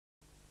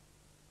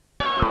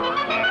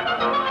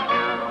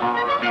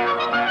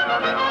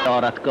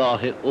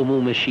اسارتگاه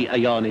عموم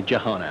شیعیان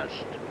جهان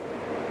است.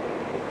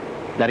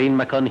 در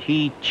این مکان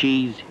هیچ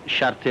چیز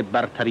شرط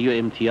برتری و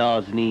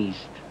امتیاز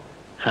نیست،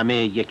 همه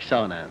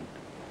یکسانند.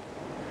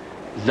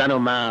 زن و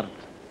مرد،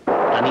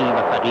 غنی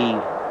و فقیر،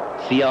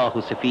 سیاه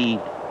و سفید،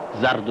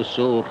 زرد و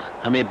سرخ،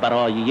 همه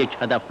برای یک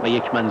هدف و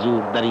یک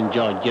منظور در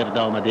اینجا گرد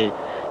آمده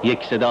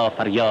یک صدا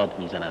فریاد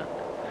میزنند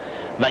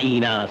و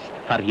این است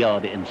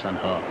فریاد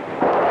انسانها.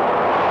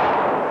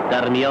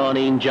 در میان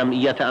این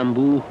جمعیت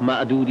انبوه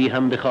معدودی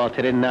هم به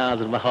خاطر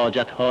نظر و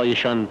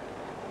حاجتهایشان،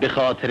 به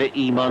خاطر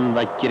ایمان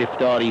و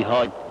گرفتاری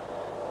ها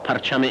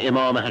پرچم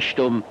امام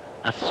هشتم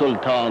از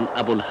سلطان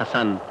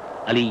ابوالحسن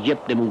علی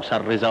ابن موسی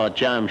رضا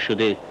جمع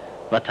شده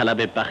و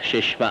طلب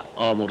بخشش و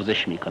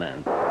آمرزش می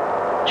کنند،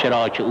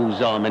 چرا که او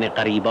ضامن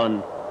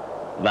غریبان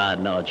و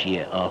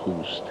ناجی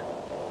آهوست.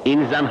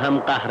 این زن هم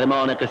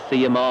قهرمان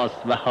قصه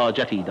ماست و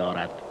حاجتی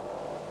دارد،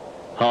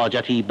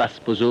 حاجتی بس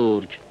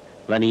بزرگ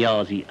و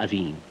نیازی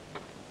عظیم.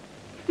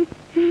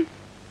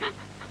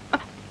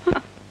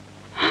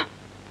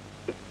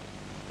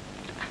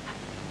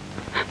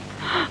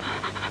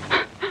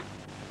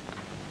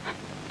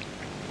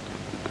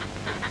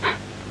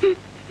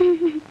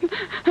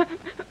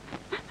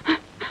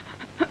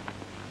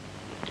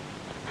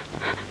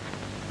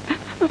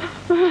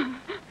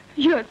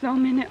 یا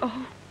ضامن آه،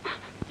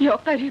 یا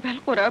قریب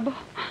القربا،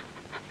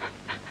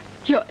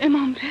 یا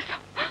امام رضا،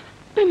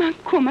 به من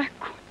کمک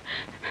کن.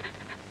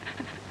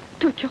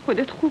 تو که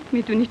خودت خوب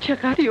میدونی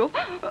چقدری و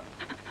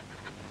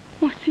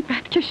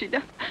مصیبت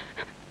کشیدم.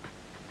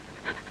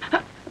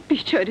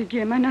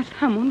 بیچارگی من از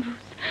همون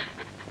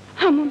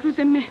روز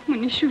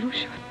مهمونی شروع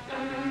شد.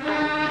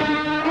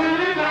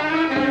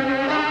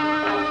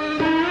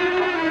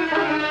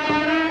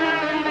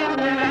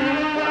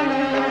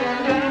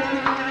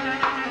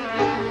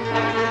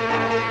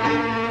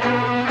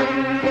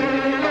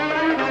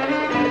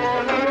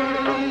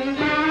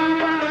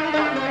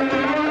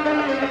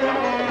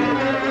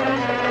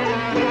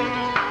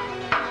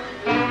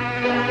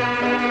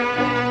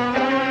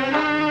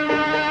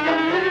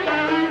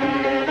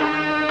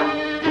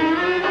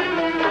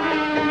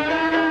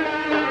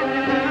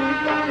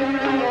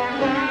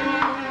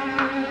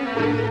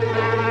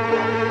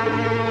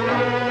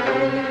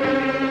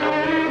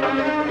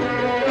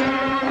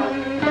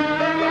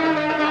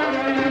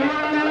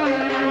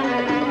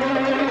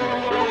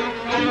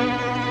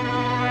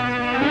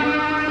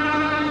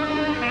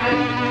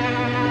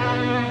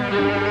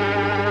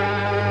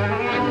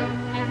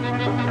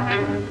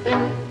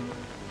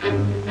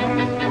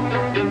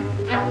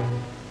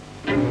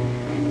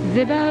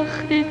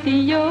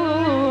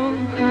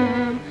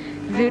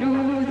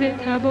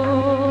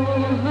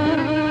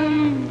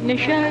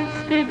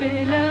 نشسته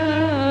به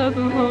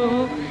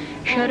لبها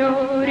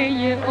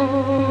شراره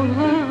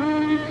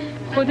آهم،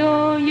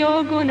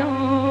 خدایا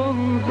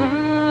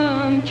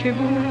گناهم چه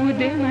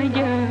بوده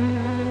مگر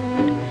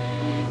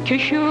که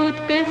شد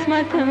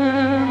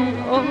قسمتم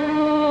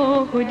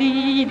آه و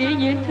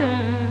دیده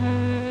تر.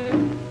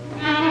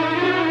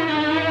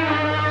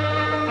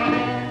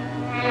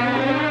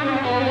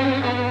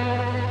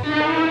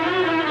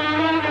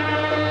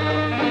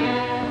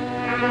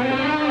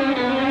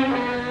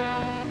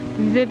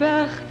 ز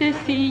بخت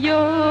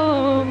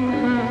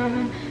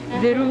سیاهم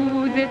ز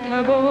روز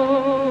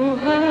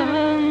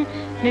تباهم،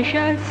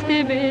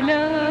 نشسته به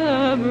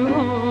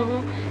لبها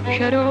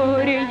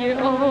شراره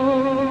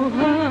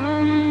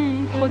آهم،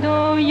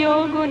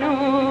 خدایا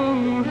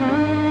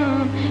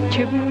گناهم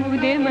چه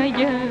بوده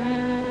مگر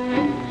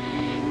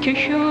که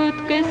شد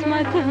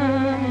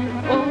قسمتم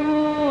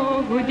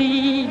آه و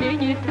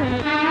دیده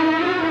تر.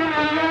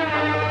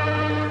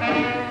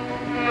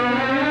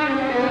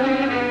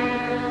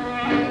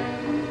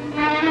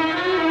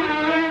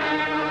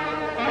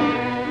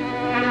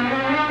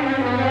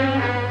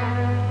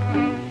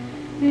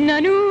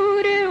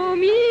 نور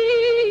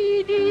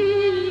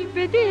امیدی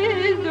به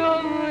دل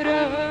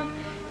دارم،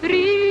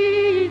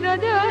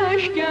 ریزد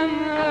اشکم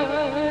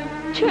از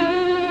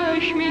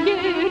چشم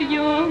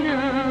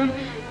گریانم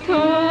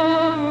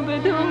تا به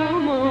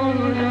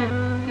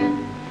دامانم.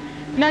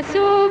 نه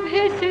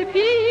صبح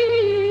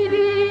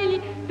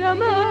سپیدی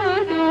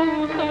دمد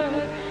آخر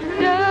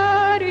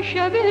در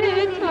شب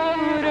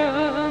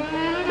تارم،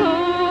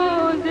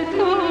 تاز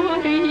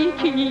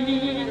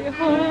تاریکی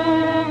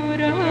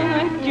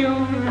هارد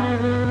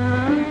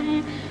جانم.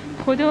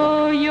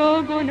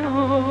 خدایا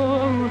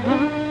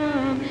گناهم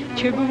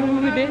چه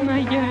بوده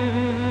مگر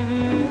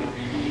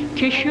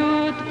که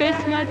شد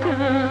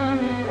قسمتم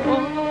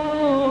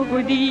آه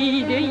و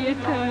دیده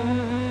تر.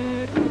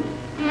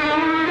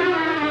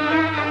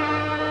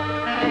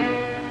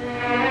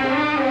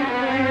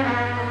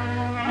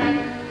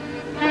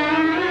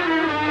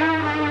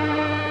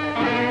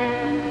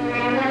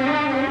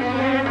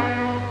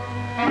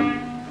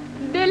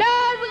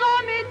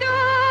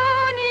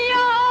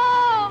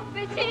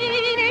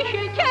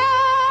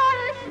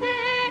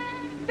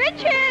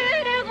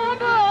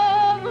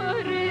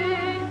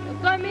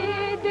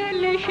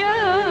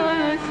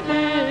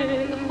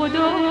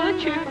 خدا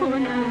چه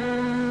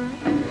کنم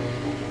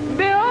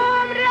به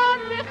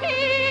عمرم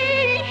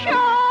خویش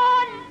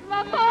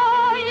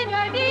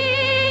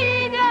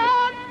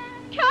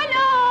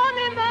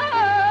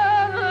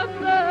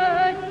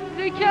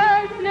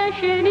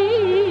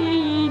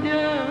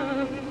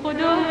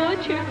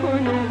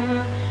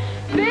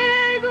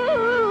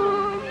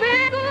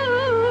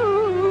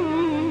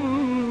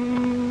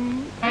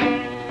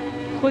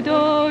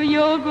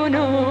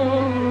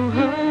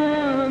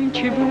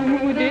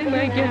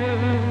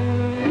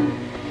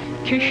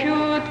که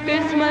شد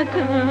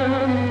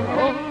قسمتم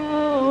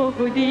آه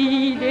و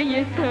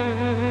دیده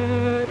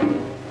تر.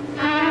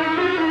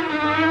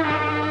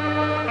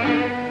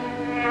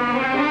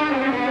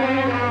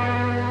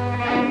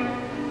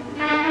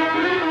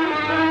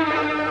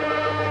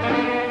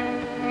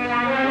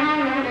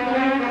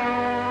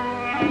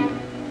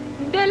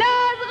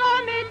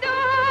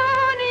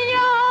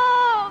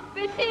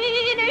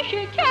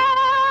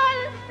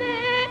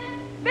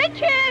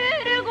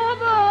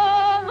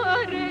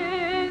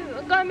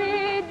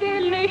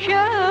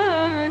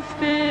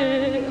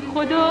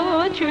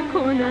 خدا چه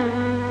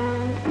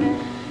کنم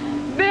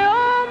به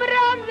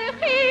عمرم ز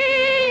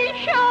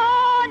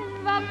خویشان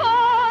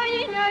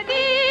وفایی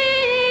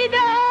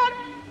ندیدم،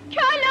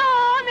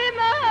 کلام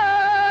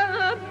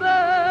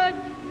محبت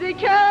ز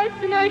کس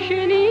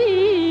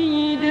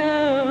نشنیدم.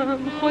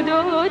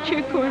 خدا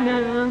چه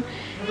کنم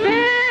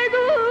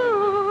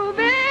بگو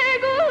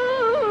بگو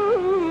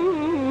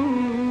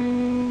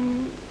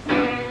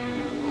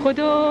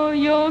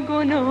خدایا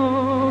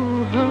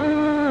گناهم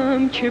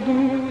چه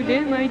بوده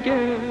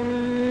مگر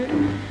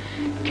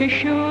که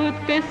شد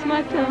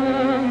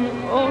قسمتم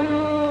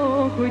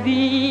آه و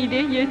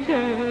دیده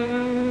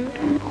تر.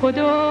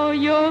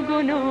 خدایا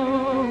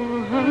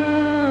گناهم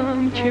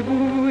چه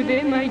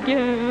بوده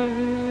مگر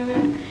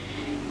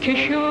که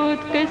شد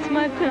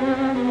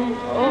قسمتم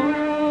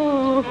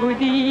آه و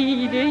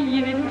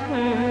دیده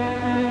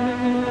تر.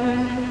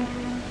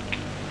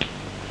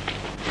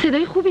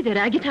 صدای خوبی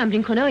داره، اگه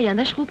تمرین کنه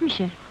آیندهش خوب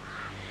میشه.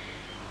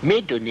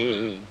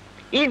 میدونی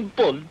این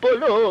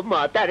بلبل و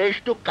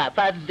مادرش تو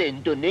قفس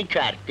زندونی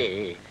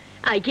کرده.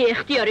 اگه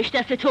اختیارش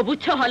دست تو بود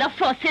تا حالا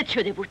فاسد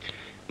شده بود.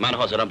 من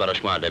حاضرم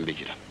براش معلم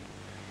بگیرم،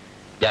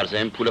 در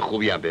ضمن پول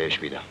خوبی هم بهش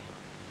میدم.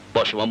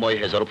 با شما ماهی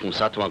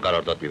 1500 تومان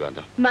قرارداد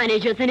میبندم. من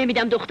اجازه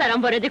نمیدم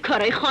دخترم وارد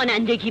کارهای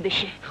خوانندگی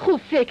بشه.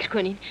 خوب فکر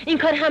کنین، این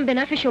کار هم به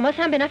نفع شماست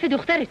هم به نفع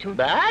دخترتون.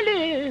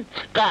 بله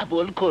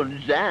قبول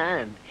کن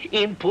زن،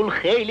 این پول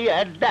خیلی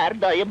از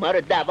دردای ما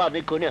رو دوا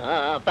میکنه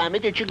ها.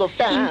 فهمیدی چی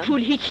گفتم؟ این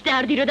پول هیچ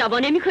دردی رو دوا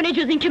نمیکنه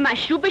جز اینکه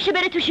مشروب بشه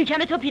بره تو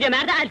شکم تا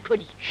پیرمرد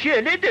الکلی.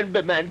 شنیدین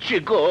به من چی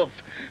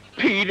گفت؟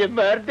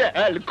 پیرمرد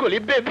الکلی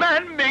به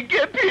من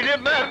میگه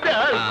پیرمرد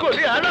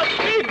الکلی. الان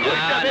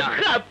میگوشم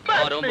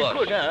خفت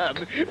میکنم.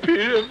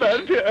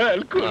 پیرمرد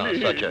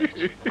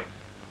الکلی.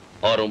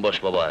 آروم باش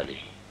بابا علی.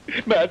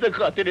 من از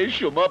خاطر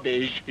شما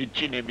بهش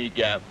هیچی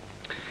نمیگم.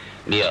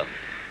 بیا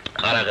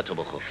عرق تو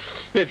بخور.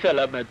 به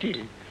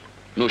سلامتی.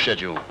 نوش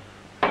جون.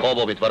 خب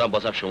امیدوارم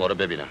بازم شما رو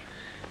ببینم.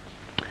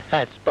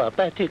 از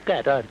بابت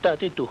قرارداد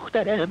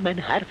دخترم من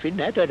حرفی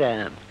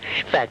ندارم،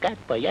 فقط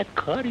باید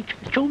کاری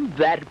چون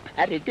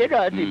ورپرده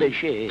راضی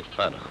بشه.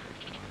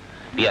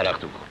 بیا عرق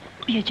تو بخور.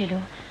 بیا جلو.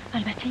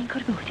 البته این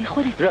کار به عهده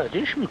خودت.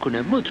 راضیش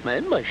میکنم،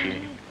 مطمئن باشه.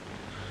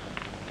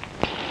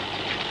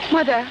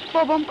 مادر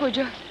بابام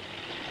کجاست؟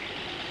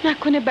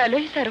 نکنه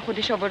بلایی سر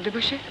خودش آورده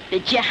باشه؟ به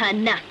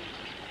جهنم.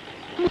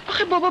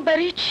 آخه بابا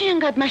برای چی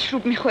اینقدر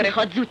مشروب میخوره؟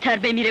 میخواد زودتر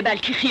بمیره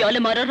بلکه خیال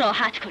ما رو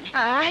راحت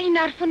کنه. این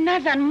حرفو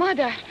نزن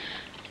مادر.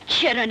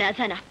 چرا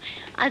نزنم؟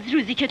 از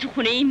روزی که تو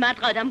خونه این مرد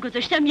قدم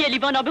گذاشتم یه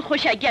لیوان آب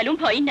خوشک گلوم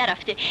پایین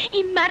نرفته.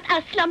 این مرد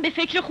اصلا به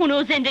فکر خونه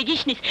و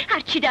زندگیش نیست،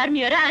 هرچی در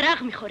میاره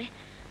عرق میخوره.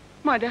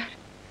 مادر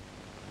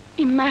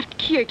این مرد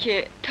کیه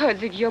که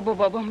تازگی ها با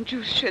بابام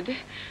جور شده؟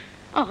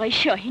 آقای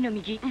شاهینو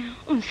میگی؟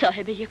 اون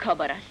صاحب یه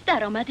کاباره است،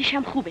 درآمدش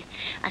هم خوبه.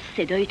 از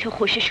صدای تو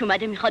خوشش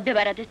اومده، میخواد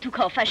ببردت تو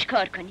کافش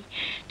کار کنی.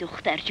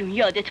 دختر جون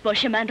یادت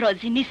باشه من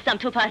راضی نیستم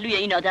تو پهلوی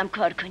این آدم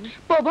کار کنی.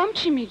 بابام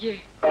چی میگه؟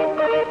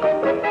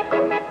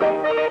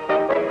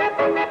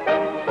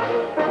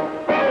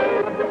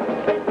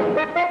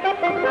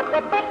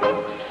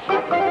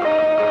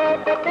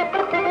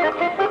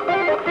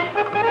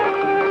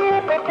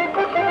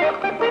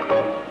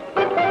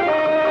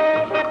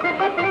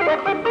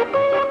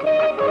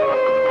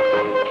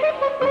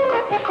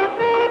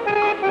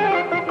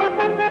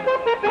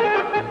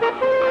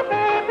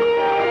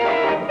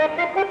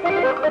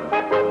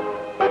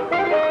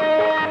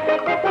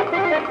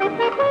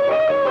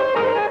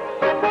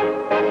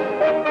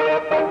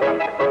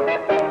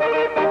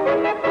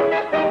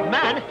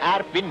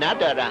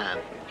 ندارم.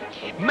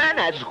 من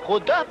از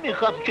خدا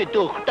میخوام که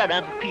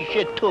دخترم پیش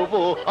تو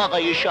و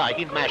آقای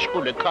شاهین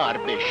مشغول کار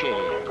بشه،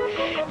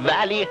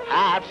 ولی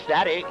حرف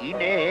سر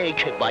اینه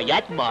که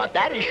باید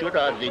مادرشو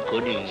راضی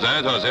کنی.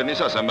 زنت حاضر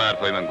نیست اصلا به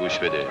حرفای من گوش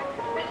بده.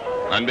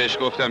 من بهش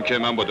گفتم که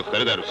من با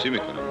دختر دروسی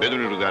میکنم،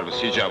 بدون رو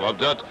دروسی جواب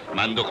داد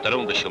من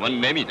دخترمو به شما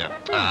نمیدم.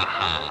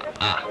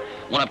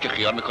 اونم که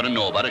خیال میکنه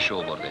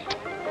نوبرشو برده.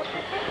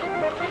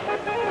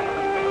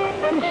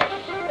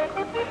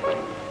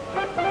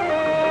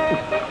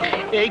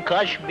 ای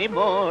کاش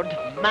میمرد،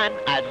 من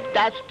از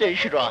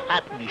دستش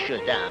راحت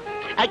میشدم.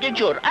 اگه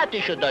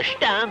جرأتشو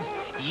داشتم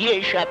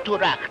یه شب تو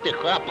رخت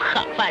خواب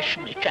خفش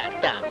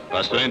میکردم.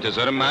 پس تو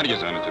انتظار مرگ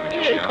زنتو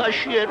میکشی؟ ای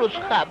کاش یه روز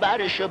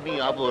خبرشو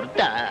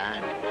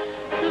میآوردن.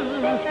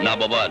 نه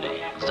بابا علی،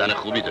 زن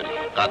خوبی داری،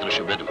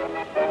 قدرشو بدون.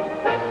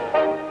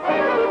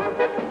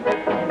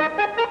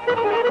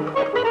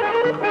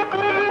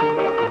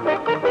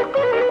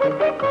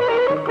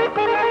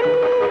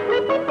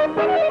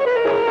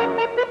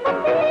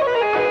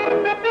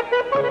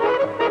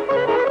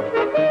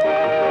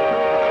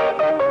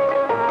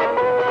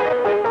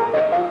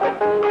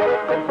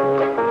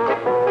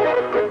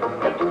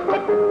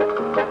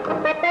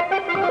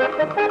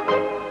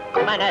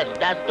 من از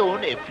دست اون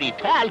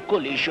افریت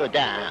الکلی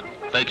شدم.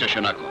 فکرشو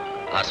نکن.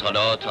 از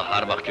حالا تا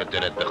هر وقت که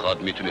دلت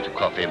بخواد میتونی تو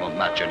کافه ما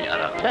مجانی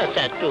عرق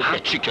تصدق هر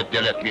چی که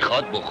دلت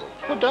میخواد بخور.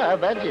 خدا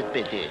عوضت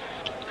بده.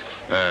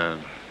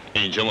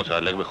 اینجا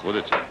متعلق به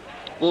خودته.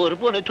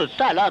 قربون تو،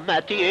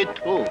 سلامتی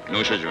تو.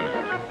 نوش جونه.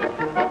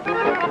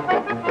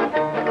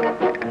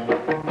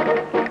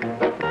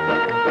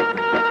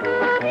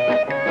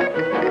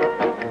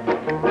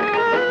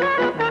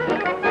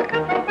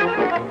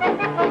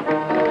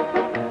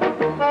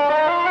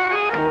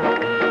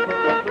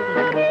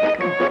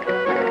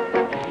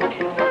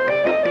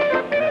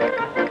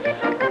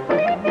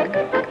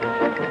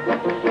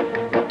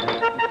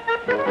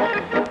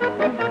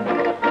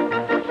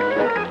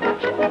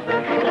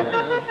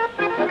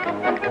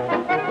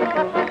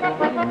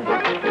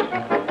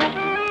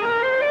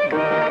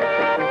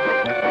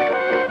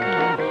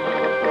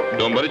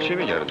 دنبال چی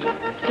میگردی؟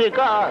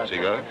 سیگار.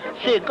 سیگار؟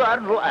 سیگار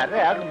رو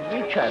عرق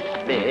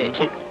میچسبه.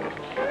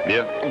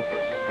 بیا.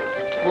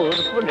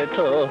 قربون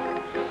تو،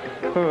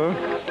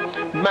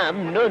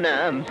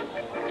 ممنونم.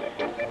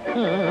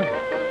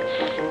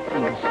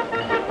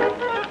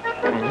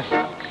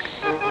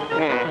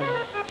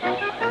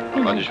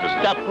 آنجش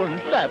بزن. سب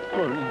کن سب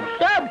کن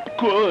سب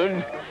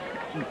کن.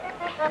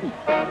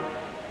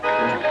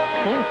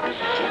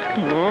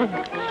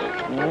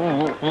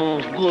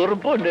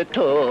 قربون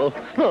تو.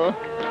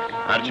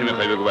 هرچی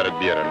میخوای بگو برات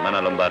بیارن. من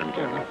الان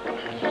برمیگردم.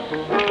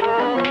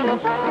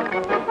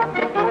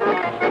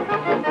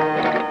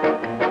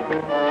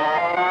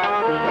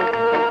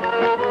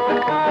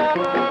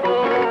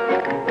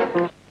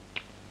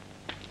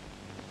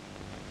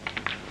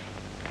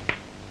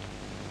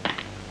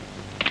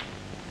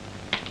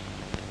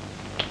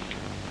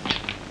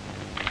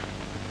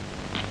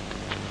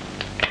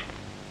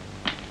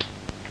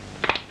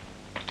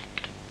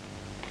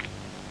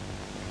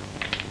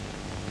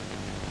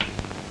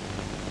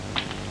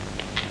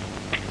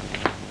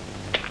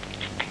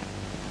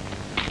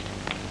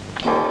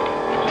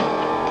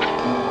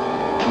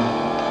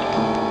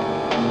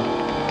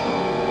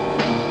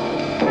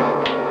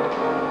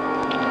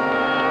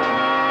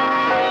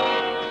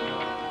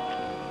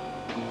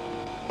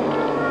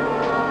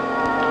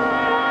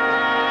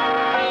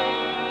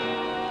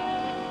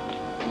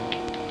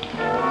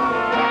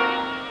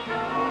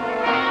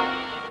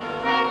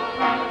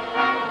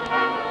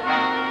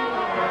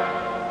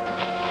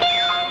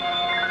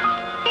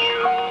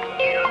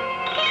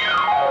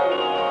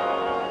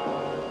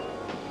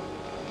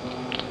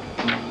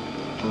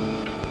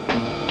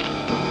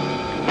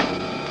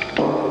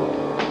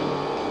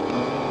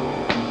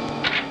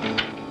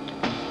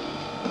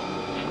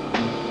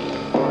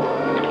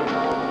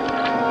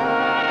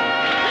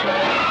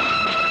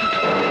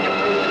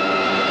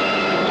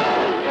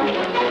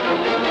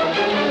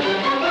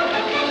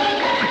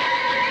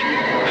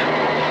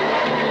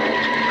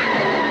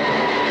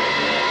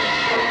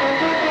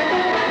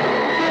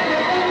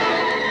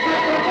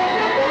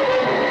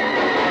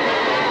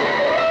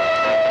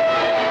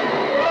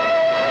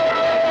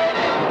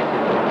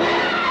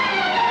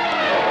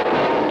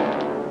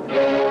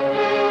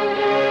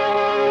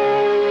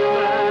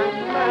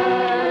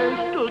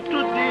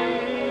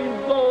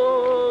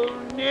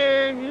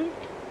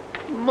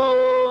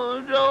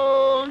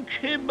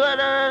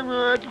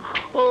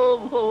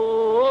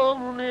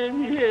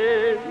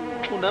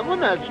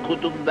 خونمون از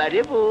کدوم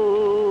بره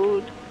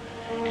بود؟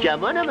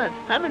 جمانم از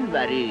همین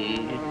بره.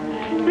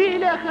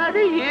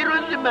 بالاخره یه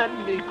روز من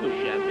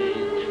میکشمت،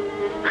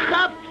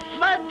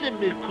 خفت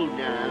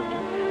میکنم.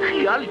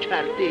 خیال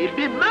کرده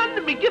به من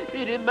میگه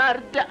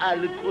پیرمرد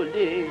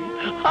الکلی.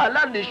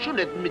 حالا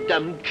نشونت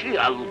میدم کی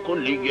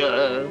الکلیه.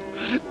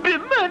 به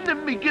من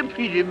میگه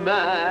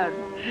پیرمرد.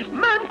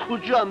 من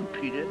کجام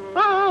پیره؟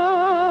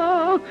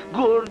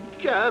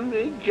 گرگم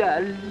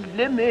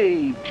گله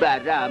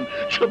میبرم،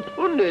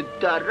 چپون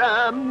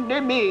دارم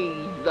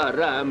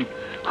نمیذارم.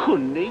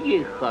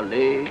 خونه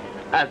خاله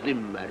از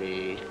این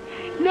بره.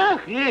 نه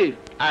خیر،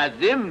 از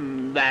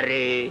این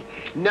بره.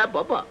 نه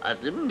بابا، از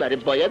این بره.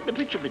 باید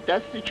بپیچه به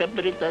دست چپ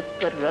بره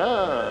دست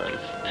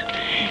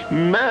راست.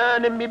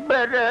 من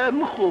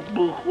میبرم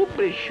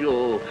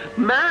خوبشو.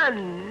 من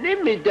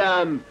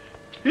نمیدم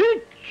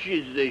هیچ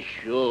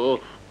چیزشو.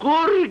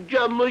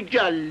 گرگم و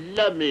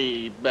گله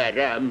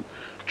میبرم،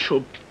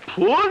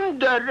 چپون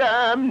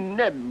دارم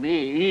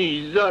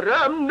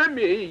نمیذارم.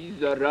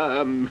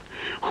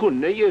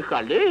 خونه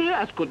خاله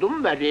از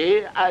کدوم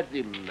بره؟ از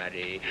این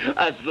بره.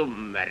 از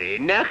اون بره.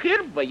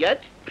 نخیر، باید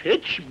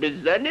پچ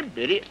بزنه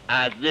بری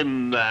از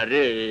این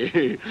بره.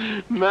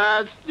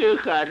 مست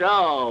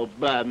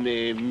خرابم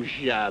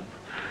امشب،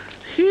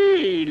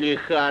 خیلی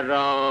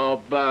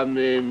خرابم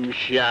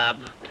امشب.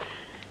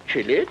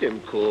 کلیدم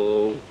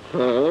کن.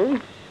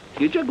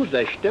 یه جا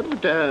گذشته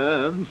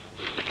بودم.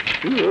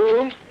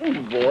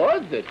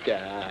 باز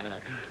در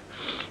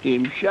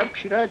امشب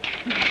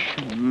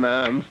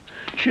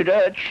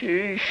چرا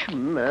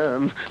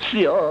چشمم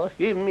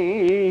سیاهی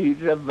می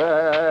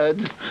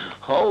رود.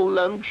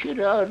 حالم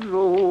چرا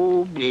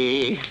رو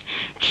به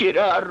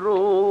چرا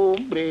رو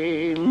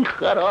به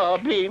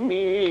خرابی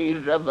می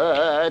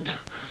رود؟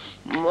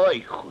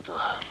 وای خدا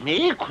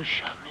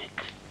میکشمت،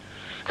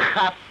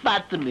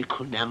 خفت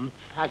میکنم،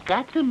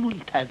 فقط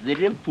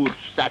منتظر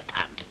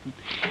فرصتم.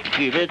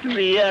 گیرت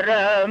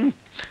میارم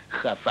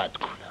خفت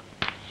کنم.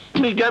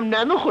 میگم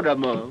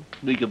نمیخورم ها،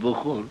 میگه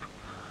بخور.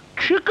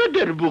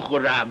 چقدر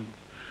بخورم؟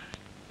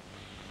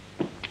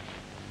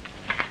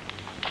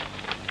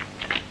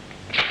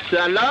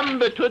 سلام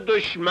به تو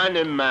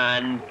دشمن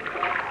من،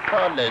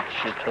 حالت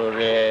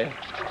چطوره؟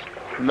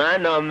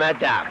 من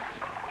آمدم.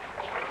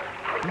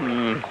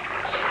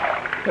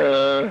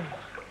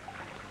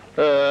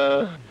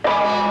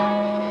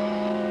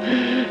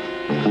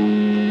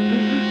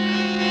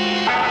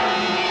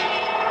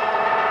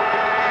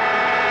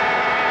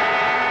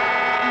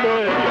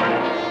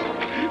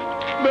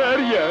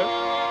 مریم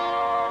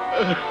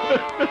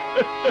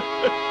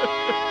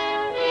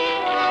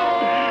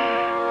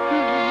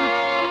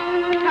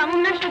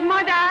تموم نشد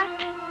مادر؟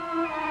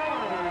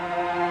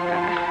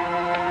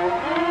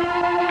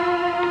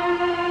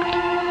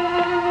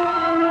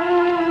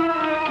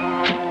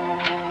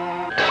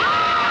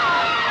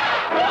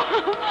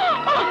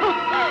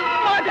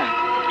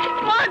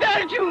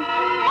 مادر جون،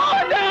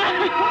 مادر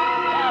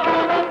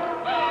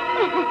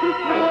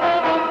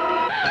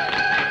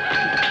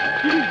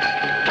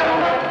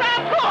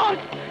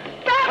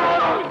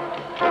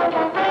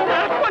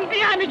صبر کن بی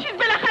همه چیز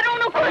بالاخره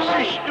اونو کشتی.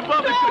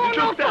 اشتباه میکنی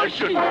دختر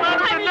شد، من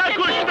اونو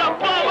نکشتم،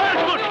 باور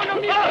کن.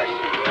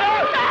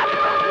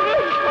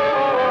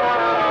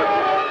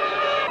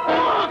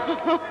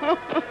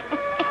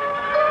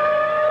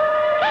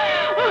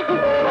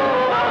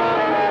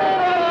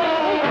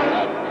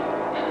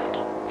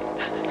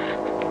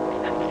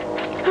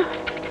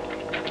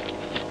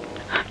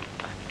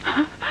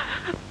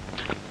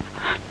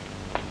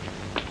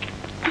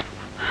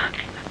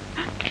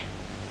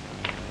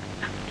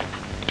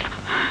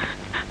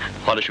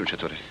 حالشون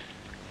چطوره؟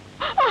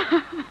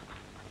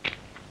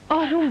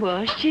 آروم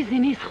باش، چیزی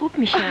نیست، خوب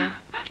میشن.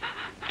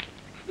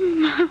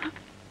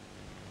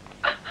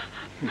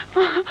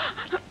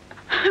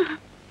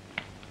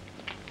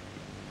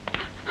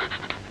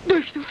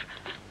 دکتر،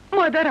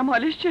 مادرم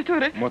حالش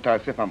چطوره؟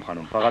 متاسفم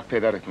خانم، فقط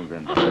پدرتون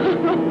زنده.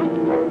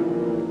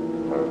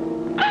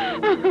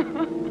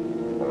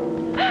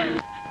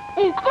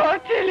 اون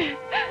قاتله،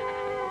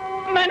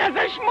 من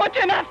ازش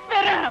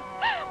متنفرم.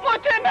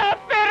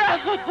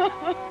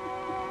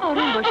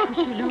 آروم باش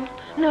کوچولو،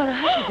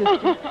 ناراحتی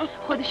دکتر،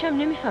 خودشم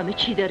نمیفهمه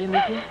چی داره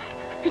میگه.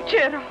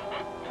 چرا؟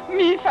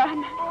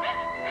 میفهمم،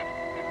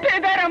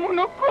 پدرم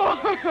اونو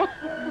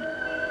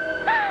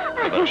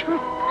کشت.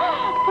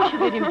 پاشو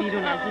بریم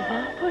بیرون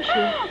عزیزم، پاشو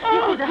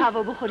یه خود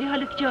هوا بخوری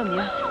حالت جا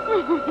میاد.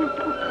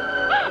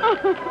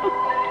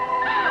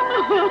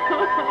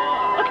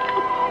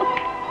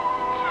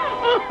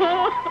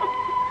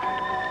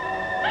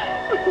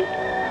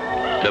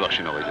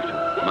 ببخشین آقای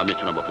دکتر، من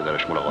میتونم با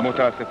پدرش ملاقات کنم؟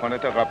 متاسفانه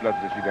تا قبل از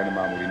رسیدن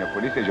مامورین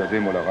پلیس اجازه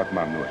ملاقات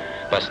ممنوعه.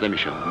 بس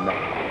نمیشه؟ نه.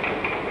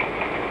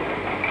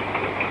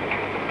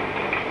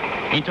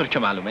 اینطور که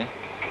معلومه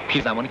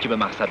پیر زمانی که به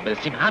مقصد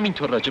برسیم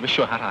همینطور راجع به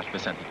شوهر حرف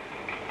بزنیم.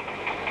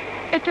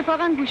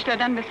 اتفاقا گوش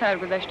دادن به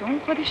سرگذشت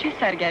اون خودش یه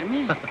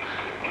سرگرمی.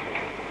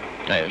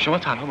 شما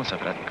تنها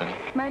مسافرت میکنید؟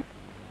 من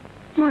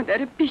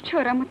مادر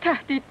بیچارم رو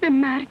تهدید به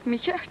مرگ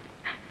میکرد.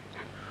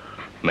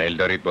 میل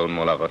دارید با اون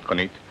ملاقات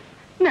کنید؟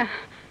 نه،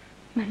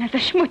 من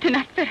ازش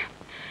متنفرم،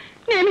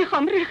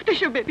 نمیخوام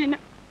ریختشو ببینم.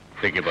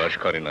 دیگه باش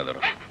کاری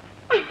ندارم.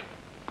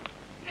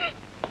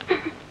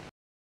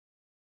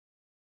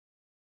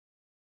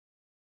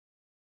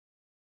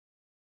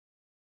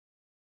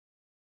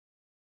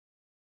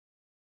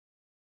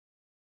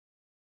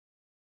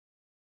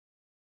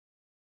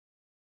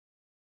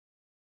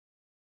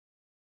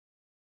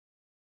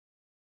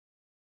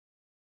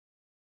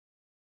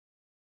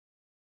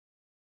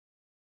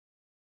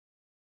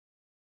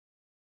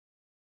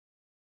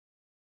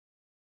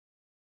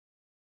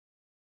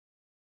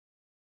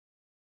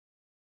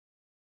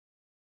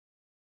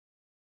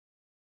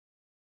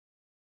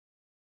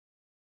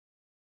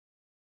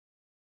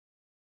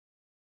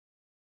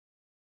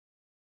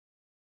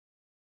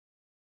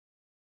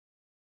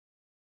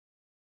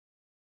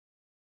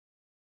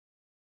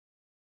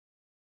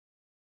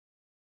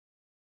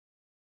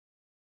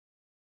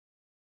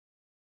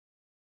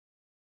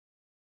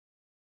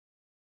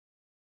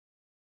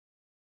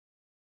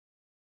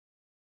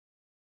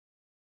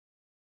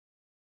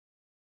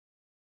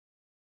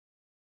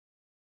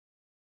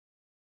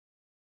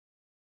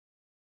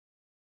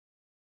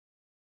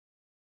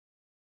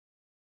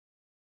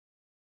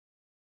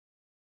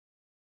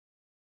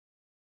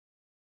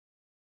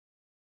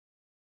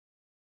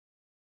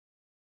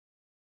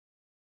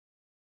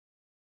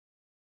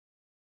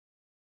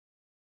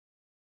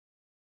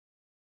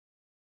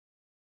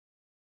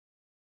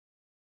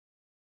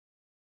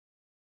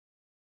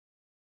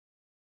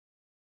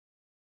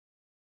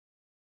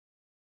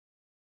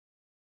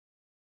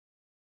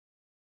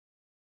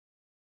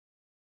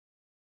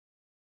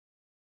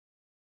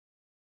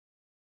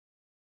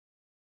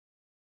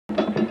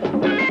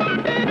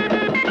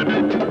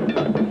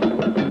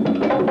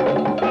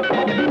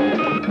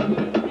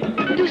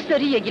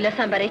 داری یه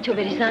گیلاسم برای تو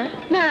بریزم؟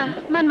 نه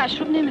من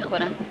مشروب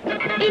نمیخورم.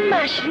 این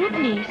مشروب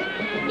نیست.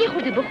 یه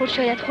خورده بخور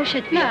شاید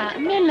خوشت بیاد. نه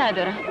میل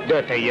ندارم.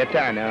 دو تا یه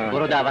تنها.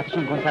 برو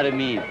دعوتشون کن سر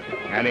میز.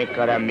 همه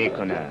کارم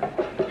میکنم.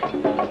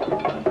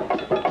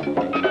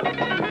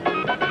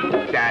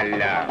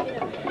 سلام.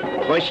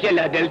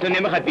 خوشگلا دلتون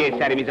نمیخواد بیاید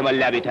سر میز ما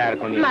لبی تر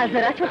کنید؟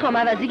 معذرت میخوام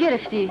عوضی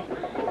گرفتی.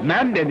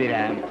 من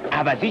بمیرم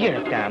عوضی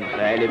گرفتم.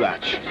 خیلی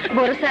بچ.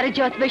 برو سر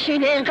جات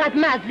بشین اینقدر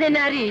مزه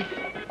نریز.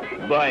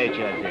 با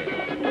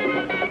اجازه.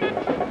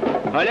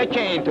 حالا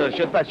که اینطور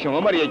شد پس شما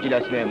ما رو یه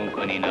گیلاس مهمون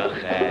کنین.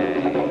 آخه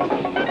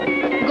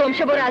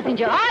گمشه برو از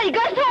اینجا. آی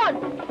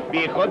گارسون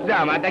بی خود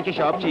زحمت نکش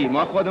آبجی.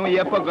 ما خودمون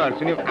یه پا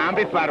گارسونیم.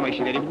 امری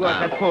فرمایشی داریم بگو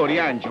اصلا فوری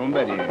انجام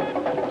بدیم.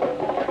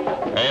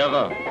 ای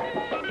آقا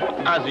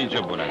از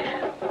اینجا بلند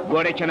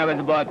بره کنار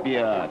بز باد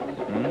بیاد.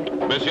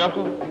 بسیار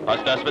خوب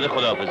پس دست بده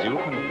خداحافظی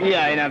بکنیم.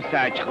 بیا اینم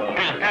سگ خود.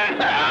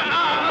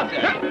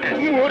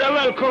 موره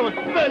ول کن.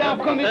 ولم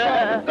کن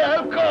میکنم.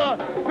 ول کن.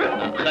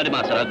 خیلی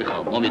معذرت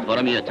میخوام.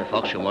 امیدوارم این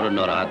اتفاق شما رو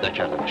ناراحت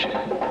نکرده باشه.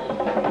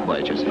 با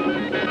اجازه.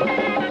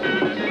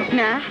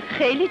 نه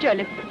خیلی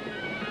جالب.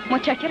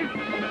 متشکرم.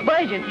 با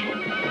اجازه.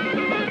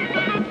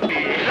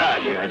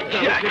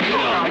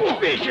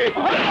 بشه.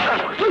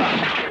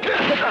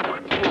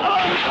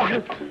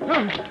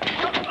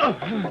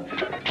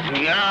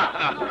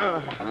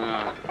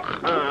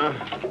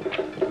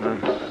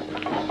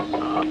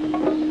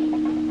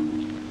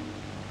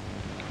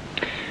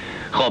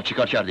 خب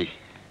چیکار کردی؟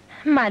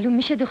 معلوم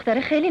میشه دختر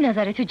خیلی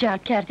نظرتو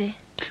جلب کرده.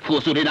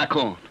 فضولی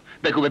نکن.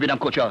 بگو ببینم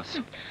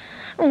کجاست.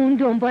 اون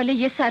دنبال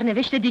یه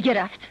سرنوشت دیگه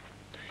رفت.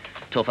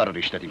 تو فرا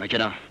ریش دادی مگه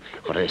نه؟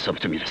 آره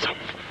حسابتو میرسم.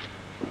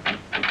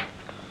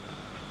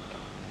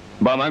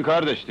 با من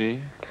کار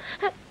داشتی؟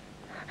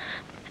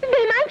 به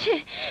من چه؟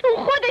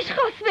 اون خودش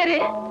خواست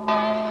بره.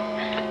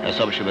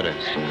 حسابشو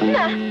برس.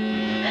 نه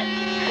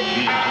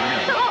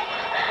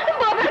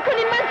باور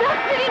کنین من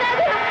تقصیری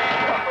ندارم.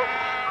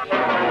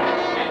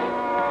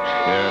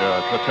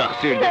 چرا تو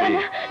تقصیر داری؟ نه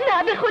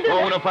به خدا با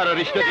اونو فرا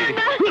ریش دادی؟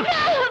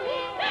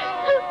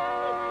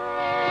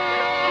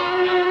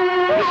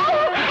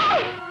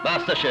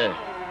 بستشه.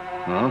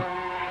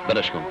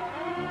 برش کن.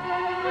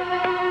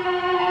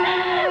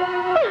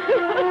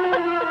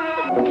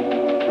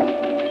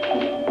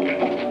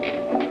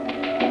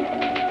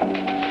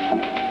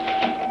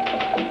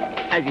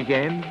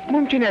 عزیزم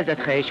ممکن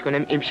ازت خواهش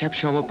کنم امشب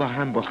شما با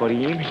هم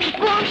بخوریم؟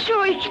 باشو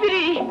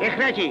اکبری.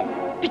 اخراجی.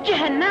 به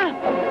جهنم.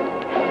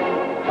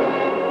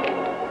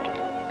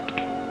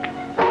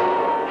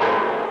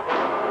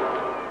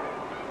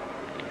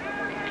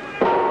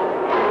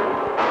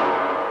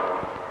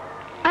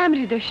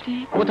 امری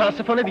داشتی؟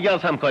 متاسفانه دیگه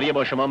از همکاری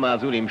با شما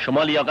معذوریم.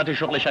 شما لیاقت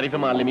شغل شریف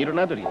معلمی رو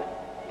ندارید.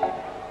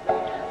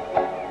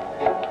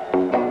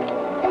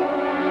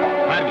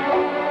 فردین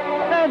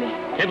بله.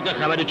 طبق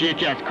خبری که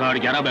یکی از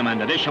کارگرا به من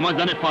داده شما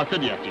زن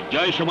فاسدی هستید.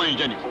 جای شما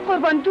اینجا نیست.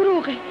 قربان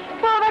دروغه.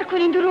 باور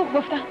کنین دروغ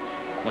گفتم.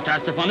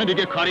 متاسفانه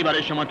دیگه کاری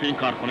برای شما تو این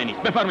کارخونه نیست.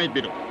 بفرمایید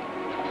بیرون.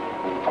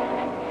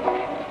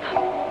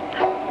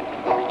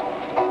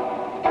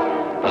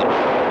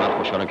 من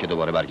خوشحالم که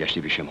دوباره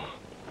برگشتی پیش ما.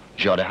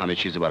 جاره همه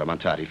چیزو برای من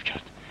تعریف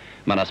کرد.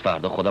 من از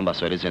فردا خودم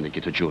وسایل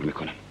زندگی تو جور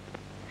میکنم.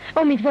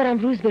 امیدوارم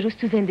روز به روز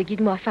تو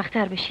زندگیت موفق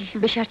تر بشی.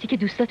 به شرطی که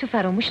دوستاتو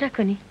فراموش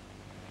نکنی.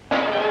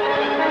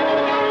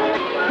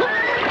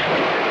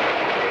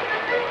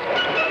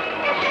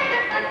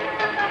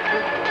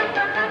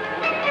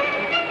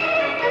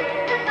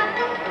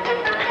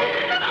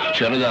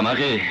 چرا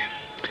دماغی؟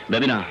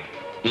 ببینم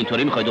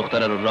اینطوری میخوای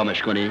دختر رو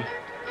رامش کنی؟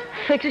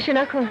 فکرشو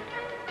نکن.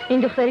 این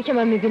دختری که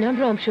من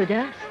میبینم رام شده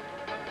است.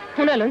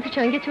 اون الان تو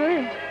چنگ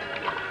توه.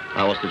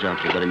 حواستو جمع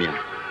کن داره میام.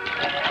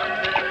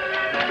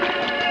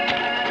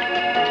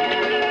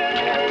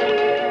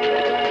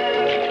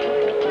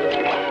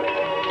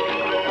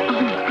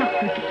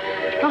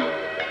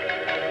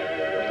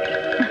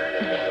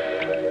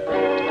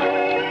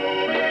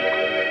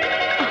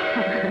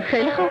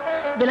 خیلی خوب.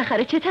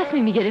 بالاخره چه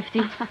تصمیمی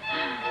گرفتی؟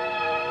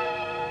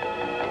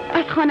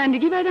 از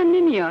خوانندگی بدم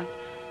نمیاد.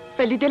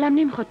 ولی دلم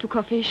نمیخواد تو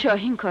کافه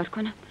شاهین کار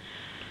کنم.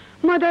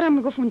 مادرم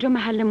میگفت اونجا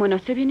محل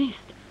مناسبی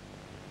نیست.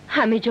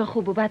 همه جا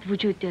خوب و بد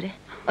وجود داره.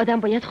 آدم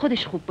باید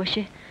خودش خوب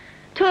باشه.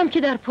 تو هم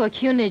که در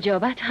پاکی و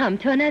نجابت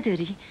همتا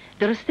نداری.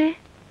 درسته؟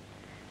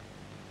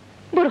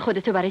 برو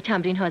خودتو برای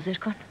تمرین حاضر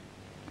کن.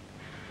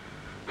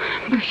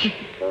 باشه.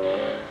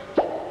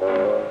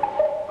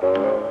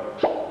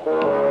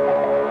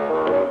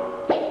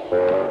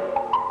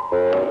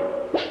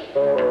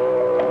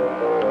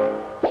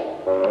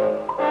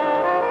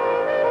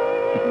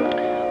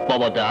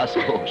 بابا دست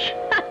خوش.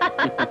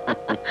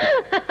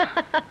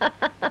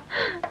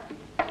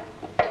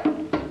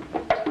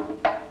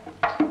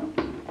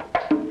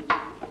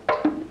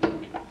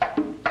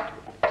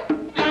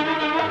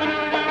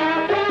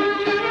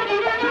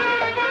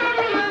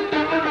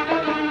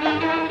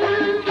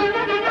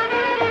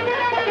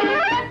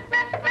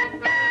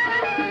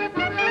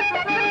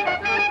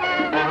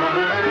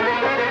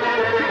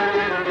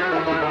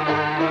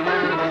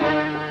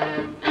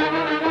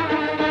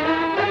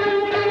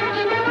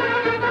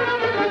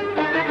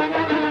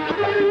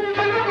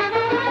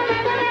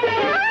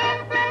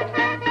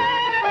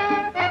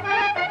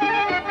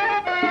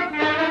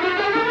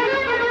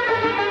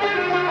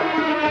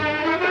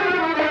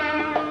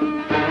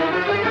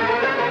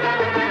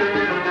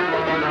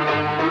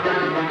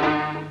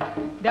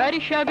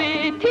 شب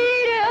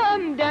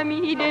تیرم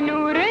دمید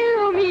نور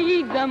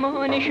امید،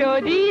 زمان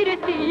شادی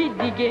رسید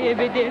دیگه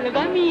به دل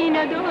غمی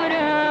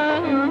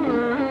ندارم،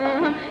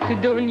 تو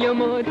دنیا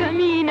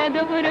ماتمی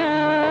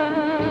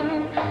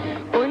ندارم.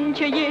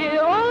 قنچه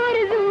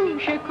آرزو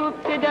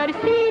شکفته در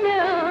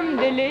سینه‌ام،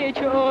 دل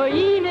چو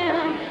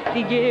آیینه‌ام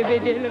دیگه به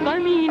دل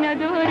غمی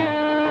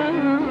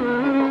ندارم،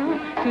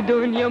 تو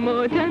دنیا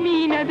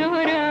ماتمی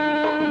ندارم.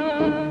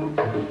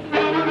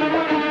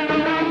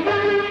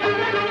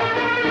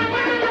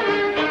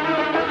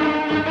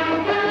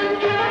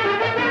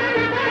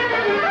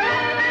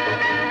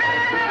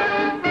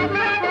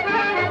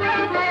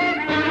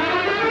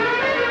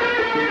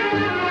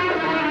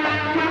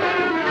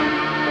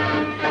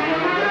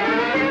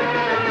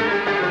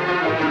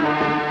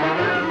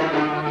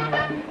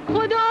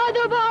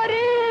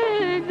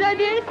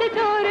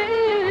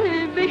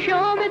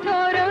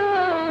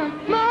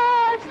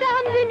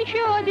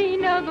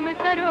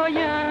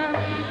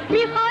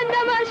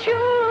 میخواندم از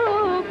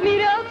شوق،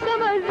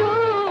 میرقصم از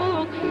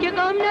ذوق که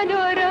غم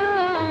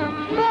ندارم،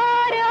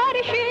 بر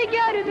عرش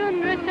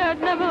گردون رسد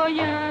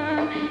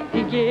نوایم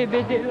دیگه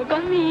به دل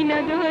غمی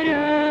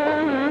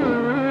ندارم،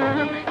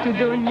 تو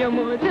دنیا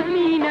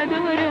ماتمی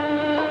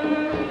ندارم.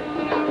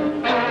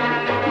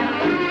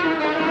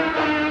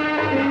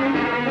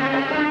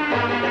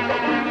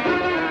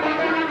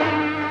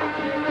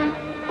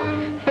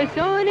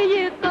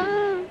 فسانه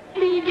غم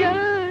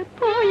دیگر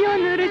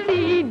پایان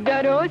رسید،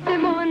 در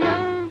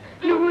آسمانم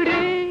نور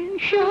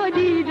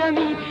شادی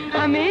دمید،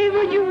 همه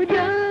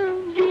وجودم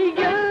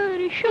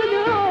دیگر شد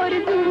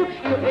آرزو،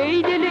 تو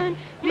ای دلم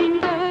زین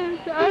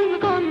دست از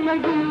غم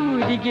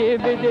مگو دیگه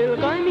به دل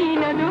غمی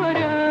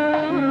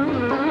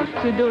ندارم،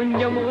 تو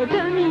دنیا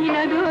ماتمی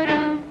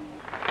ندارم.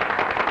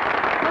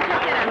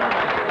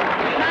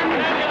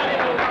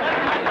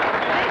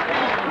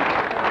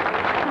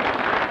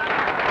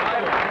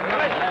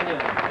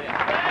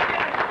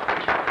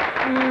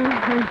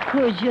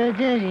 کجا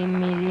داریم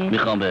میریم؟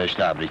 میخوام بهش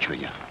تبریک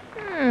بگم.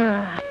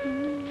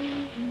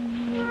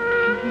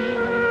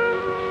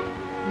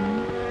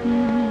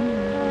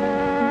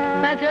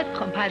 معذرت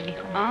میخوام پروین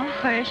خانم.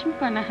 خواهش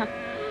میکنم.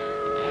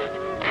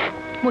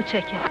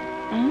 متشکرم.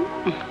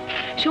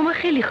 شما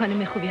خیلی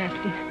خانم خوبی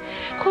هستین.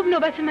 خب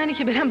نوبت منه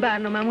که برم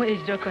برنامه‌مو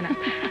اجرا کنم.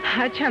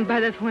 هرچند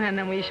بعد از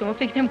هنرنمایی شما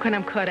فکر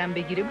نمی‌کنم کارم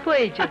بگیره. با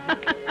اجازه.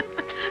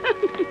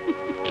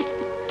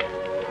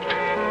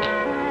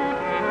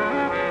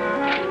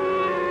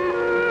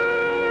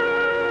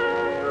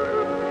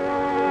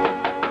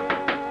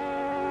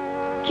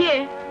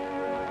 کیه؟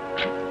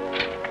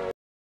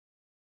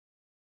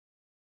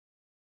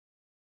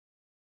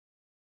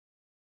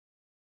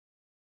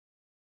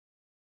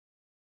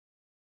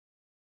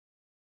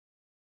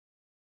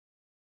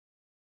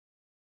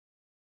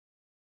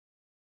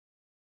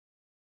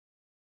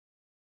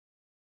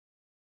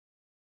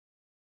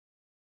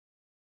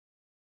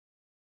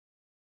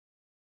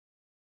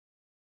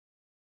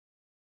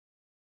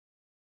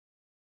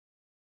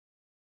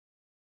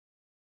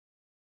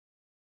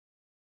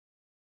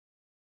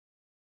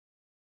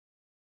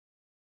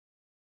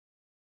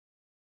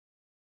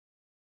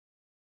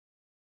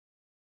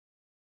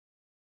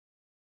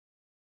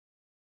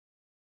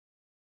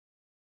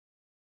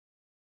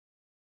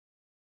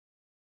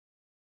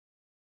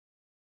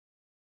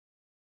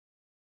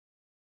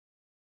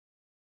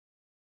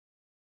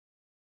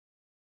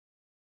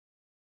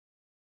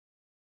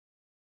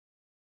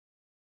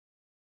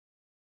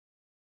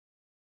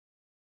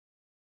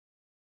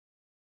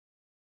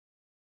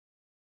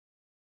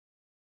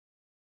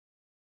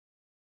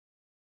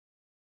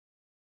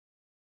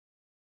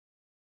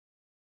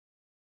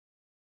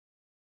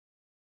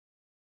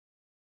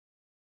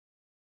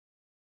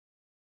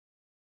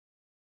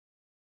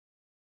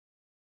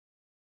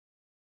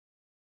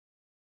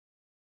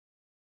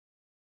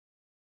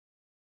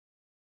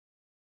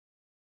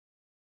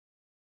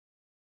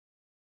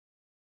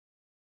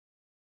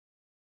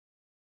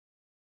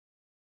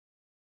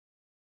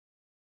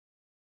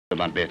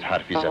 من بهت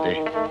حرفی زده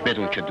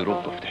بدون که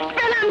دروغ گفته.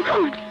 بلم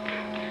کن.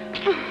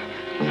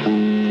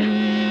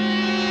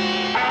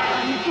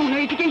 مثل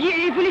اونایی دیگه یه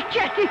ایبون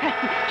کسی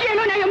هستی.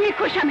 جلو نیا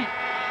میکشمه.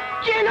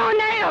 جلو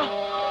نیا.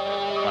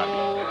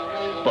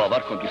 باور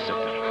کن دوست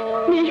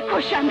دارم.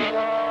 میکشمه.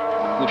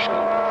 گوش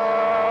کن.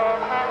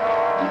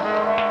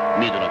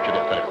 میدونم که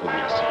دختر خوبی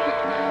هستی.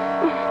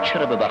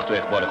 چرا به وقت و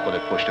اقبال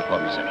خودت پشت پا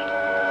میزنی؟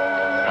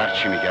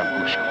 هرچی میگم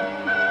گوش کن.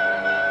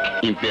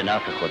 این به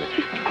نفع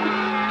خودته.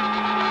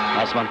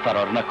 از من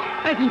فرار نکن.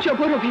 از اینجا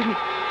برو بیرون.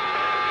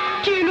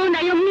 جلو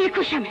نیا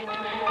میکشمت.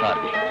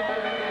 فردین.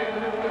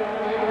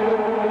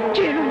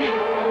 جلو نیا.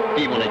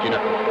 دیوونگی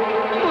نکن.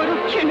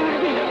 برو کنار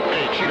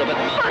بیا. چی رو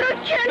بده من. برو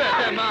کنار.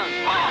 بده من.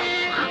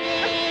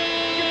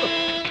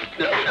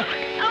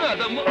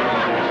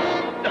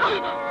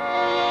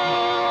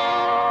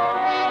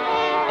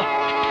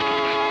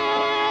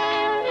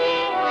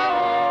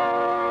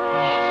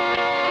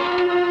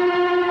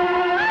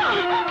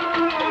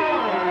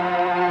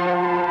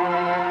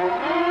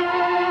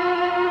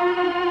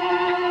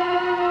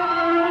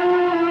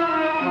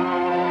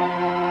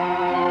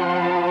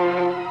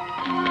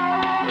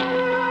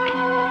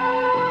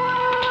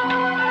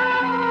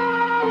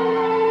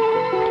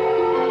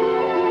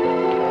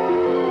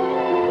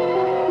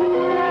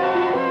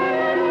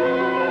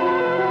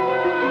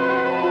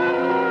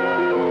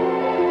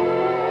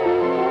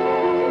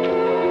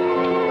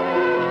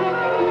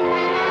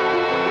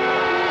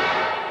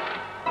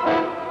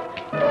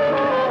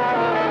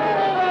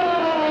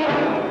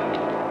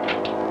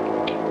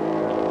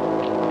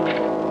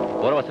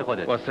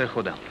 واسه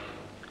خودم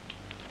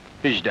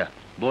 18.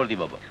 بردی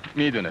بابا.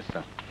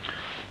 میدونستم.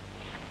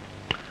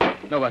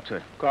 نوبت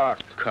توه.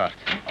 کارت.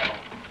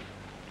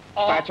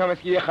 بچه هم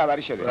مثل یه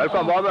خبری شده. ولی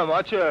کن بابا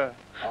ما چه؟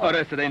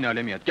 آره صدای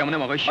ناله میاد.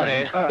 گمونم آقای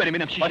شاهین. بریم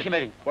ببینم چی شد.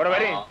 بریم. برو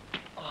بریم.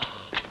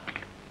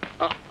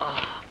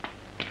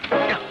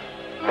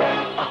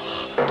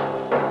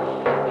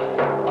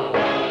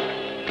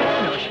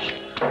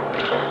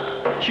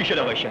 چی شد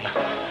آقای شاهین؟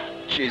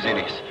 چیزی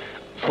نیست.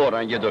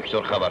 فوراً یه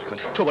دکتر خبر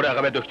کنه. تو برو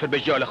عقب دکتر به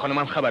جال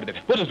خانمم خبر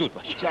بده. برو زود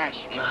باش.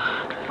 چشم.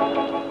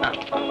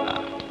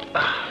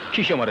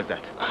 کی شماره زد؟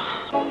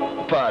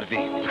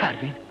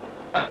 پربین.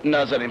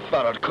 نذارین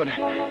فرار کنه.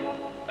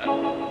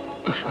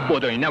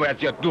 بدوی نباید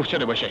زیاد دور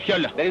شده باشه.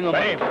 یالا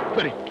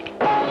بریم.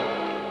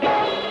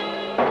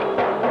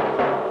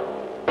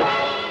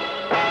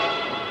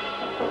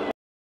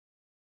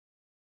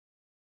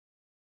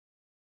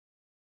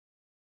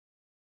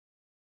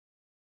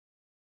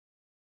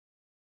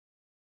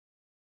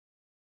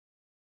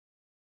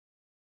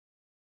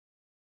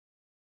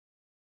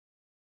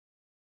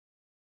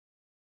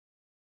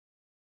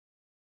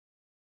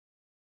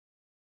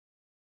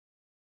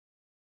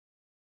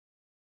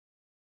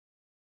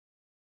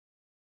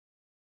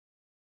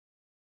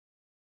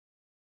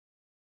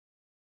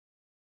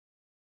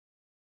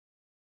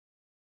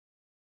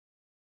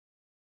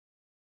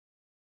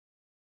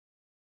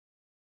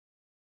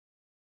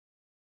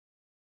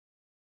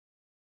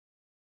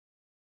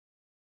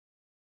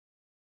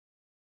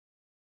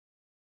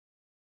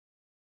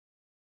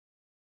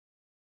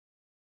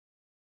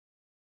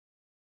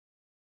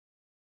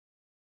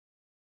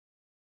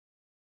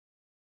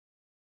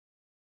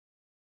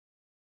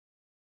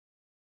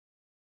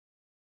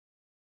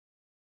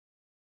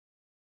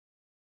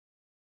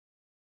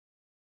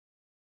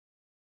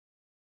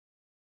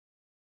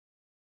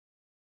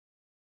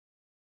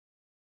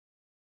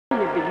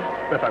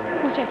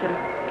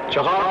 متشکرم.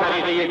 4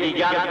 دقیقه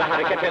دیگر به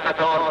حرکت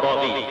قطار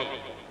باقی.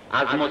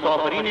 از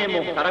مسافرین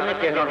محترم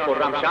تهران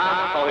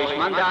خرمشهر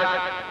خواهشمند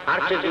است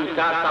هر چه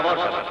زودتر سوار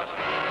شود.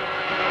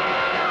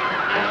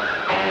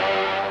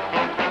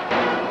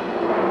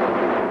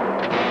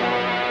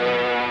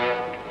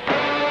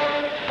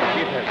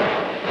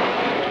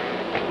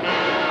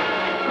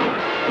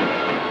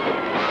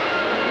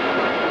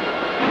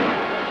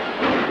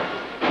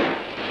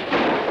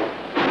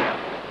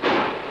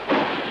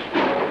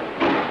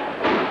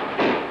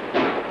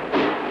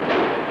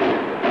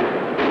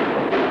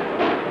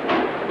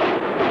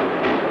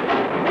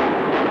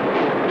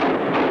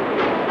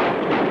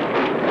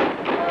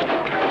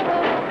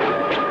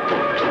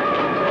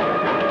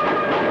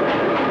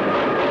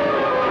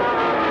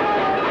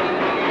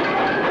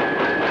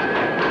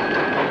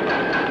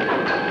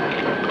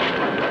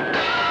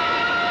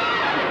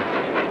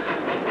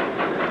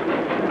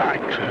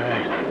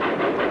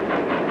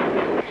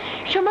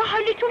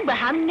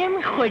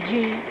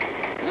 نمیخوری؟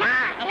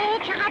 نه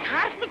چقدر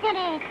حرف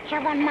میکنه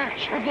جوان مرد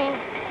شده.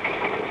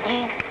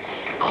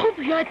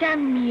 خوب یادم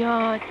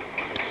میاد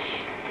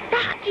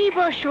وقتی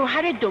با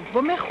شوهر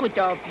دوم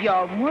خدا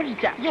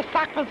بیامرزم یه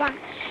سق بزن.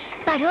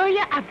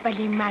 برای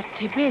اولین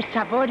مرتبه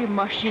سوار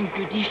ماشین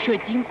دودی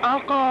شدیم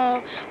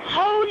آقا،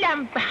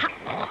 حالم به هم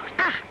خورد.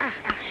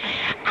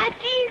 از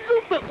این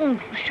رو به اون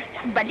رو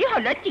شدم، ولی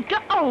حالا دیگه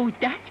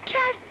عادت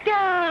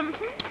کردم.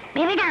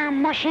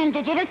 ببینم ماشین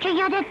دودی رو که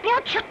یادت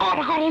بیاد چه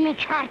قارقاری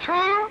میکرد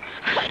ها؟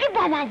 خیلی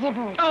بامزه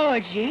بود.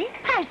 آره؟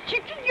 پس چی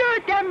که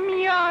یادم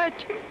میاد؟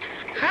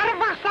 هر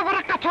وقت سوار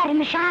قطار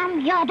میشم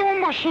یاد اون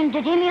ماشین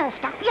دودی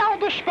میافتم.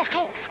 یادش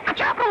بخیر.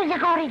 عجب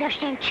روزگاری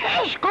داشتیم، چه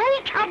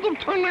عشقایی کردیم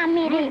تو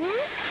نمیری.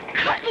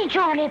 خیلی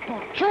جالب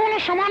بود. جون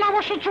شما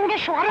نباشه جون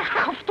شوهر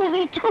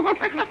هفتمیتون.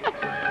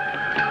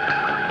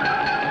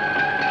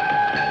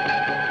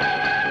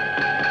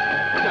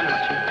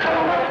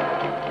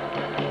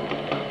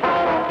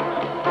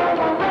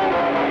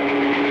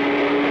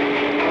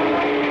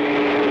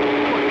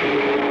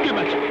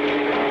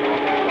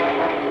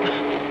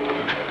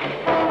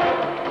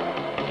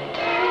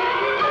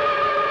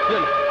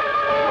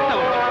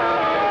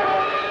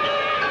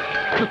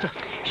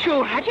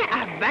 شوهر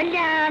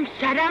اولم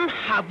سرم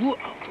هبو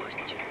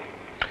آورد.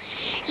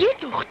 یه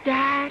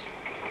دختر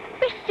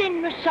به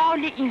سن و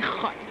سال این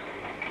خانم.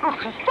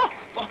 آخه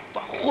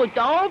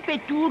خدا به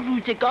دور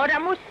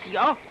روزگارم رو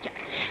سیاه کرد.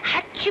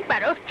 هرچی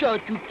برای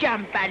جادو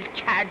جنبل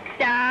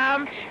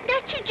کردم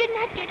نتیجه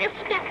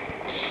نگرفتم.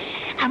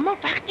 اما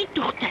وقتی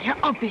دختر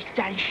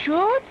آبستن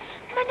شد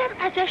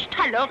منم ازش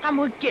طلاقم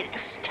رو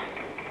گرفتم.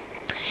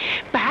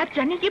 بعد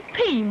زنه یه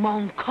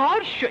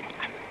پیمانکار شدم.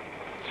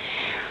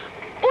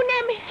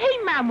 اونم هی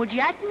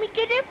مأموریت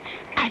میگرفت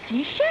از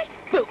این شهر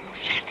به اون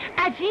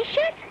شهر، از این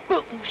شهر به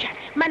اون شهر.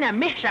 منم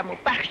مهرمو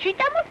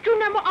بخشیدم و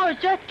جونمو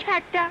آزاد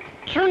کردم.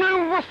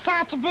 جونم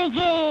وسط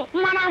بگه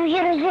منم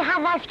یه روزی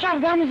حوض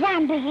کردم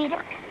زن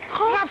بگیرم.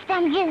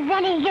 رفتم یه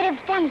زنی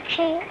گرفتم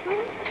که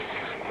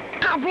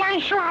قبلا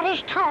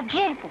شوهرش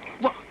تاجر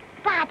بود،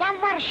 بعدم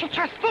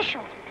ورشکسته شد.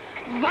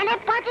 زن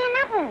بدی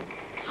نبود.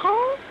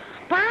 خب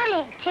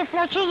بله،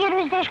 طفلاچه یه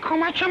روز داشت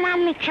کمک من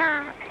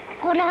میکرد.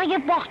 گلهای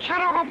باغچه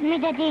رو آب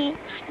میدادی،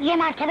 یه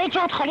مرتبه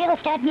جاد خالی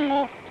افتاد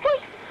مرد.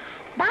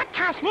 بعد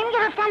تصمیم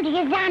گرفتم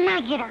دیگه زن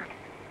نگیرم.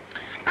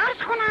 عرض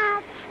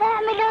کنم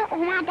فامیل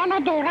اومدن و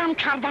دورم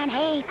کردن،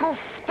 هی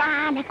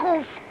گفتن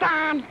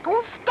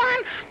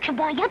که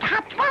باید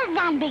حتما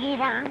زن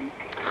بگیرم.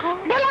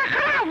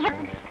 بالاخره از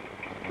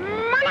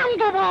منم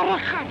دوباره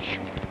خرج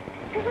شد.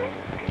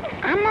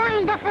 اما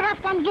این دفعه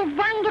رفتم یه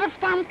زن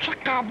گرفتم که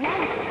قبلا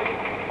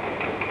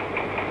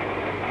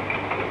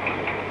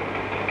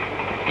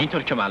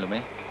اینطور که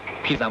معلومه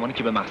پی زمانی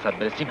که به مقصد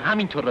برسیم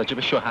همینطور راجع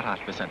به شوهر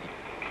حرف بزنیم.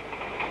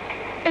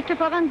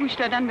 اتفاقا گوش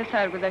دادن به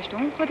سرگذشت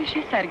اون خودش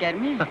یه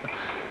سرگرمی.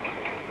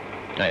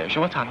 نه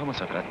شما تنها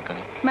مسافرت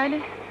میکنید؟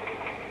 بله.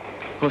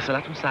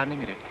 حوصلتون سر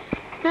نمیره؟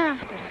 نه.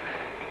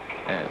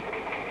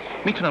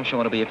 میتونم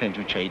شما رو به یه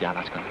فنجون چایی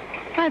دعوت کنم؟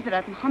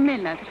 معذرت میخوام،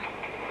 میل ندارم.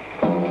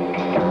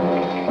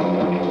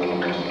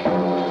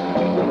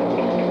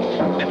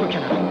 بپو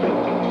کنار.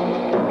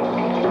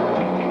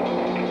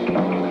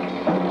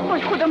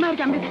 وای خدا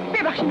مرگم بده،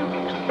 ببخشین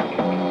آقا.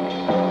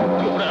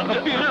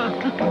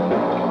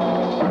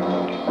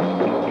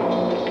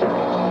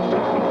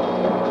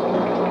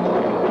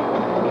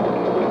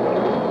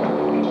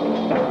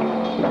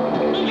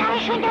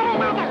 نگرشون داره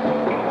اومدم.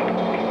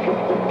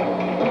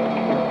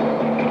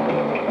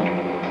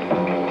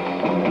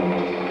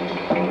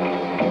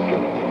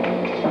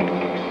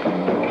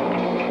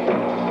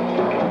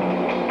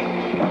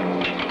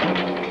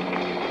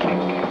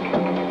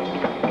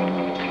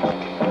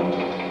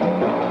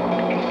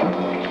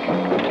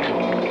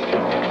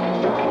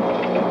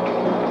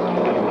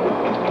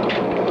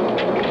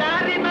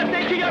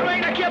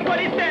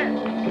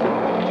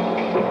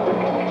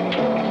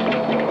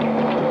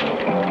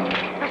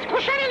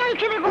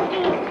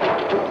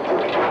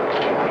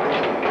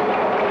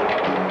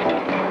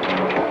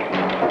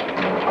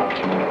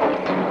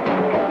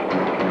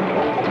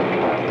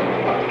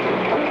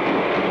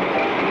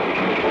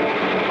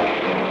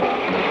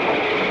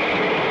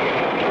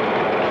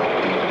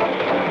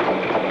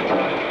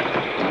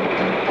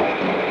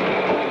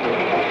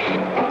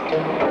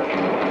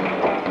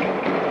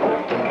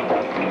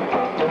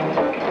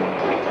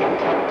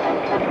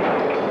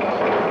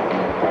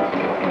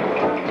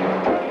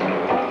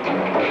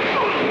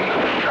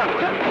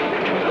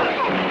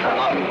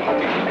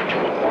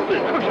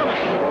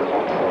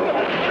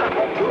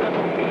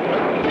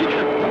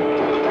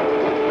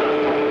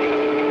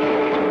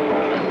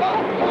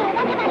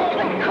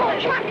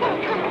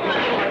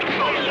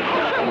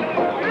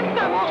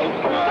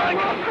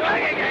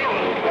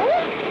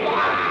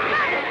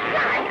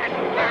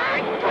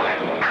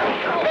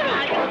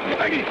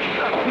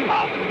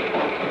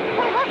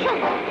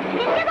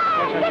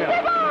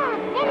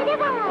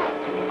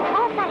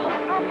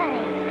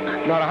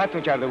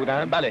 ناراحتتون کرده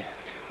بودن؟ بله.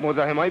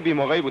 مزاحمای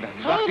بی‌موقعی بودن.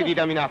 وقتی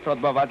دیدم این افراد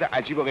با وضع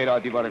عجیب و غیر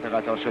عادی وارد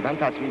قطار شدن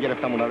تصمیم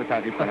گرفتم اونا رو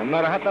تعقیب کنم.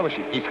 ناراحت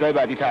نباشید. ایستگاه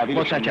بعدی تحویل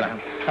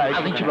متشکرم.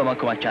 از اینکه به ما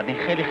کمک کردین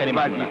خیلی خیلی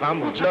ممنونم. وظیفه‌ام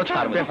بود. لطف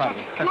فرمایید.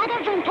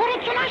 مادر جون طوری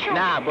که نشد.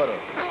 نه برو.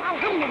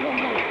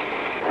 الحمدلله.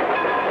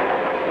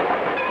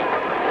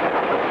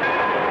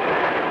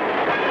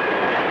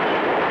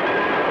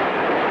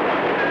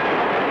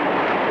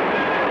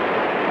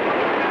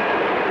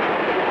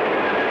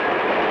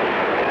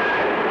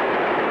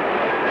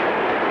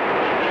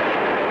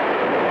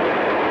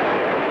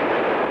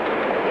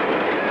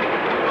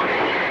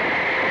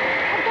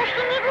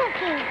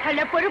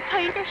 حالا برو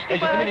پایین داشته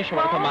اجازه بدین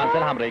شما رو تا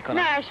منزل همراهی کنم.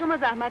 نه شما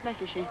زحمت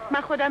نکشین،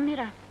 من خودم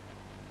میرم.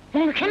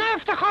 ممکنه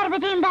افتخار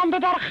بدین بنده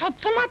در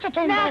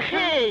خدمتتون نه باشم.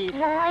 خیر.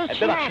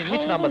 ببخشید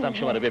میتونم بازم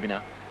شما رو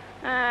ببینم؟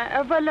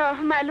 والا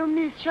معلوم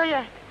نیست،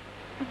 شاید.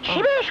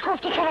 چی بهش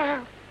گفتی چرا؟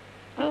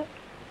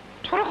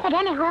 تو رو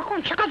خدا نگاه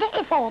کن چقدر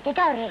افاده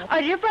داره.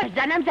 آره با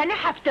زنم زن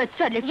 70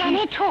 ساله.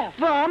 یعنی تو؟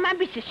 وا من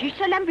 26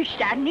 سالم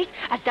بیشتر نیست.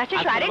 از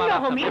دست شوهر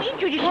نهمی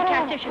اینجوری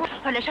شکسته شد.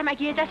 حالاشم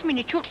اگه یه دست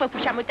مینی چوق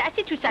بپوشم و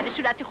دستی تو سر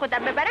صورت خودم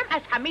ببرم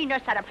از همه اینا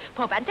سرم.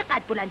 پابند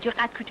قد بلندی و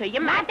قد کوتاهی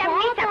مردم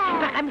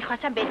نیستم. فقط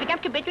میخواستم بهت بگم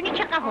که بدونی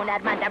چقدر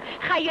هنرمندم.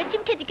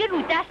 خیاطیم که دیگه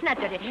رو دست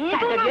نداره.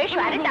 صندلی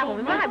شوهر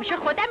نهمی ما همیشه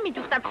خودم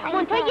میدوختم.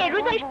 منتها یه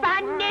روزش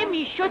بند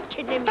نمیشد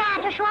که نمیشد.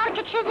 بعد شوهر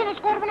که چیزی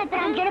نیست قربونت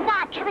برم. جلو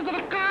بچه بذاره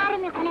قهر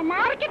میکنه.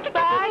 مرگ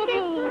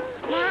بله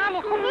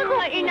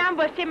خب اینم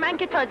واسه من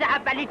که تازه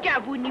اول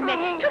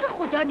جوونیمه. تو به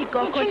خدا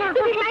نگاه کن. ببین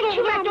من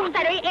چی من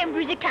دخترای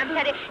امروز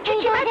کمتره. چی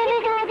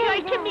من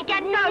جایی که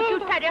میگن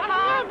ناجورتره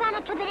ها. زن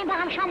تو بریم با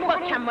هم شام بخوریم.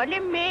 با کمال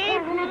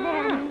میل.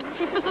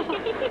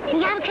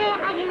 میگم که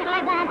اگه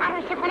میخوای با هم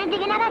عروسی کنه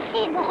دیگه نباید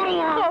سیر بخوری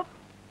ها. خب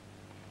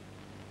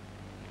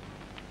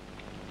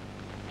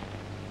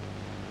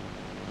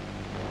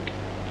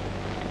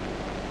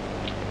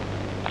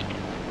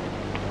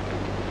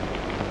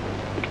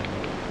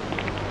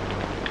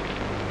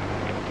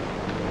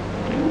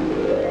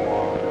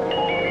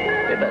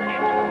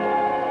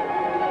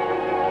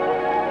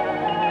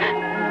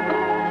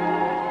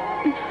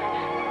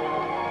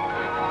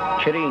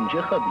چرا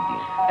اینجا خوابیدی؟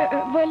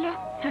 والا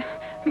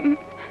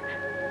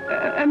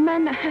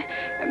من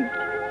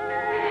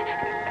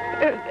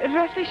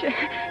راستش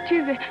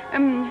چیز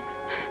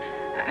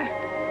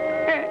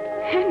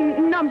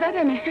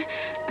نامزدمه.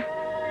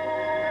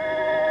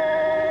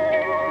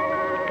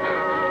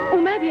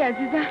 اومدی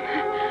عزیزم؟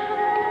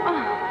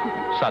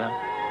 سلام.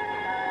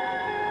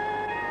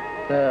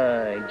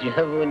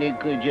 جوون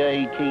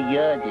کجایی که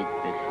یادت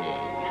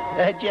بخیر.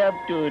 عجب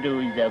دور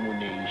و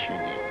زمونه ای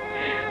شده.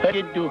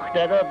 هر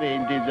دخترها به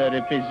انتظار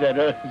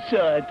پسرها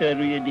ساعت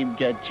روی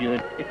نیمکت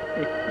شد.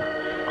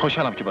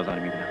 خوشحالم که بازار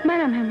میبینم.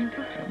 منم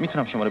همینطور.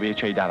 میتونم شما رو به یه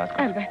چایی دعوت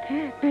کنم؟ البته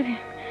بریم.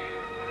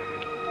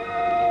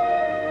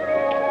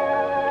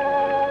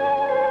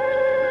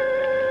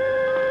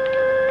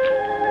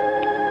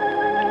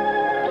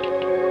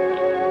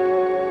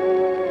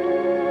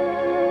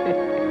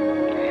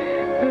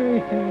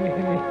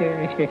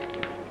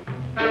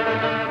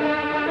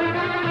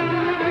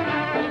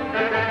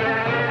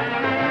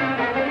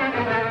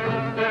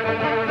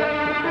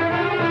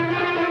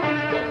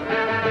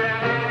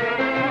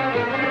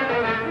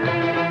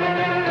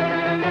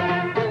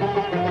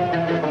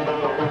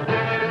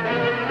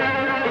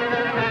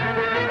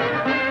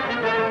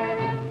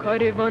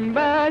 کاروان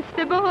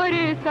بسته بار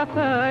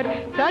سفر،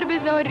 سر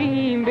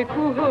بذاریم به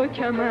کوه و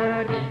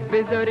کمر،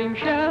 بذاریم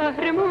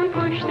شهرمون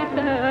پشت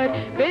سر،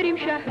 بریم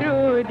شهر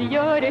و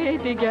دیار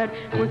دگر.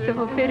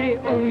 مسافر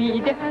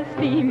امید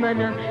هستی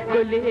منم،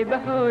 گل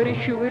بهار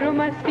شور و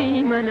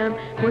مستی منم.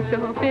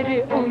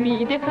 مسافر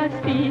امید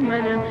هستی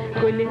منم،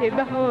 گل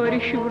بهار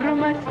شور و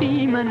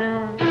مستی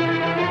منم.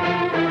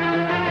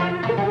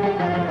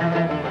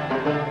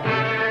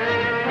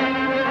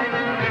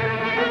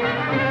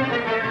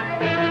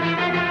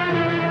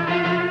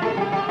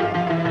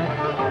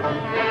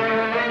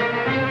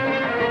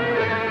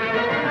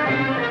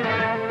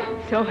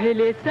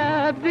 ساحل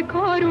سبز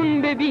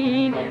کارون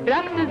ببین،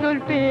 رقص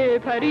زلف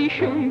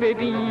پریشون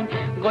ببین،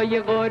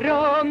 قایقا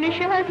رام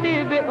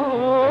نشسته به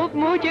آب،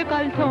 موج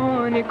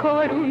غلطان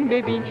کارون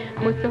ببین.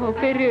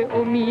 مسافر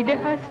امید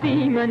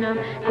هستی منم،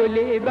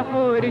 گل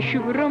بهار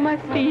شور و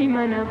مستی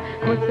منم.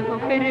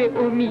 مسافر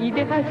امید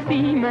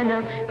هستی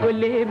منم،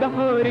 گل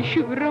بهار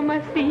شور و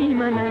مستی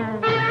منم.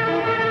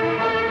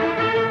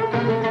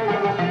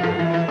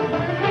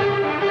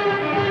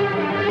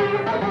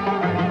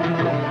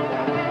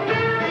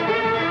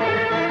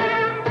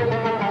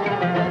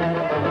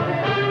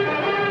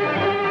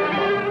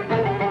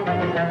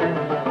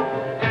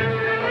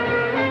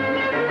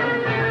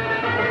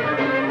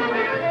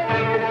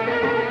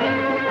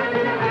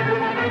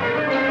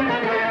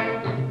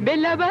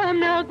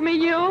 لبم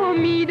نغمه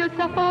امید و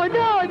صفا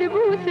داد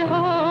بوسه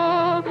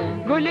ها،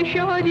 گل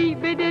شادی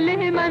به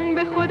دل من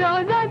به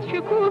خدا زد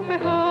شکوفه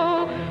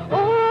ها.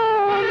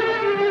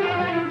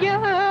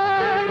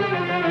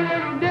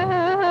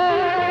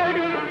 در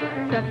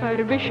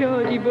سفر به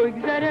شادی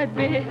بگذرد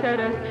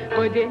بهتر است،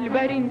 با دل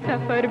بر این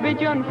سفر به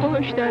جان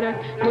خوشتر است.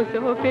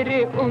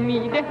 مسافر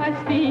امید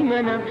هستی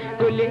منم،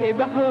 گل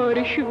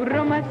بهار شور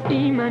و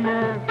مستی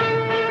منم.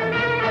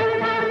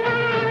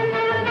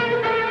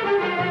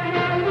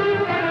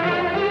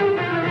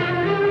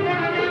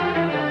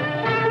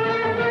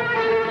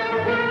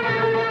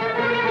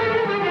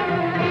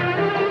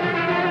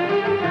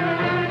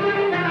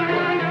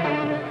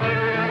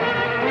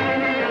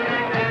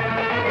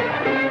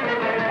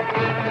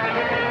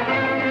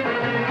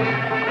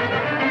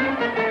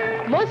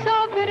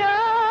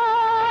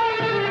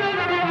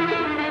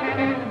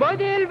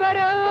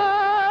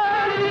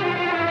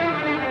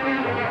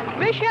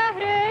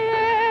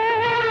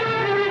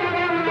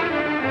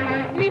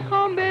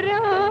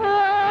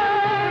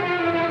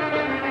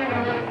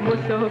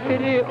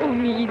 مسافر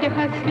امید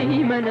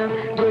هستی منم،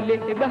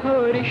 گل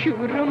بهار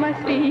شور و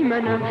مستی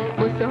منم.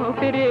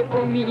 مسافر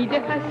امید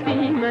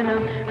هستی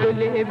منم،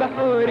 گل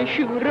بهار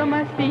شور و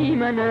مستی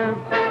منم.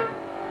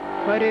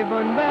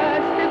 کاروان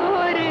بسته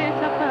بار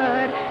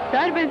سفر،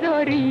 سر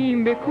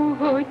بذاریم به کوه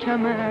و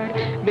کمر،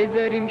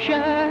 بذاریم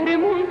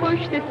شهرمون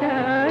پشت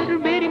سر،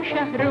 بریم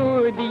شهر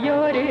و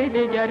دیار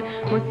دگر.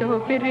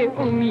 مسافر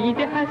امید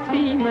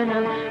هستی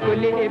منم،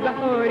 گل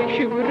بهار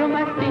شور و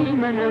مستی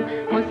منم.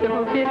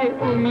 مسافر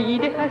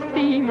امید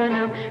هستی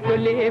منم،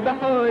 گل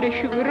بهار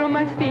شور و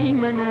مستی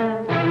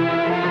منم.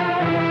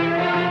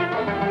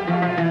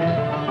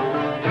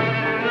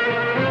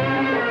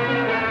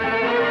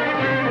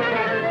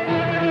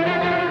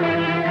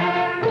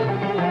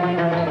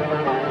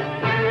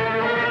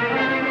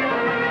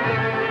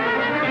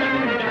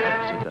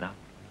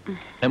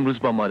 امروز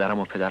با مادرم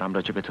و پدرم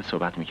راجع به تو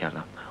صحبت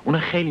میکردم. اونا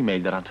خیلی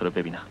میل دارن تو رو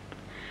ببینن.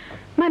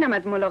 منم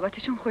از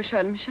ملاقاتشون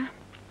خوشحال میشم.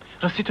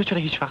 راستی تو چرا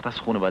هیچ وقت از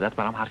خانوادت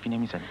برام حرفی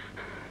نمیزنی؟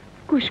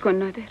 گوش کن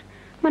نادر،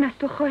 من از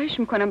تو خواهش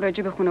میکنم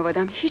راجع به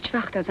خانوادم هیچ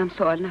وقت ازم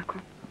سوال نکن.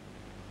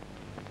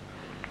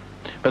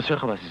 بسیار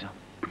خوب عزیزم،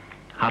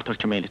 هر طور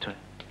که میل توه.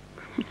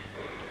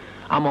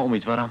 اما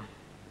امیدوارم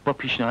با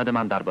پیشنهاد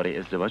من درباره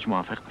ازدواج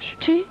موافق باشی.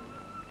 چی؟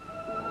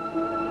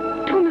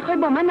 تو میخوای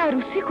با من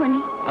عروسی کنی؟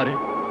 آره،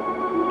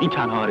 این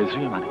تنها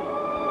آرزوی منه.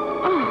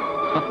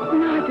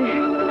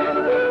 نادر.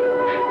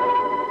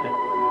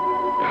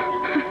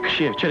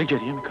 چیه؟ چرا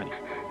گریه میکنی؟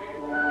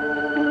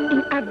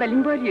 این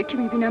اولین باریه که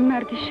میبینم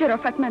مردی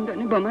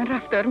شرافتمندانه با من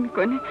رفتار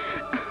میکنه.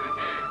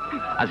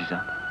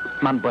 عزیزم،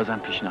 من بازم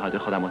پیشنهاد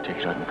خودم رو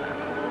تکرار میکنم.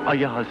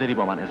 آیا حاضری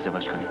با من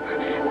ازدواج کنی؟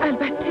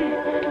 البته،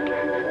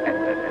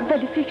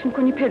 ولی فکر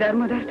میکنی پدر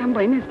مادرتم با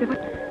این ازدواج؟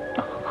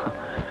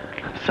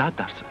 100%.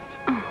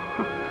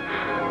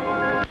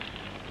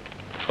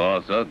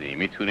 آزادی،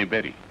 میتونی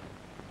بری.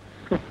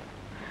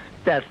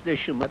 دست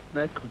شمات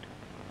نکنه.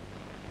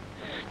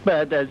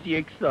 بعد از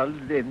 1 سال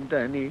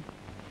زندانی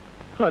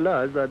حالا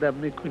آزادم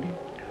میکنی؟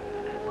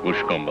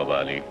 گوش کن بابا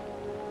علی،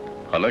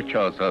 حالا که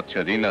آزاد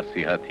شدی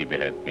نصیحتی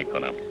بهت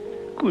میکنم.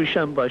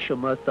 گوشم با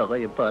شماست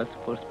آقای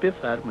پاسپورت،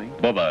 بفرمایید.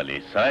 بابا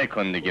علی سعی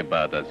کن دیگه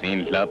بعد از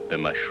این لب به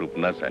مشروب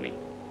نزنی.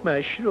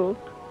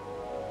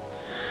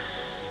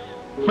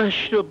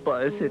 مشروب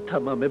باعث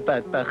تمام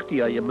بدبختی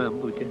های من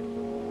بوده.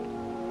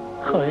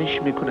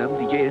 خواهش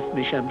میکنم دیگه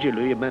اسمشم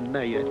جلوی من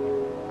نیاری.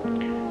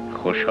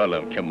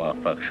 خوشحالم که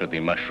موفق شدی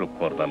مشروب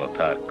خوردن رو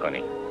ترک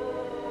کنی.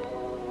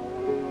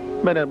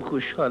 منم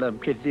خوشحالم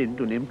که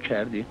زندونیم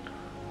کردین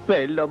و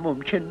الا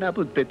ممکن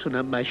نبود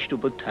بتونم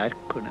مشروب رو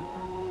ترک کنم.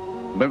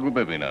 بگو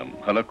ببینم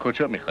حالا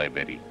کجا میخوای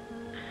بری؟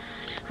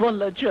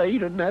 والا جایی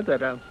رو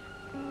ندارم.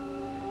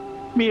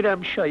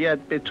 میرم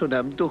شاید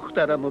بتونم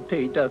دخترم رو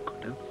پیدا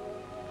کنم،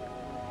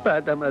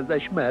 بعدم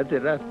ازش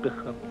معذرت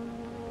بخوام،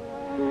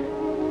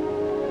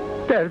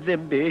 در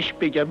ضمن بهش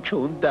بگم که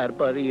اون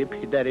درباره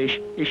پدرش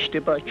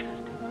اشتباه کرده.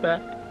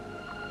 بعد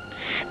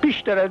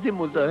بیشتر از این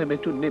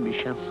مزاحمتون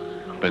نمیشم.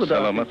 به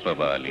سلامت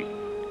بابا علی.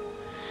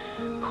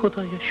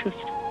 خدایا شکر.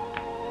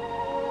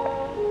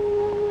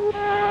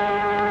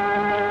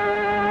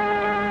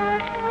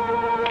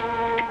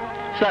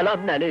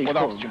 سلام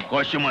علیکم.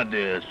 خوش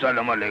اومده.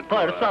 سلام علیکم.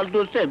 پارسال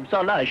 2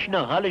 امسال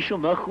آشنا، حال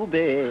شما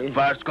خوبه؟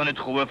 فرض کنید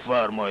خوبه،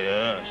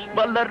 فرمایش.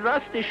 والا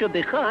راستشو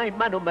بخواین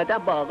من اومدم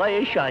با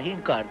آقای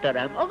شاهین کار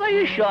دارم.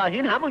 آقای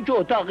شاهین همون که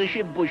اتاقش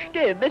این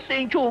پشته، مثل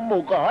اینکه اون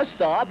موقع ها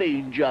صاحب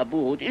اینجا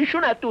بود.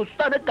 ایشون از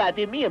دوستان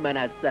قدیمی من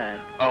هستن.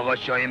 آقا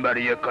شاهین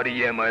برای یه کاری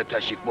 1 ماه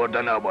تشریف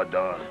بردن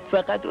آبادان.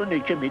 فقط اونه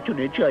که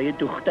میتونه جای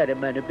دختر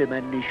منو به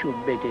من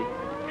نشون بده.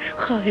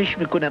 خواهش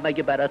میکنم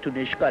اگه براتون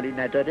اشکالی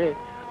نداره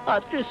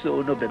آدرس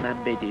اونو به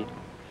من بدید.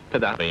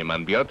 پدر به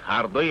من بیاد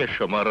هر دوی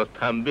شما رو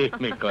تنبیه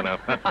میکنم.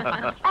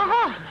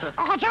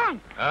 آقا جان،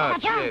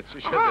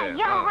 چی شده؟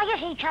 یه آقای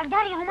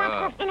هیکلداری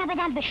اومد گفت اینو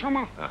بدم به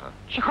شما.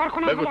 چیکار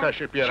کنم؟ بگو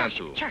تشریف بیارن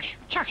تو.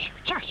 چشم.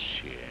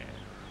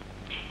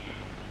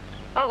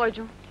 آقا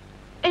جون،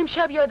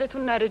 امشب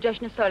یادتون نره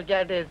جشن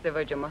سالگرد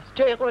ازدواج ماست.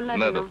 جای قول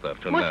ندینم. نه دختر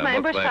چون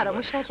مطمئن باش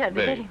فراموش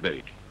نکردی.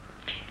 برید.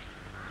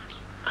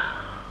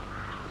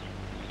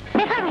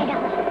 بفرمایید.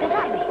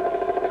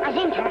 از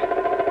این طرف.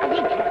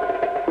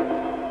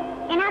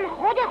 اینم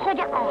خود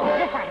آقا.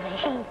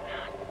 بفرمایید.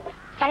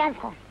 سلام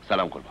کن.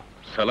 سلام قربان.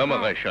 سلام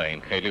آقای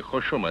شاهین، خیلی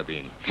خوش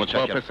اومدین. با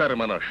پسر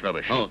من آشنا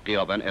بشین.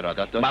 قیابن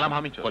ارادت داشت. منم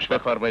همینطور. خوش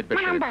بفرمایید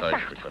بشینید.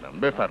 خواهش میکنم.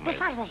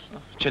 بفرمایید.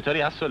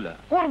 چطوری اسدالله؟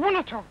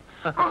 قربون تو.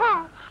 آقا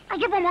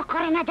اگه با ما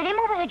کاری نداریم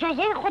ما به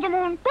اجازه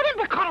خودمون بریم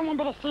به کارمون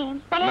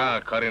برسیم. نه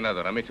کاری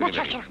ندارم، میتونی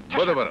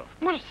بریم. برو.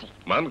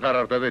 من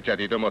قرارداد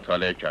جدید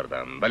مطالعه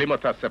کردم ولی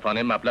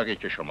متاسفانه مبلغی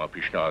که شما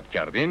پیشنهاد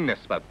کردین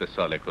نسبت به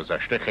سال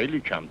گذشته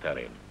خیلی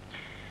کمتره.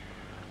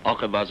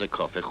 آخه وضع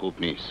کافه خوب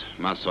نیست.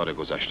 من سال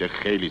گذشته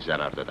خیلی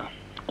ضرر دادم.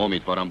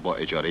 امیدوارم با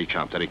اجاره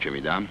کمتری که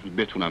میدم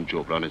بتونم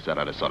جبران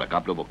ضرر سال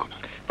قبل بکنم.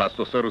 پس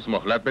 2-3 روز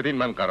مهلت بدین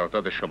من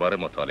قرارداد شما رو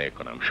مطالعه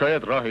کنم.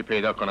 شاید راهی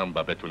پیدا کنم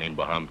و بتونین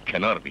با هم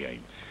کنار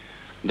بیاییم.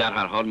 در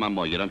هر حال من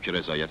مایلم که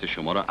رضایت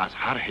شما را از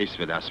هر حیث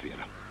به دست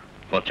بیارم.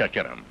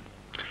 متشکرم.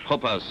 خب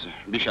پس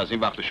بیش از این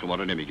وقت شما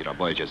رو نمیگیرم،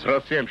 با اجازه.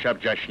 راستی امشب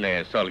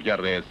جشن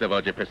سالگرد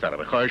ازدواج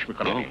پسرم، خواهش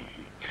میکنم.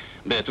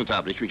 بهتون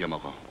تبریک میگم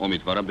آقا.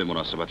 امیدوارم به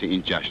مناسبت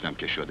این جشنم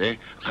که شده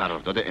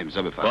قرارداد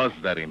امضا بفرمایید.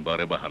 باز در این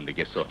باره با هم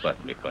دیگه صحبت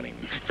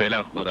میکنیم.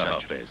 فعلا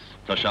خداحافظ.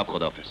 تا شب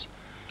خداحافظ.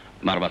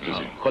 مربط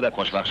بزنید. خدا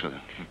خوشبخت شده.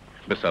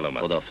 به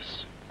سلامت.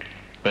 خداحافظ.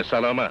 به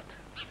سلامت.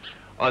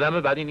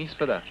 آدم بدی نیست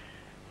پدر،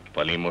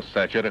 ولی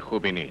مستاجر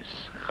خوبی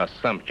نیست.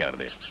 خستم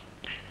کرده.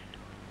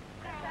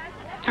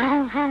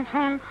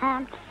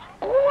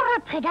 قور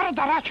پدر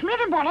درک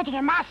میریم بالا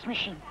دیگه مست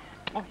میشیم.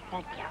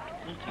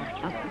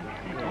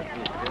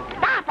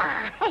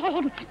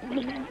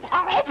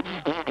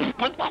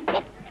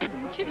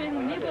 چه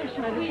بمونه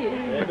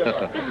باشمالیه.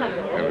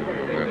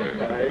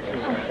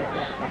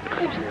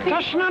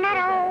 تشنه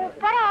نرو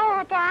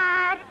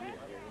برادر.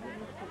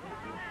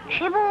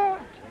 چی بود؟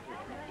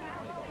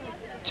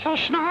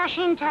 تشنه هاش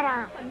این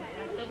طرف.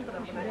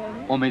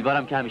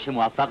 امیدوارم که همیشه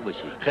موفق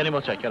باشی. خیلی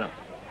متشکرم.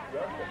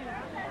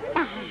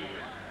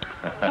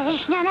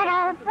 تشنه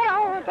نرو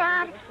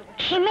برادر.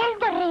 کیمل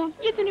داریم؟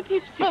 یه دونه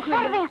پیپسی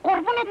بفرمایید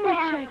قربونت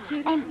برم.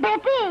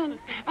 ببین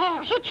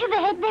هیچی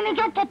بهت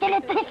نمیگم تا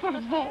دلت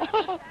بسوزه.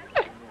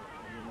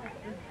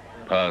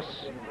 پس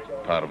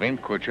پروین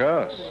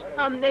کجاست؟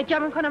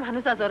 گمون کنم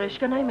هنوز از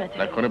آرایشگاه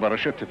نیومده. نکنه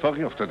براش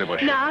اتفاقی افتاده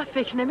باشه. نه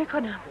فکر نمی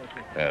کنم.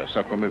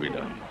 صبر کن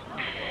ببینم.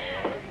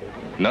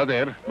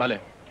 نادر؟ بله.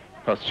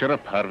 پس چرا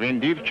پروین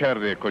دیر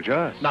کرده؟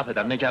 کجاست؟ نه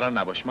پدر نگران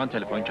نباش، من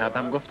تلفن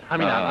کردم گفت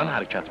همین الان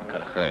حرکت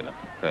میکنه. خیلی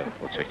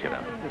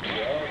متشکرم.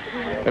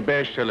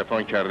 بهش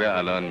تلفن کرده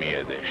الان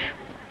میادش.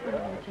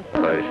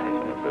 خواهش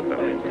میکنم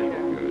بفرمایید.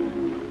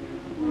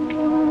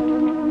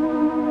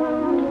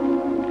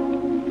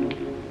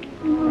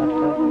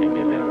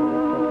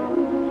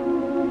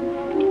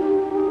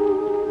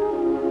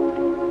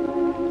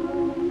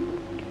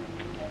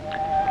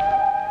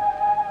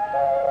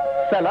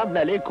 سلام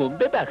علیکم.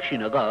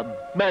 ببخشین آقا،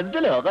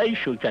 منزل آقای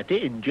شوکته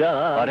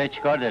اینجا؟ آره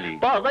چیکار داری؟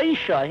 با آقای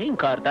شاهین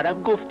کار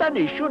دارم، گفتن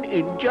ایشون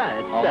اینجا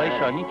هستن. آقای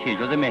شاهین کی؟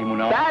 جز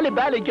مهمونا؟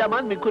 بله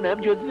گمان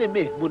میکنم جز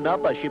مهمونا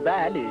باشه.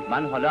 بله.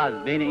 من حالا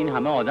از بین این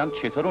همه آدم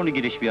چطور اونو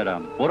گیرش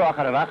بیارم؟ برو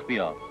آخر وقت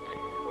بیا.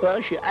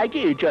 باشه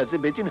اگه اجازه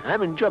بدین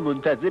همینجا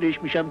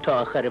منتظرش میشم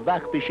تا آخر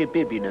وقت بشه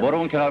ببینم. برو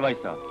اون کنار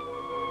وایسا.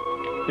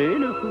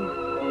 خیلی خوب.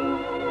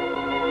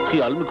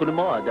 خیال میکنه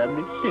ما آدم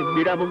نیستیم.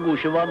 میرم اون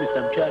گوشه وا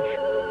میستم.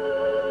 چشم.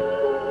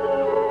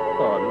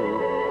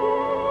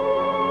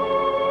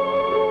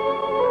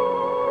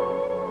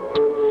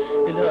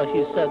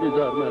 الهی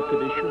 100,000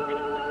 مرتبه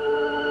شکر.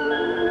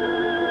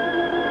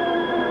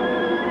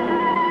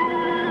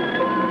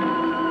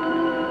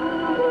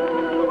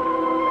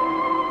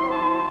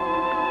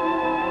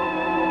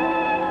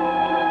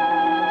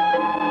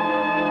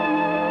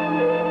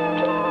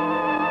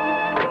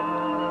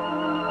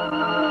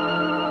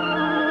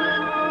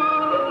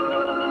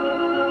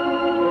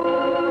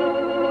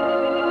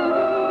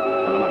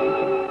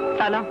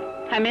 سلام.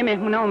 همه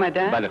مهمونا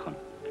اومدن؟ بله خانم.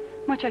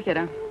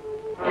 متشکرم.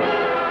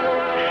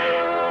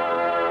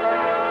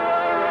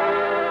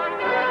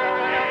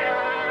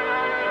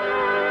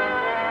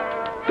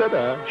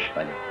 داداش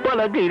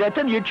بالا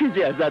غیرتاً یه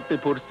چیزی ازت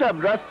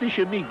بپرسم،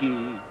 راستشو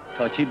میگی؟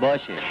 تا چی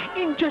باشه؟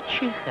 اینجا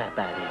چه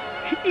خبره؟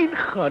 این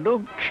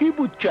خانم کی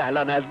بود که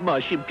الان از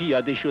ماشین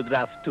پیاده شد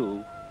رفت تو؟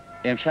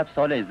 امشب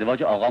سال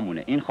ازدواج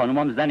آقامونه. این خانم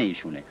هم زن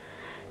ایشونه.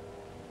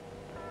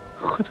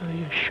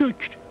 خدایا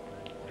شکر.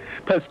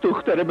 پس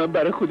دختر من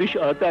برای خودش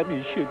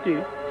آدمی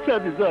شده.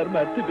 100,000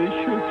 مرتبه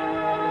شکر.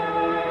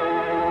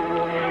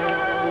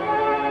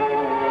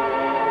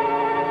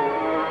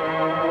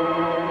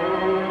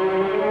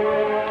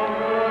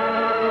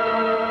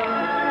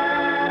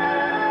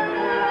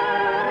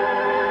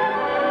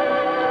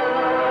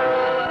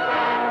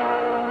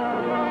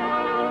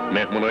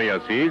 مهمونای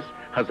عزیز،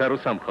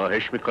 حضرتم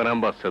خواهش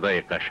میکنم با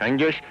صدای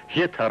قشنگش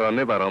یه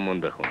ترانه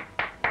برامون بخون.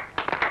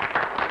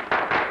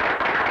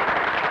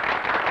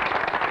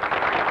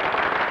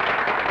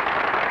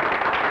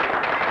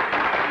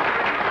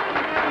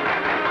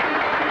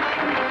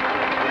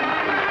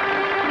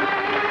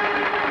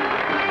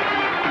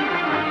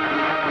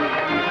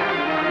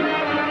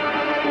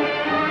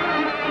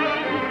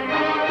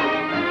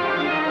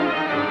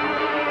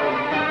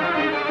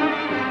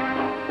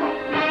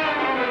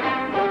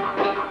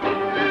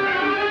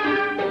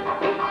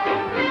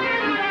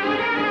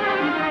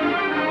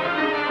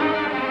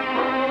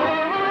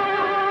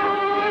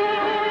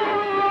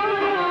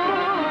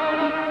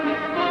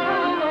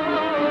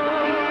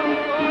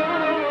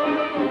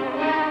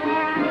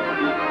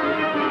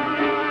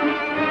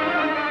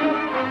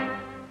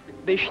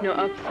 بشنو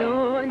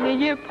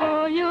افسانه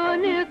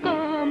پایان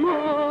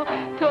غما،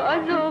 تو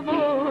از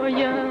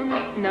آوایم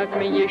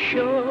نغمه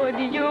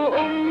شادی و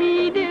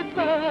امید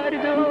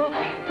فردا،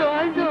 تو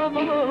از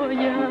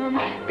آوایم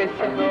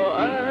قصه ها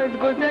از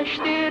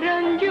گذشته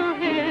رنج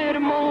و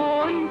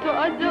هرمان، تو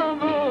از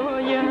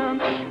آوایم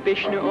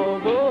بشنو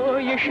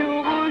آوای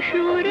شوق و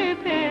شور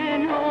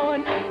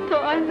پنهان، تو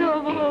از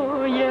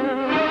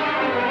آوایم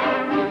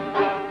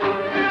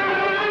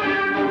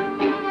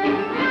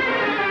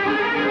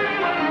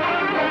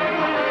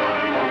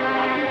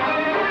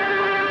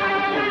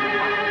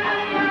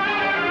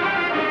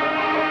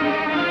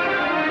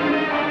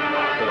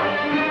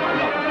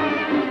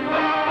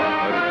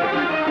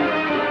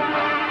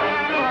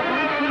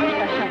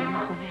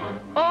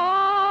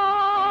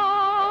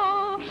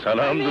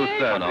سلام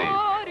دوست عزیز.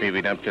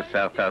 میبینم که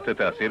سخت تحت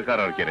تاثیر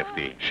قرار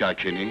گرفتی.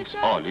 شکی نیست،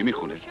 عالی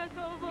میخونه.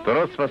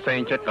 درست واسه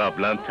اینکه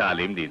قبلا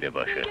تعلیم دیده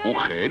باشه. اون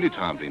خیلی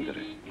تمرین داره.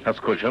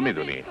 از کجا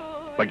میدونی؟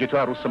 مگه تو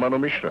عروس منو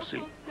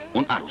میشناسی؟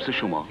 اون عروس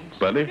شما؟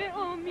 بله.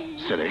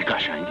 صدای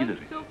قشنگی داره.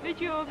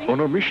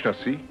 اونو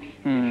میشناسی؟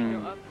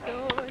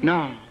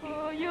 نه،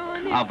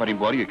 اولین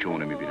باریه که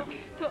اونو میبینم.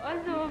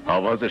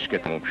 آوازش که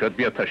تموم شد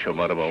بیا تا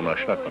شما رو با اون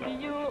آشنا کنم.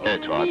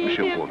 اطاعت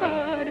میشه قربان.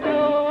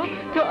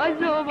 تو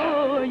از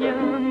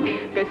آوایم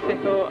قصه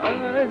ها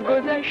از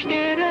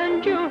گذشته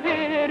رنج و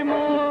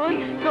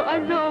هرمان، تو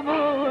از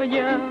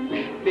آوایم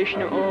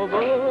بشنو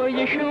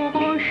آوای شوق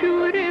و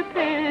شور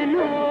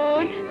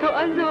پنهان، تو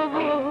از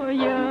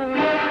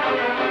آوایم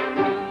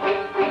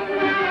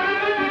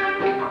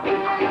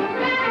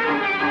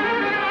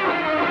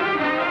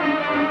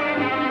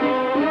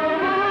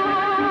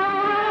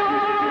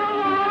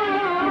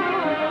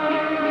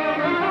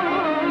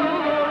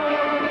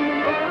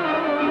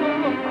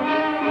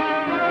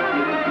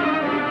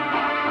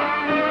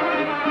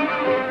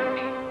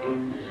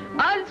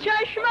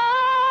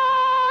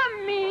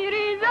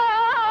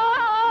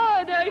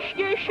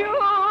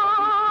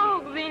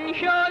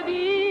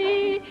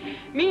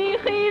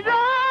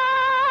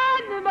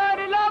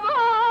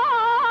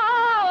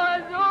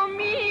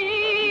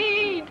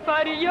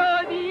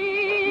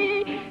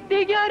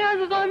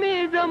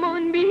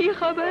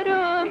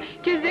خبرم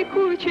که ز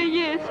کوچه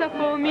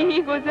صفا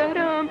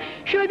میگذرم،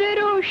 شده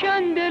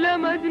روشن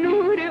دلم از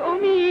نور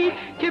امید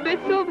که به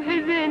صبح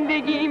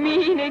زندگی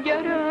می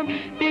نگرم.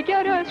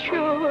 دگر از از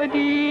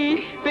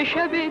شادی به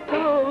شب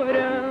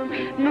تارم،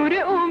 نور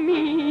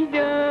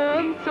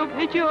امیدم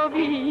صبح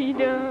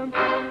جاویدم.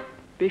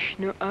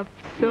 بشنو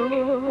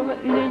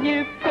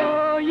افسانه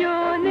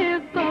پایان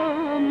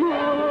غم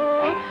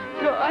ها،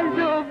 تو از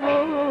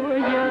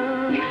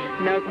آوایم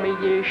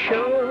نغمه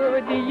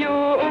شادی و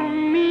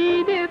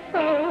امید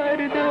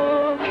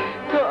فردا.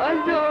 تو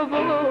از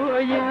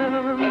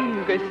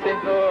آوایم قصه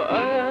ها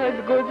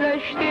از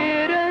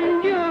گذشته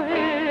رنج و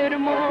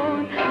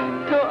هرمان.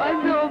 تو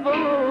از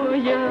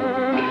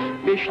آوایم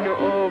بشنو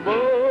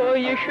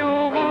آوای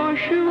شوق و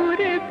شور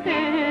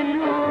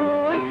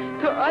پنهان.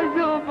 تو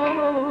از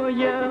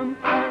آوایم.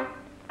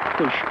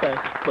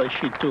 خوشبخت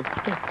باشی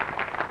دختر،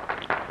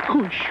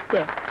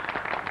 خوشبخت.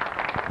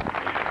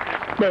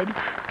 من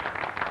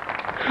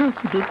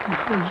همینو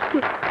میخواستم.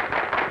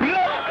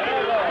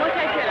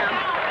 متشکرم.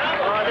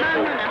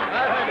 ممنونم.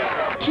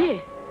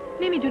 کیه؟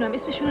 نمیدونم،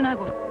 اسمشونو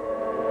نگو.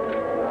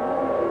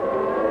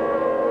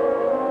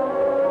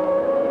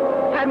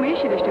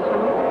 فرمایشی داشتی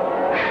خانم؟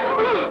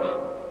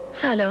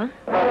 سلام.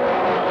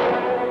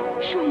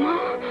 شما؟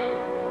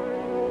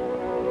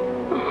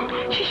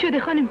 چی شده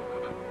خانم؟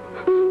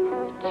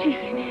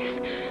 چیزی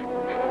نیست،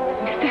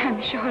 مثل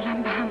همیشه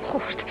حالم به هم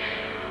خورد.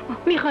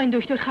 میخواین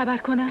دکتر خبر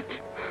کنن؟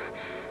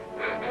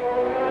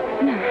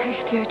 نه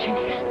احتیاجی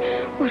نیست،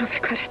 برو به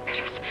کارت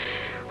برس.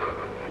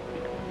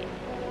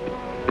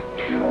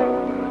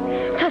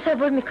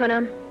 تصور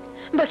میکنم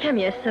با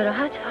کمی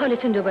استراحت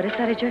حالتون دوباره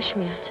سر جاش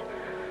میاد.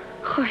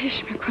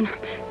 خواهش میکنم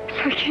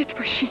ساکت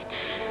باشین.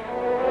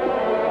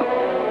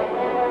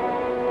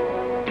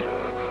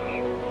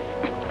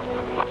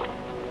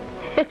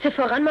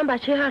 اتفاقا من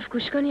بچه حرف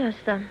گوش کنی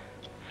هستم.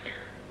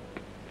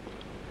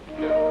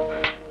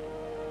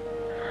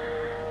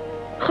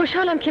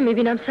 خوشحالم که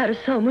میبینم سر و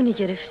سامونی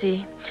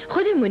گرفتی.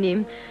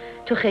 خودمونیم،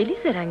 تو خیلی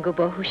زرنگ و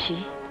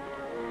باهوشی.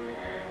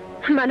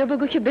 منو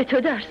بگو که به تو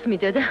درس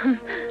میدادم.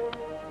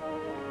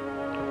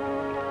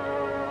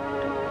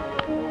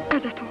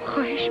 ازتون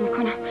خواهش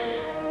میکنم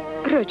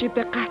راجع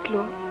به قتل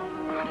و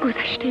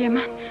گذشته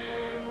من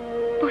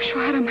با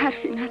شوهرم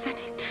حرفی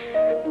نزنید.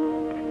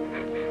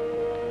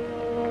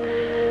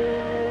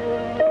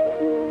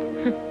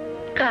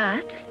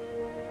 قتل؟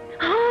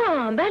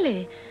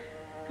 بله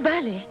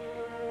بله،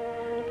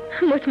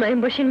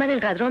 مطمئن باشین من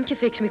اینقدرام که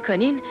فکر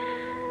میکنین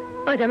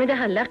آدم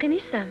دهنلقی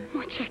نیستم.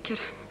 متشکرم.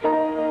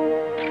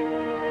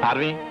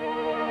 پروین،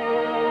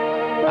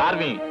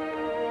 پروین،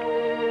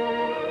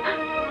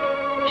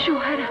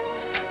 شوهرم.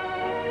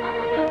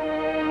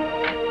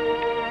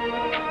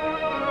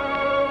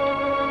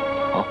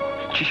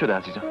 چی شده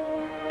عزیزم؟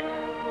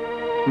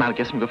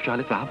 نرگس میگفت که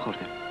حالت به هم خورده.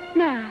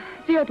 نه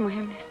زیاد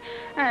مهم نیست.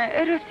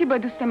 راستی با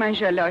دوست من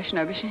ژاله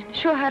آشنا بشین.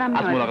 شوهرم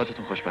از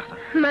ملاقاتتون خوشبختم.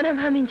 منم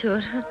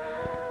همینطور.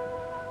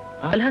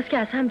 لحاظ که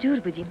از هم دور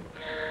بودیم.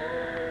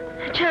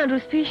 چند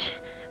روز پیش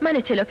من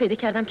اطلاع پیدا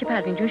کردم که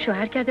پربین جون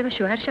شوهر کرده و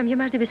شوهرش هم یه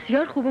مرد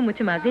بسیار خوب و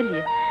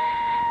متمزلیه.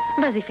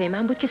 وظیفه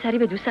من بود که سری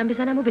به دوستم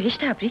بزنم و بهش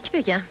تبریک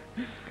بگم.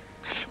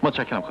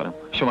 متشکرم خانم،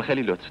 شما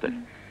خیلی لطف دارید.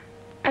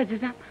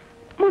 عزیزم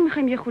ما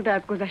میخوایم یه خورده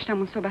از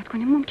گذشتمون صحبت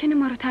کنیم. ممکنه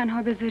ما رو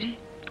تنها بذاری؟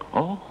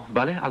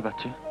 بله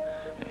البته،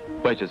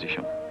 با اجازه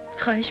شما.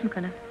 خواهش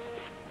میکنم.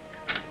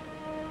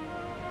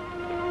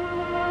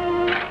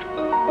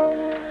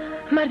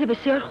 مرد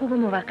بسیار خوب و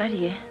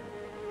موقریه.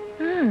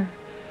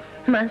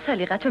 من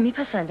سلیقتو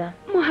میپسندم.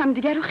 ما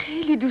همدیگر رو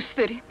خیلی دوست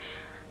داریم.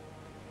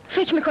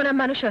 فکر میکنم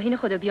من و شاهین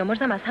خدا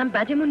بیامرزم از هم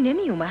بدمون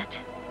نمیومد.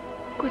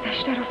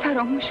 گذشته رو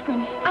فراموش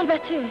کنی.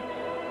 البته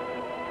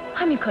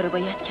همین کارو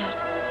باید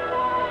کرد.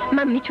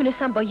 من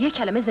میتونستم با یک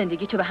کلمه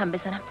زندگی تو به هم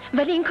بزنم،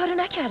 ولی این کارو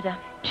نکردم.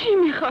 چی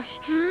میخوای؟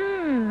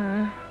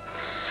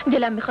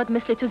 دلم میخواد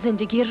مثل تو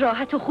زندگی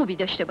راحت و خوبی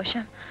داشته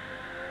باشم،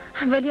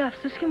 ولی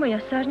افسوس که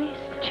میسر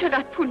نیست.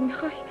 چقدر پول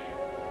میخوای؟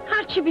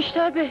 هرچی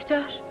بیشتر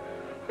بهتر.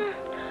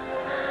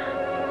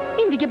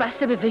 این دیگه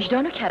بسته به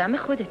وجدان و کرم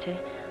خودته.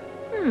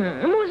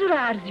 موضوع رو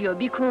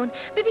ارزیابی کن،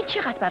 ببین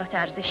چقدر برات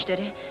ارزش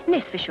داره.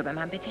 نصفشو به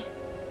من بده.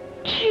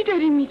 چی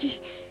داری میگی؟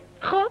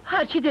 خب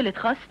هرچی دلت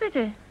خواست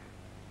بده.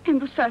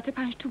 امروز ساعت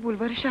 5 تو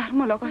بولوار شهر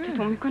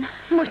ملاقاتتون میکنم.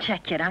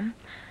 متشکرم.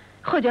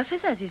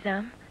 خداحافظ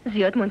عزیزم.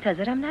 زیاد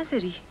منتظرم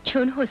نذاری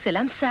چون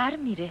حوصلم سر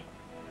میره.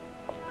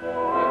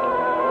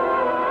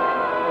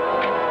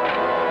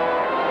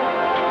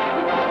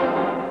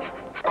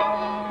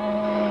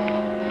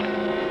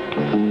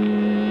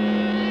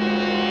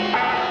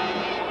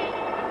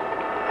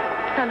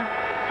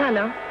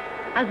 سلام.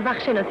 از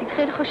وقت شناسید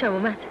خیلی خوشم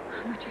اومد.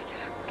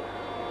 متشکرم.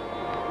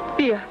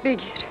 بیا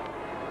بگیر.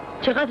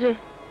 چقدره؟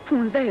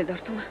 15,000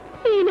 تومان.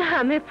 این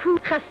همه پول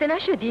خسته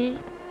نشدی؟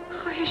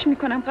 خواهش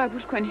میکنم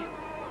قبول کنی.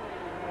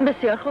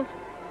 بسیار خوب،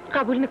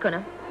 قبول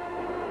میکنم.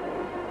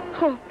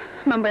 خب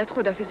من باید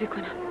خداحافظی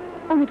کنم.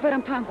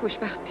 امیدوارم تو هم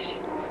خوشبخت بشی.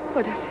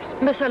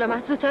 خداحافظ. به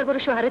سلامت. زودتر برو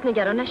شوهرت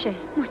نگران نشه.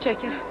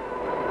 متشکرم.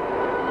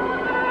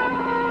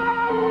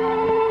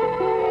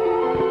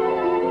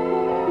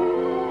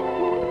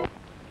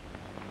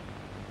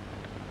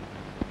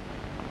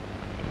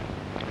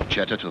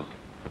 چته تو؟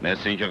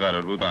 مثل اینکه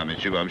قرار بود با همه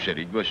چی با هم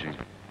شریک باشیم.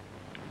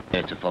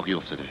 اتفاقی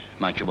افتاده.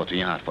 من که با تو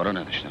این حرفا رو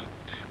نداشتم.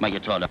 مگه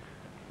تا حالا؟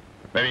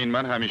 ببین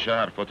من همیشه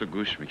حرفاتو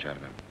گوش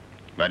میکردم،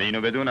 ولی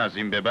اینو بدون از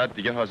این به بعد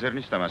دیگه حاضر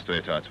نیستم از تو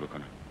اطاعت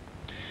بکنم.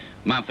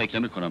 من فکر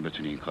نمی‌کنم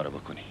بتونی این کارو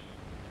بکنی.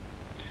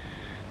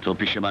 تو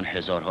پیش من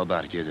هزارها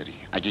برگه داری.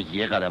 اگه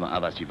یه قدم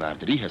عوضی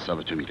برداری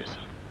حساب تو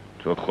میرسم.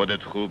 تو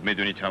خودت خوب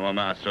میدونی تمام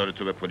اسرار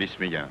تو به پلیس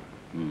میگم.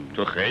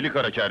 تو خیلی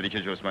کارا کردی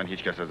که جز من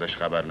هیچ کس ازش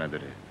خبر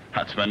نداره.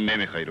 حتما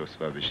نمیخوای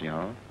رسوا بشی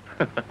ها؟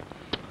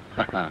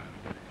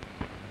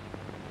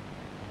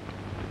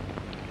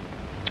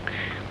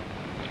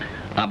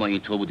 اما این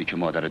تو بودی که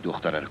مادر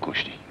دختره رو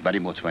کشتی، ولی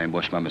مطمئن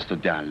باش من مثل تو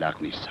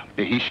دهن‌لق نیستم.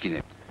 به هیچ کی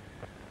نمیگم.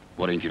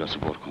 برو این گیلاسو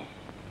پر کن.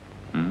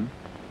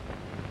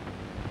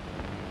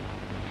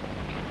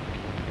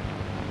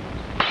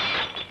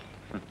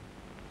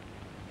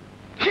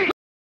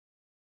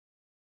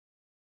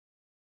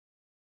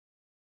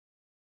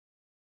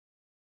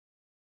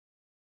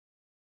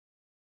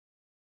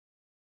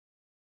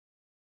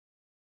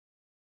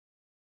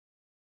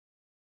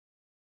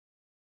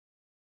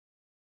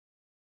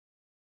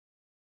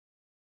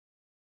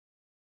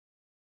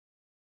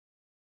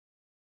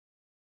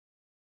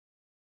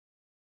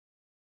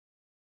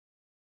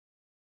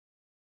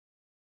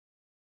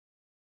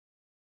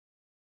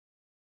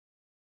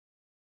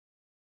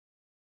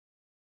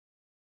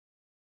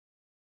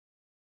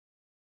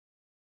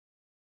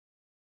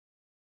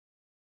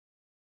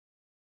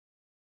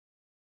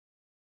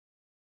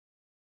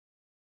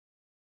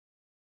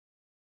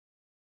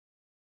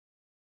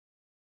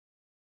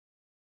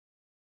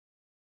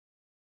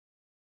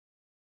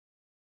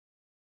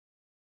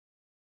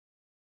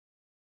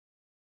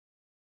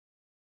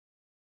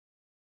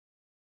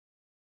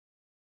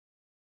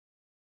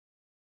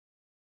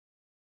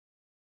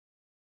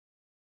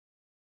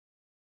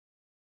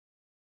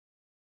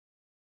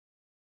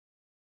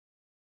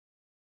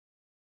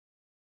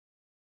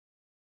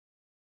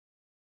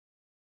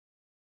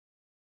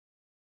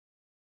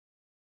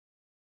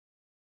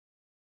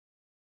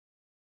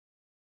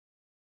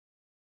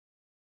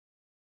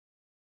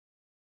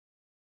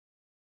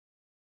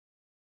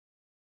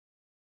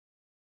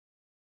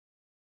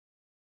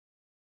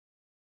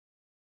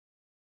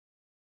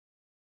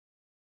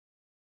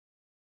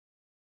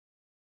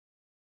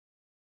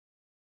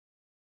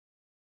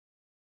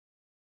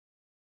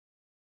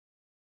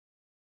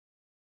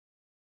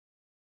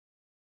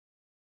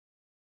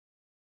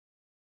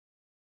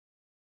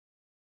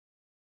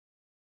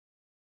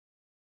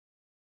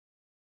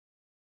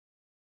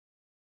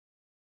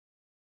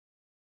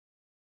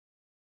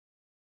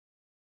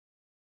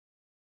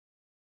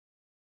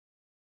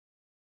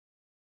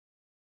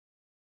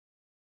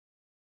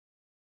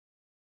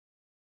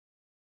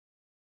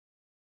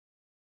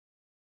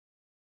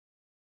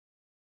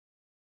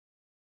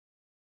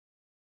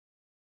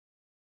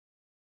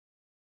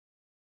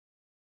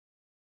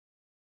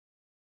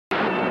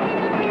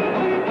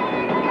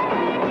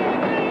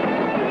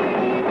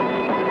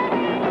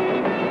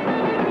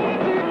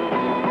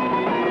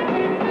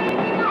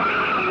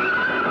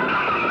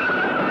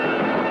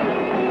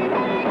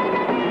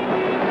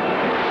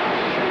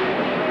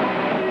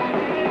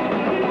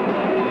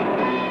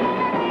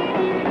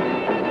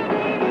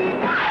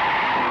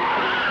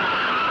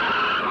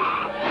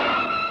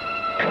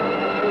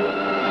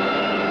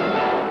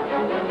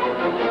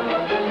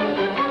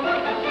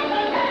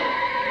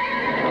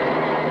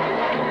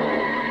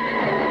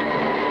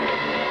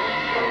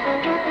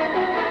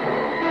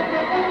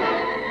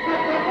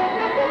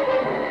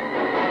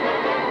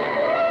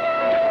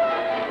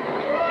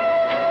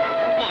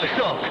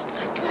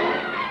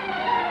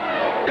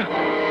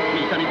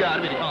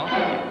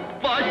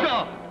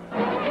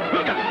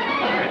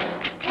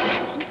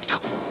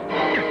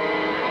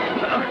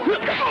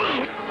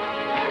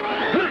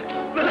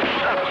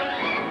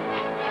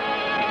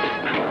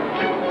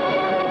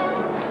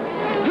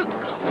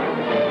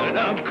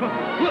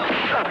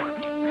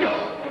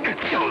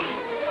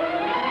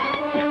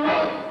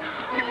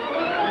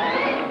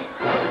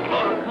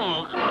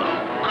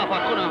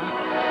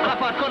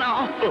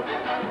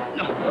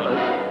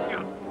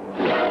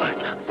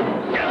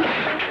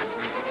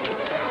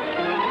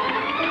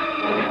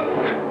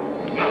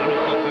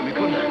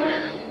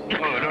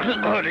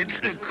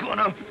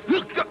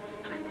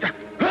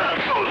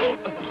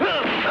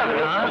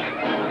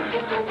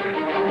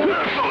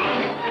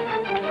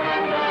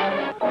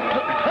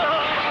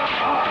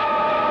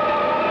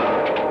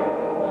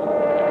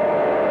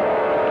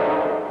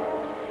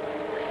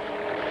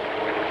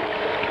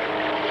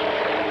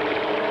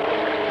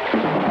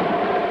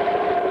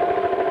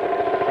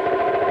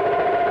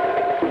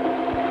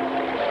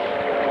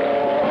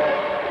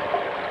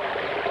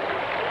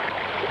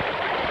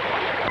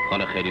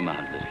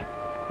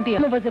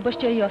 مواظب باش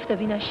جای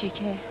آفتابی نشی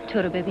که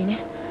تو رو ببینه،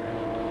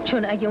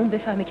 چون اگه اون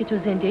بفهمه که تو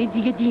زنده‌ای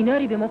دیگه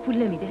دیناری به ما پول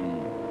نمیده.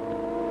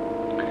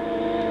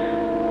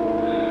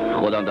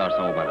 خودم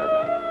درسمو بلدم.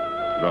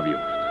 را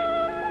بیفت.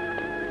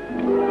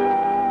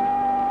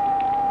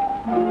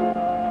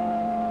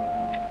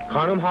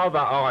 خانم ها و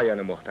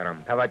آقایان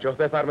محترم توجه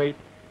بفرمایید.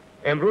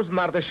 امروز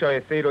مرد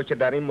شایسته‌ای رو که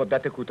در این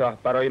مدت کوتاه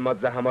برای ما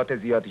زحمات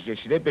زیادی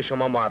کشیده به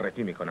شما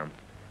معرفی میکنم.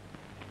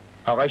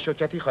 آقای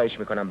شوکتی خواهش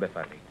میکنم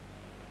بفرمایید.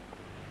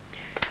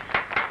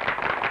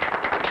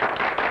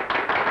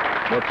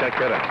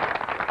 متشکرم.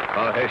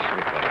 خواهش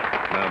میکنم.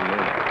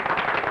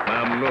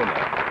 ممنونم.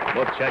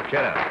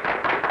 متشکرم.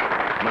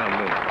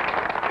 ممنونم.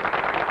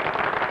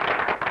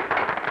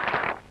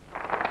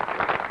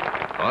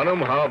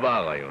 خانم ها و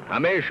آقایون،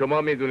 همه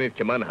شما میدونید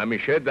که من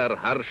همیشه در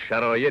هر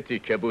شرایطی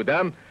که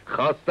بودم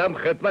خواستم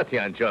خدمتی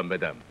انجام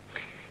بدم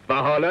و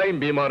حالا این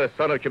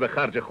بیمارستان رو که به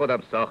خرج خودم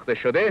ساخته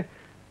شده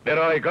به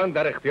رایگان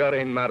در اختیار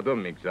این مردم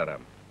میگذارم.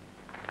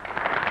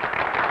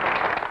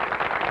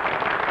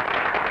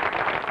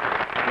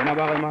 جناب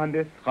آقای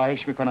مهندس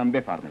خواهش میکنم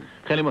بفرمایید.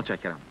 خیلی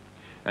متشکرم.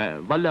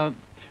 والا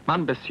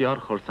من بسیار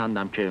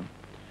خرسندم که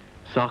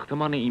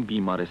ساختمان این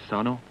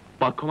بیمارستان رو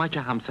با کمک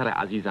همسر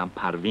عزیزم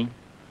پروین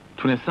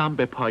تونستم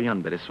به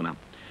پایان برسونم.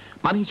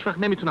 من هیچ وقت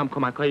نمیتونم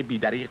کمک‌های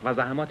بی‌دریغ و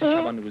زحمات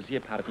شبانه روزی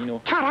پروین و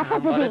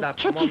همواره در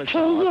تمام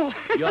ساعات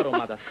یار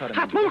اومد از کار من.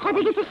 حتما خود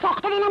دیگه تو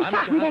ساختمانم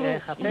سخت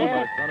می‌داره.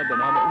 بیمارستان به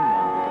نام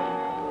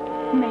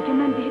اون مگه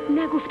من بهت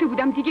نگفته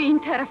بودم دیگه این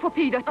طرفا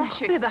پیدات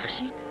نشه؟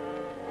 ببخشید.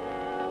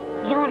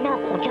 یالا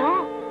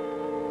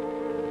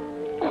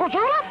کجا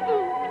رفتی؟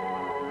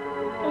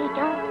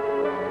 ایدا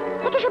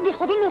خودشو بی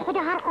خودی میخوده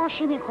هر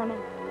قاشی میکنه.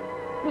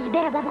 بز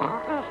بره بابا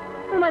خواهر.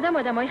 اومدم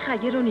آدمای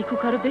خیر و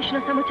نیکوکار رو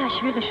بشناسم و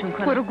تشویقشون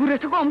کنم. برو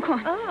گورتو گم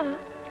کن.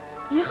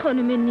 یه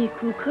خانم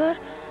نیکوکار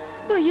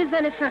با یه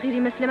زن فقیری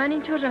مثل من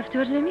اینطور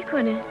رفتار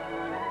نمیکنه.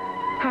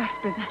 حرف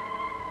بزن.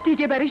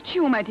 دیگه برای چی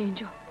اومدی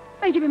اینجا؟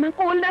 مگه به من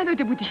قول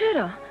نداده بودی؟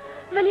 چرا؟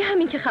 ولی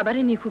همین که خبر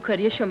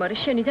نیکوکاری شما رو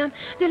شنیدم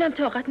دلم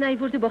طاقت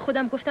نیورد و با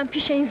خودم گفتم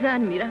پیش این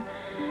زن میرم.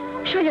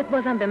 شاید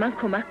بازم به من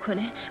کمک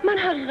کنه. من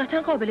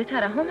حقیقتا قابل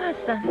ترحم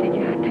هستم.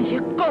 دیگه حتی یه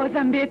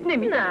قازم بهت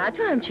نمیدم. نه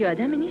تو همچی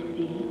آدمی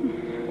نیستی.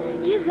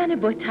 یه زن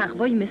با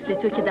تقوایی مثل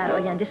تو که در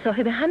آینده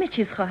صاحب همه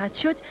چیز خواهد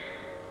شد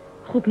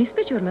خوب نیست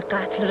به جرم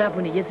قتل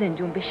روونه یه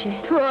زندون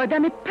بشه. تو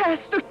آدم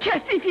پست و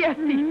کثیفی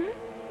هستی.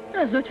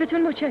 از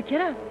لطفتون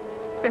متشکرم.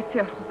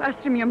 بسیار خوب.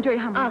 عصری میام جای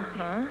هم. آها.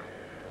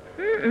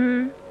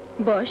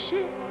 باشه.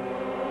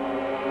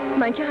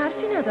 من که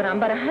حرفی ندارم،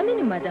 برای همین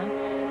اومدم.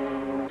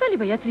 ولی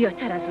باید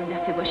زیادتر از اون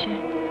دفعه باشه.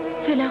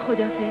 فعلا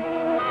خدافظ.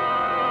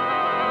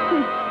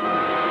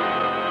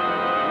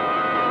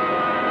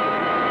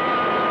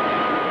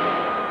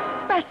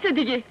 بسته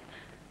دیگه.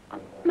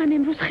 من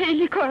امروز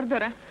خیلی کار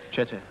دارم.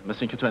 چته؟ مثل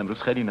اینکه تو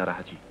امروز خیلی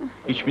ناراحتی.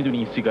 هیچ میدونی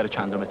این سیگار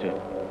چندمته؟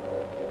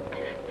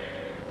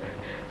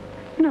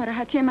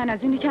 ناراحتی من از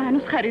اینی که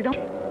هنوز خریدم.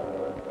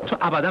 تو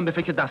ابداً به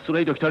فکر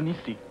دستورای دکتر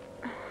نیستی.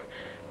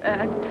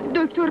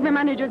 دکتر به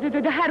من اجازه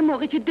داده هر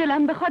موقع که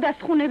دلم بخواد از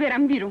خونه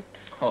برم بیرون.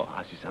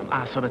 عزیزم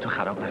اعصابتو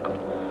خراب نکن.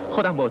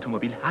 خودم با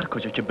اتومبیل هر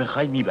کجا که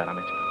بخوای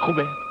میبرمت.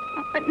 خوبه؟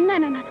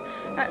 نه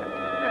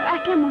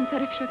اصلا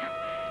منصرف شدم.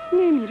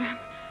 نمیرم.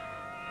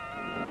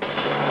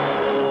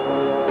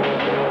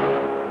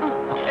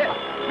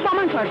 با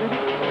من کار داری؟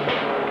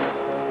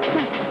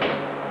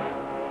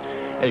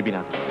 عیبی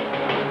نداره.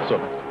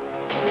 صحبت.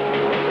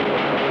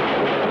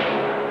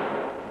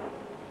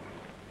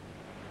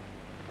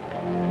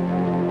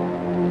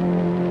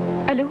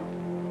 الو؟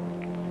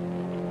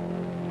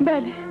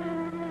 بله.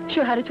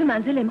 شوهرتون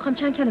منزله، میخوام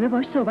چند کلمه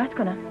باهاش صحبت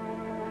کنم.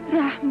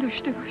 رحم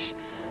داشته باش.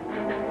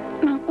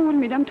 من قول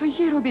میدم تا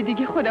یه رو به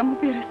دیگه خودم رو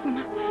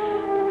برسونم.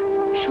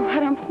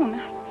 شوهرم خونه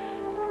است.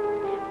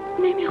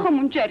 نمیخوام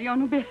اون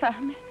جریانو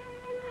بفهمه.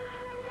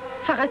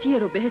 فقط یه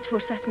رو بهت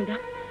فرصت میدم.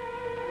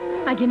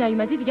 اگه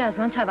نیومدی دیگه از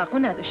من توقع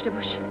نداشته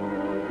باش.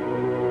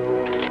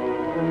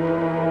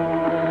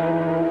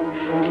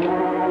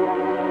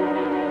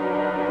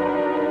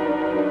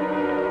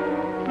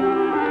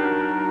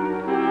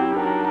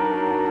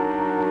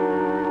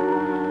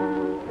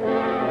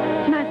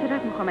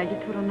 معذرت میخوام اگه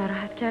تو رو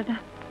ناراحت کردم.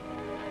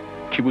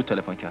 کی بود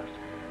تلفن کرد؟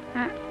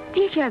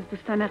 یکی از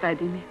دوستان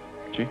قدیمی.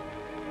 چی؟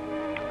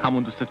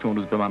 همون دوستت که اون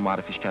روز به من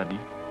معرفیش کردی؟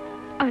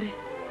 آره.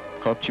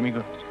 خب چی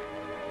میگفت؟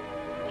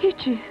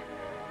 هیچی.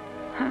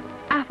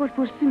 احوال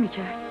پرسی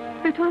میکرد.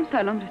 به تو هم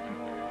سلام رسون.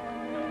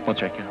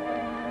 متشکرم.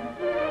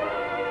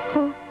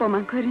 خب با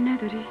من کاری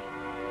نداری؟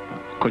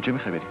 کجا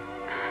میخوای بری؟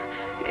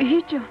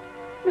 هیچ جا.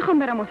 میخوام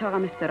برم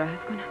اتاقم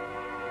استراحت کنم.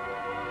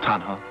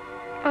 تنها؟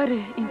 آره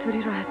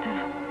اینطوری راحت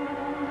ترم.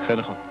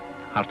 خیلی خوب.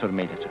 هر طور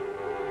میلته.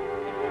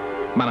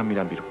 منم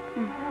میرم بیرون.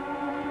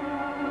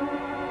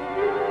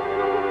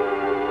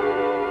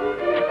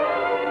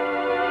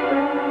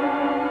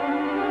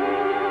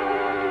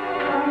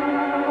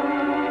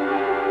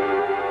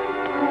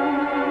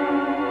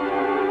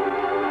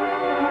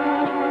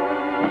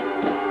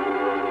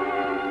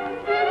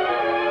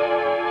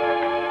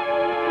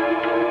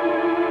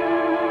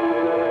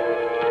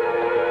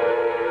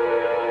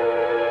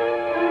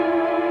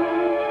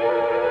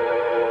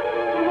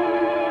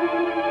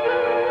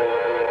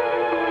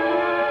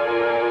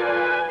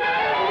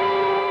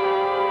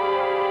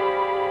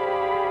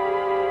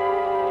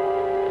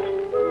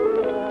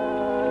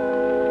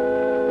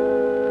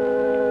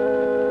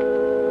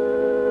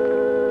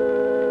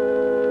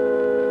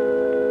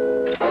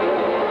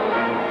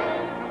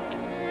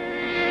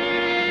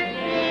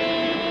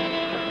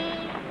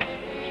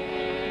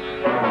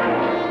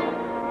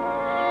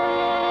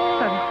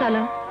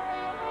 سلام.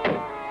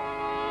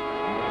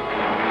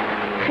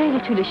 خیلی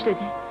طولش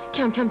دادی.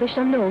 کم کم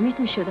داشتم ناامید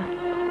می شدم.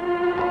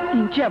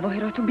 این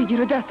جواهراتو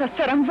بگیر و دست از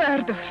سرم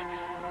وردار.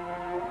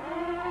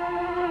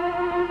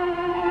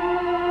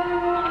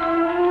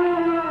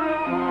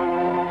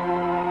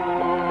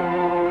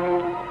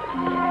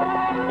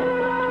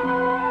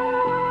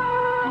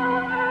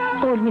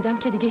 قول میدم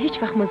که دیگه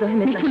هیچ وقت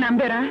مزاحمت نشم. میتونم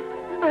برم؟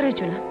 آره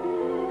جونم.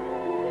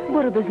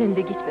 برو به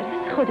زندگیت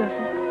برس.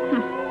 خداحافظ.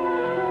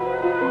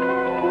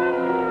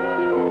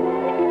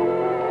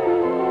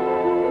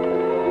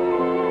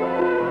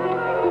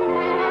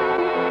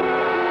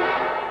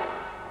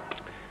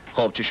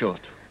 خب چی شد؟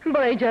 با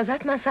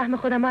اجازت من سهم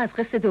خودم رو از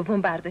قسط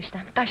دوم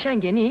برداشتم.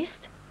 قشنگه نیست؟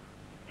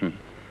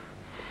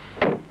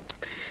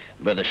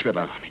 بدش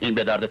ببرم. این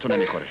به دردتو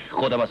نمیخوره.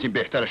 خودم از این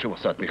بهترشو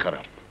واسات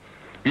میخرم.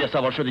 بیا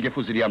سوار شو دیگه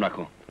فوزیلی هم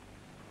نکن.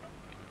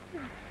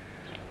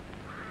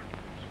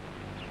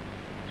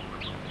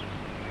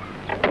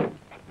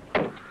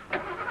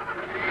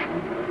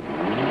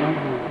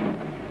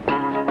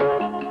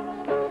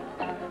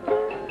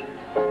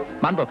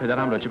 من با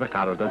پدرم راجع به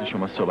قرارداد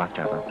شما صحبت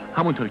کردم.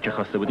 همونطوری که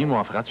خواسته بودیم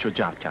موافقتشو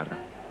جلب کردم.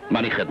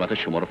 من این خدمت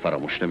شما رو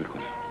فراموش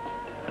نمی‌کنم.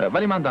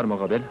 ولی من در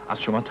مقابل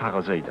از شما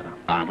تقاضایی دارم.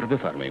 امر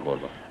بفرمایید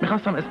قربان.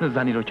 میخواستم اسم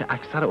زنی رو که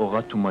اکثر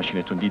اوقات تو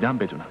ماشینتون دیدم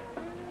بدونم.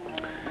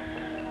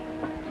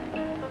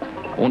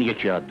 اون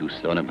یکی از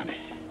دوستان منه.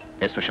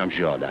 اسمش هم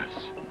ژاله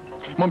است.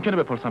 ممکنه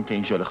بپرسم که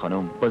این ژاله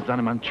خانم با زن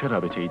من چه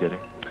رابطه‌ای داره؟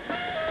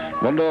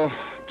 والا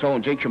تا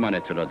اونجایی که من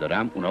اطلاع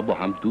دارم اونا با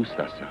هم دوست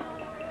هستن.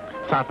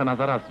 صرف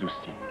نظر از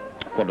دوستی.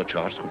 والا چه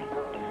عرض کنم؟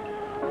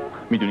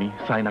 میدونی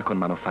سعی نکن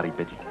منو فریب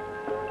بدی.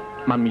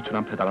 من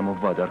میتونم پدرم رو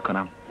وادار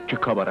کنم که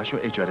کاباره‌شو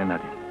اجاره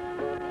نده.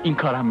 این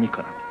کارم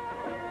میکنم.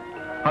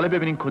 حالا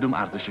ببینین کدوم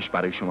ارزشش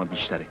برای شما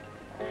بیشتره.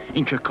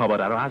 اینکه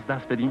کاباره رو از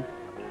دست بدین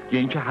یا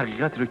اینکه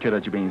حقیقتی رو که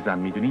راجع به این زن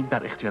میدونین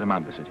در اختیار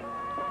من بذارین.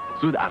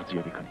 زود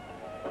ارزیابی کنین.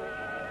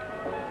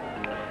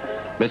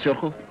 بسیار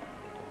خوب.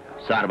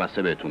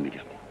 سربسته بهتون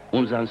میگم.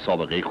 اون زن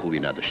سابقه خوبی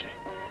نداشته.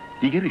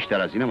 دیگه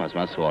بیشتر از اینم از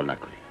من سوال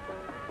نکنی.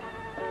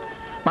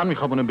 من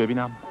میخوام اونو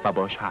ببینم و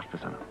باهاش حرف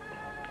بزنم.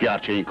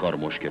 گرچه این کار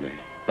مشکله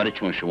ولی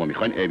چون شما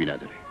میخواین عیبی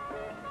نداره.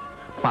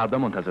 فردا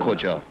منتظر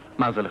کجا؟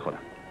 منزل خودم.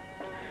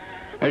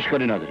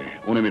 اشکالی نداره.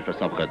 اونو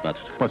میفرستم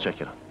خدمتتون.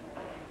 متشکرم.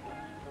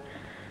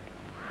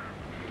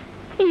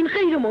 این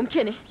غیر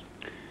ممکنه.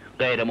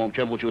 غیر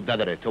ممکن وجود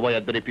نداره. تو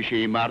باید بری پیش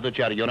این مرد و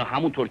جریان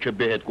همونطور که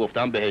بهت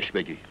گفتم بهش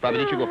بگی.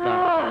 فهمیدی چی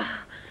گفتم؟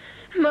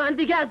 من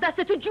دیگه از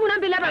دستتون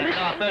جونم به لبم.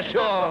 خفه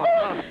شو.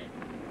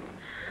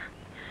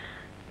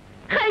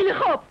 خیلی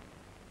خوب.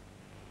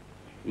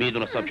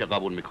 میدونستم که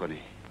قبول میکنی.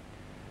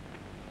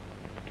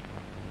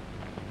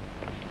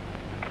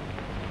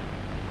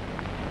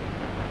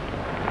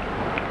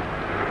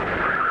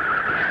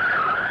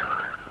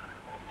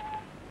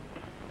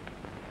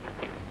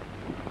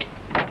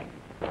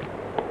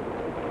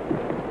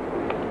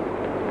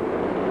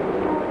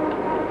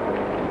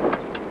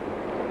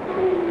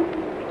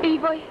 ای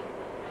وای،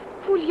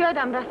 پول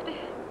یادم رفته.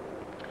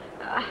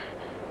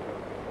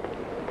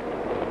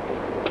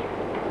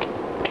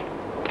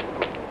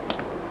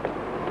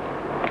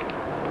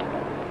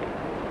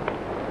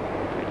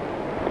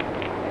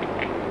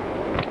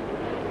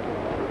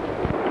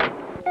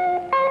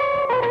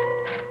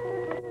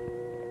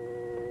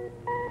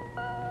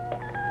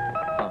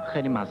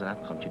 خیلی معذرت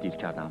میخوام که دیر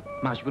کردم.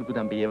 مجبور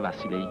بودم به یه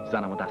وسیله‌ای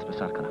زنمو دست به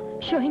سر کنم.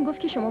 شاهین گفت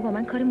که شما با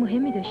من کار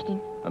مهمی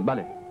داشتین.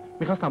 بله.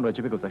 میخواستم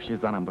راجع به گذشته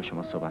زنم با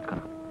شما صحبت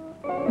کنم.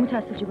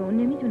 متاسفم به اون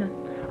نمیدونم.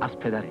 از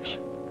پدرش،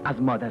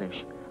 از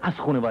مادرش، از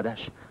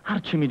خانوادهش، هر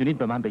چی میدونید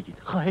به من بگید.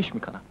 خواهش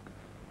میکنم.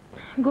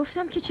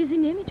 گفتم که چیزی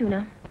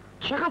نمیدونم.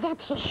 چقدر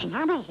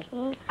تشنمه.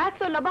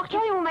 اسدالله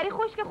باغچه‌های اونوری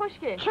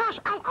خشکه. چاش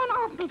الان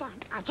آب میدن.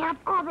 عجب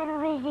آب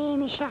رو ریزی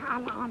میشه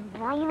الان.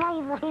 وای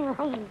وای وای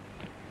وای.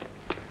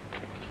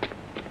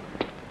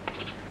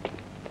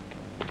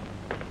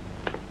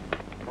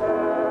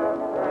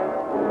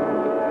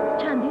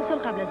 چندین سال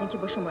قبل از اینکه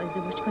با شما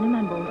ازدواج کنه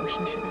من با اون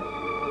آشنا شدم.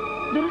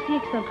 درست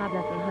 1 سال قبل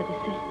از اون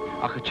حادثه.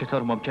 آخه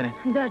چطور ممکنه؟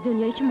 در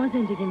دنیایی که ما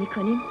زندگی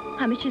میکنیم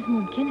همه چیز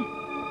ممکنه.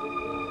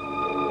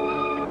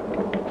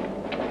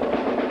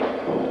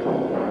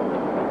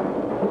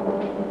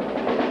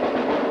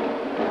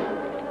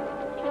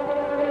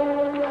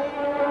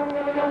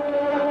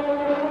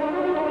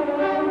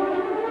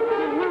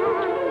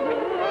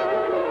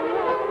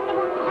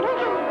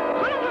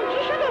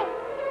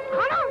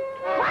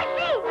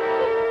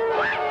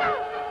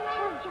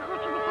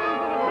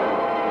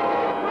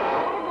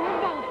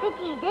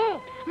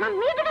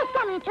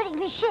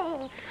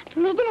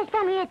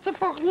 میدونستم این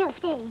اتفاق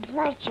میفته.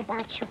 وای چه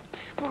بد شد.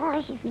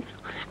 وای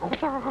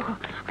خدا.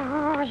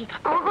 آی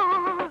آقا.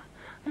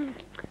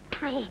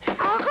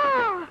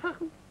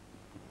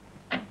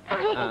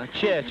 آقا.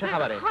 چیه؟ چه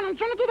خبره؟ خانم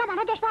جون دیدم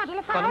الان داشت با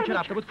عجله فرار خانم که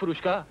رفته بود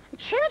فروشگاه؟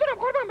 چه میدونم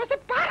قربان مثل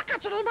برق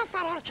جلوی من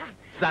فرار کرد.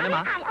 زن من؟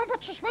 الان با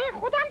چشمه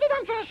خودم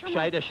دیدم که شما.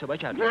 شاید اشتباه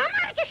کردی. نه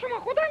من که شما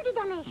خودم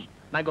دیدمش.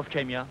 نگفت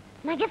کی میاد؟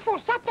 مگه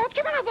فرصت داد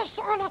که من ازش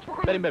سوالات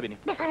بکنم؟ بریم ببینیم.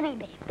 بفرمایید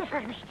بریم.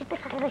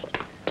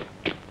 بفرمایید.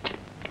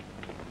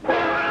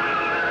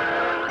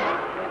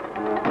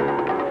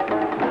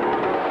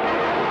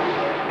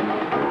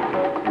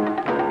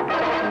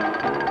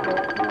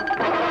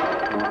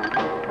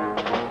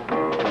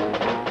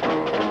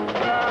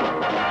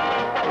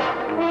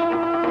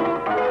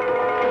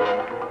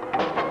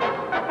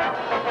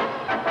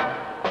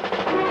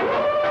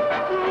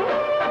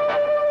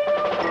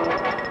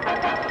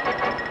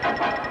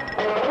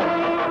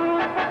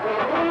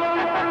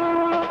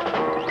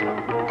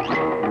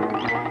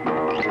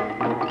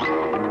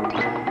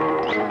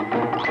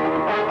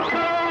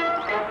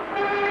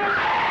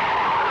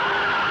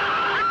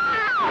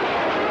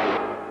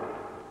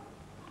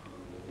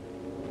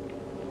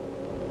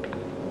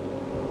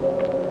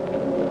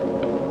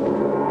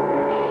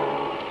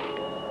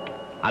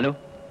 الو؟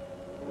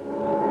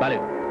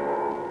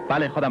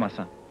 بله خودم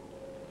هستم.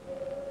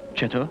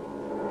 چطور؟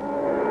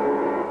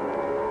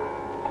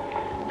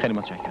 خیلی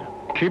متشکرم.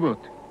 کی بود؟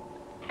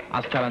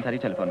 از کمتری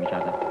تلفن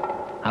میکردم.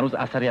 هنوز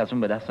اثری از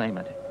اون به دست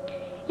نیامده.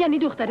 یعنی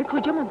دختر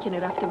کجا ممکنه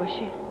رفته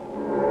باشه؟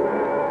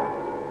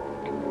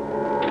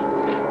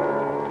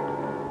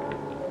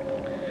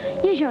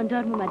 یه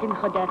ژاندارم اومده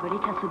میخواد درباره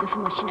تصادف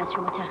ماشین از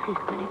شما تحقیق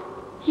کنه.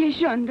 یه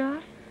ژاندار؟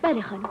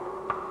 بله خانم.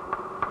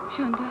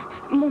 ژاندار،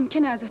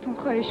 ممکنه ازتون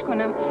خواهش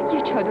کنم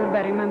یه چادر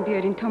برای من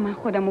بیارین تا من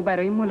خودم رو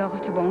برای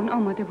ملاقات با اون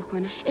آماده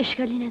بکنم؟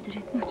 اشکالی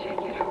نداره.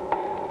 متشکرم.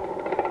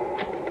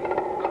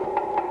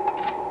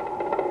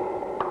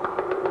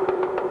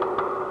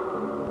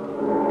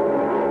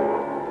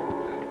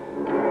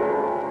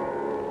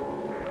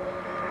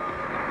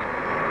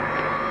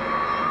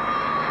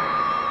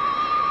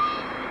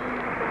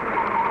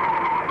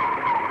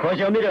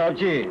 کجا میره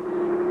آبجی؟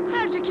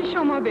 هر جا که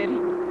شما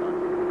برید.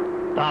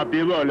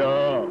 بی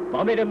بالا،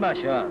 ما میریم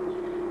مشهد.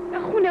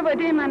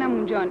 خانواده منم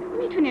اونجان،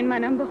 میتونین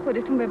منم با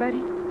خودتون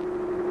ببرید؟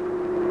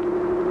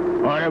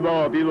 آره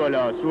بابا بی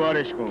بالا،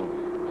 سوارش کن.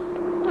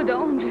 خدا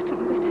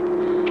عمرتون بده.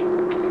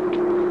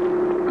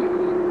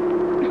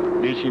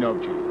 بیشین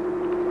آبجی.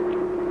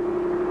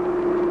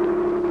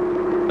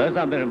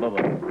 بزن بریم بابا.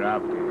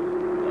 رفت.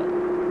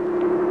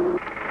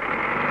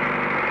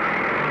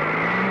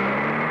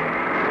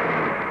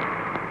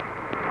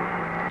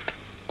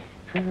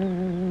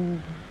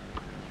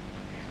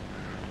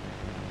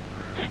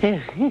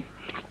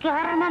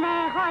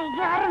 گرمه های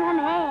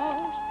گرمه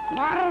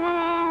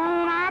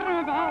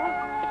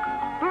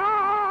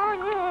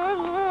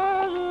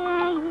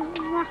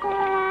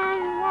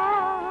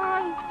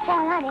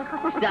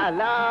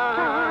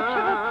سلام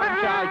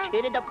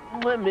چاکر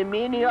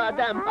میمینی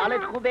آدم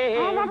حالت خوبه؟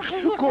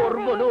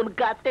 قربونون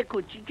قد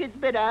کوچیکت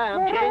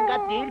برم چه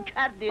اینقدر دیر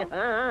کردی ها؟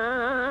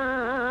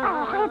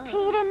 آخه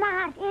پیر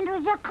مرد این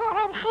روزا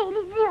کارم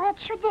خیلی زیاد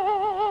شده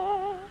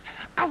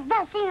از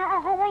دست این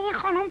آقا و این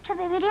خانم تو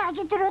ببری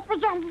اگه دروغ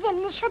بگم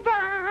زنده شدم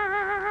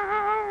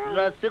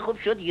راستی خوب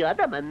شد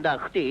یادم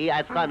انداختی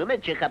از خانم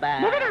چه خبر؟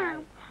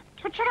 ببینم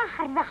تو چرا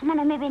هر وقت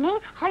منو میبینی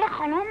حال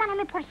خانم منو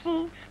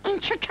میپرسی این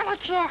چه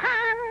کلکیه ها؟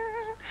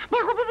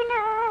 بگو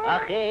ببینم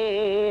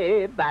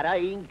آخه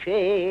برای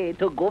اینکه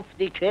تو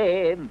گفتی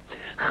که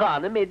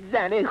خانم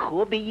زن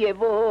خوبیه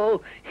و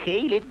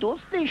خیلی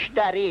دوستش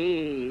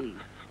داری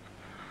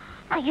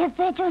اگه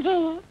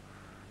بدونی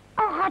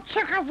آقا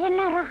چقدر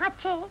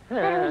ناراحته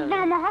به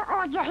روزنامه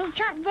ها آگهی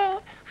کرده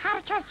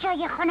هر کس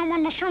جای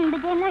خانم نشون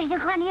بده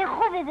مژدگانی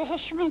خوبی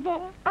بهش میده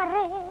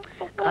آره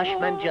کاش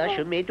من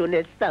جاشو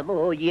میدونستم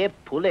و یه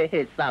پول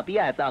حسابی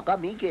از آقا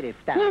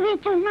میگرفتم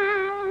نمیدونم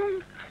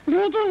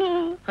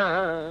میدونی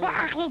به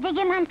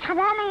عقیده من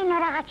تمام این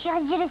ناراحتی ها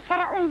زیر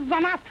سر اون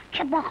زن است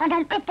که با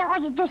خانم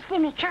ادعای دوستی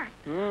میکرد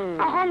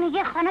آقا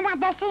میگه خانم از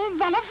دست این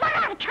زنه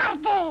فرار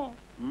کرده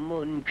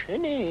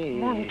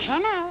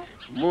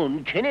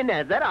ممکنه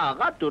نظر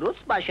آقا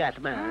درست باشد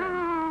من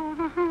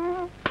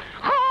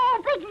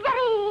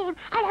بگذاریم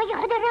حالا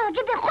خود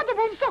راجع به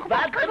خودمون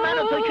صحبت کنیم من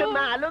و تو که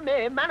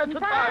معلومه من و تو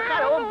تا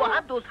آخر اون با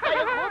هم دوستای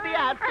خوبی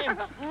هستیم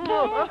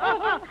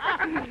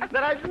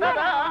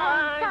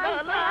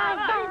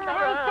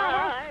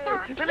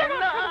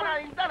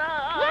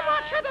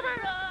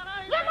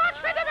یه ماش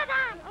بده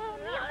بدن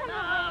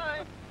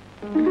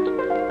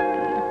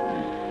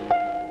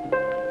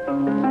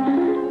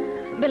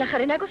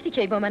بالاخره نگفتی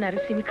که ای با من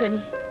عروسی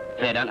میکنی؟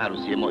 فعلا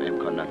عروسی ما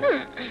امکان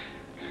نداره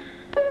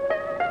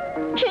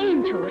که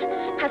اینطور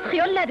پس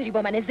خیال نداری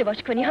با من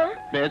ازدواج کنی ها؟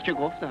 بهت که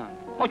گفتم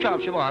ما که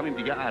همشه با همین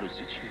دیگه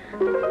عروسی چی؟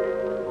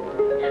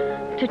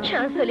 تو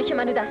چند ساله که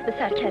منو دست به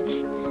سر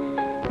کردی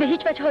به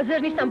هیچ وجه حاضر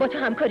نیستم با تو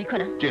همکاری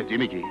کنم. جدی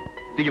میگی؟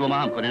 دیگه با ما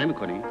همکاری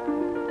نمی‌کنی؟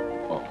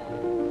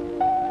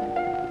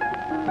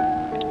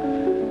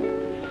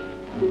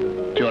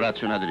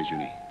 جرأتشو نداری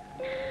جونی؟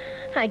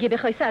 اگه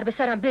بخوای سر به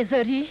سرم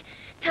بذاری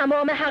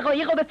تمام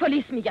حقایقو به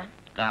پلیس میگم.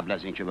 قبل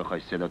از اینکه بخوای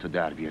صداتو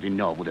در بیاری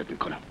نابودت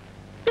میکنم.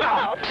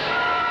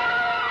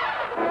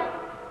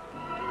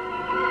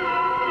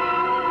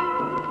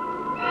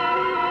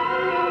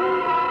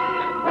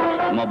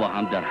 ما با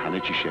هم در همه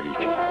چی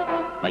شریکیم.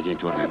 مگه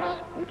اینطور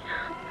نیست؟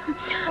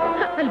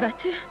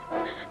 البته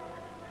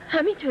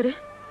همینطوره.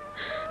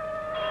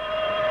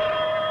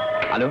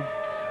 الو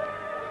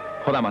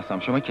خودم هستم.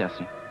 شما کی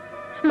هستین؟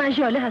 من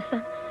ژاله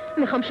هستم.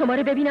 میخوام شما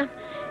رو ببینم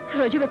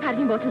راجع به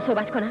پربین باهاتون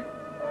صحبت کنم.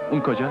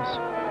 اون کجاست؟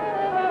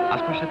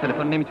 از پشت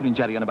تلفن نمیتونین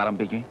جریان برام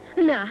بگین؟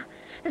 نه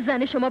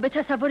زن شما به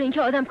تصور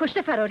اینکه آدم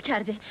کشته فرار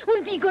کرده.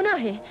 اون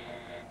بیگناهه.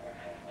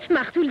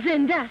 مقتول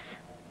زنده است.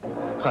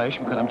 خواهش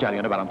میکنم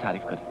جریان برام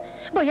تعریف کنی.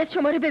 باید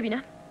شما رو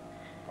ببینم.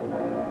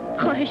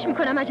 خواهش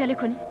میکنم عجله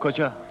کنی.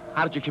 کجا؟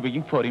 هر جا که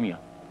بگیم فوری میام.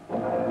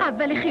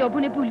 اول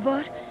خیابون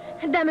بولوار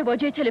دم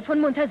باجه تلفن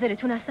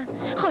منتظرتون هستن.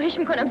 خواهش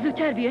میکنم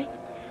زودتر بیاین.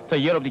 تا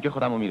یه ربع دیگه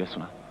خودمو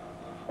میرسونم.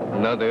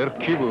 نادر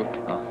کی بود؟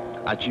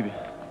 عجیبه.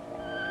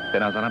 به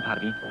نظرم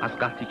پروین از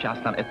قتلی که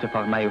اصلا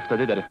اتفاق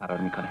نیفتاده داره فرار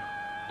میکنه.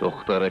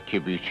 دختره که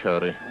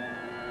بیچاره.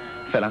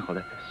 فعلا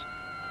خدافظ.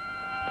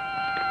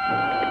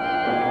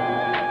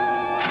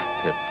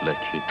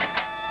 تفلکی.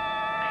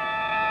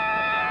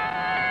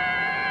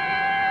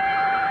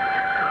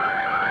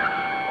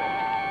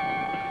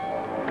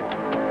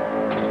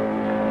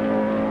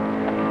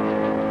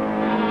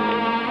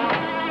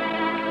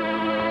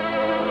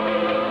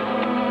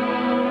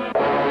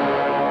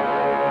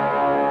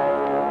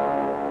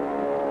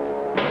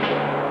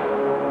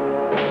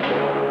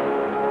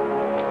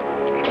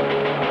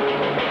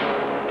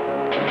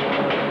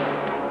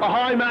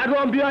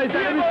 بیای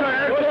زنی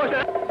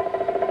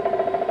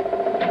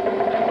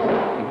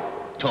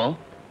تو؟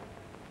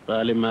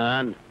 بله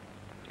من.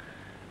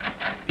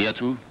 بیا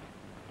تو.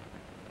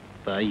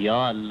 و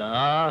یا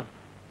الله،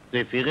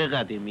 رفیق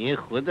قدیمی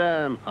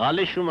خودم.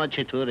 حال شما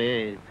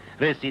چطوره؟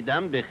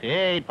 رسیدم به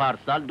خیر.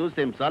 پارسال دوست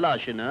امسال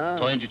آشنا.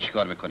 تو اینجا چی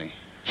کار میکنی؟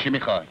 چی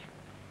میخوای؟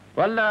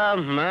 والا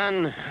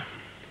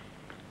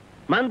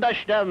من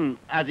داشتم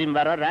از این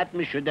ورا رد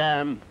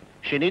میشدم،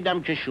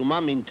 شنیدم که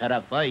شما من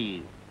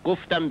طرفایی.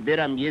 گفتم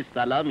برم یه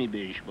سلامی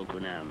بهش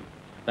بکنم.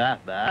 به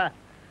به،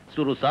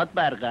 سروسات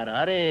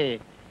برقراره.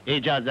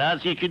 اجازه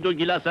هست یکی دو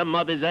گیلاس هم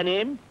ما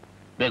بزنیم؟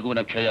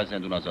 بگونم کی از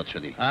زندون آزاد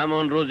شدی؟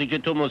 همون روزی که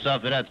تو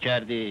مسافرت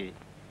کردی.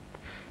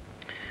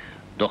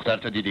 دختر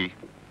تو دیدی؟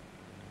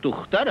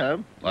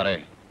 دخترم؟ آره.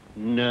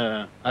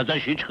 نه،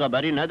 ازش هیچ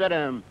خبری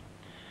ندارم،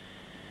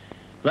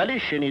 ولی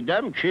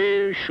شنیدم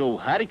که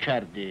شوهر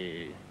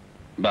کرده.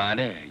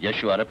 بله، یه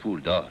شوهر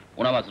پولدار،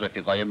 اونم از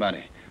رفیقای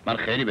منه. من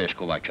خیلی بهش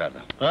کمک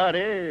کردم.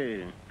 آره،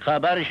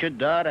 خبرشو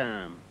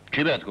دارم.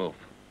 کی بهت گفت؟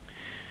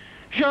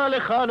 جال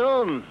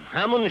خانم،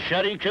 همون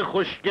شریک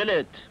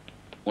خوشگلت.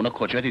 اونو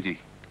کجا دیدی؟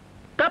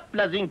 قبل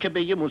از اینکه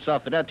به یه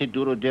مسافرت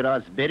دور و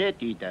دراز بره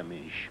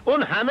دیدمش.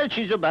 اون همه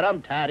چیزو برام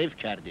تعریف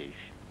کردش.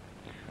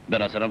 به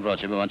نظرم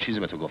راجع به من چیزی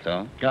به تو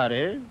گفتم؟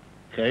 آره،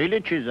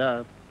 خیلی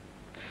چیزا.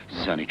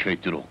 زنی که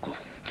دروغ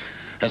گفت.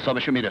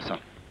 حسابشو میرسم.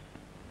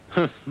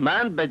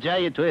 من به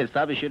جای تو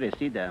حسابشو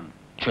رسیدم.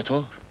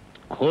 چطور؟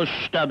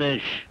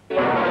 کشتمش.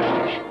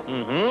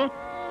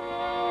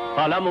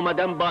 حالا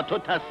اومدم با تو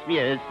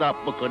تصفیه حساب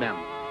بکنم.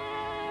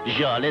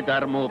 ژاله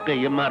در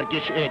موقع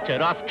مرگش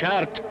اعتراف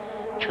کرد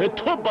که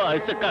تو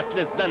باعث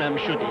قتل زنم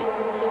شدی.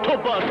 تو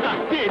با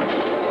تهدید.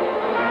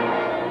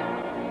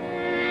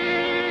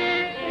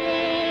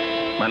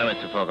 منم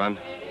اتفاقا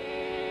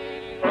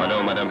حالا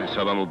اومدم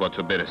حسابمو با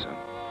تو برسم.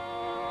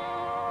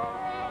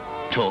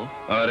 تو؟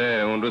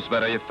 آره، اون روز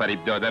برای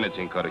فریب دادنت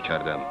این کارو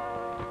کردم.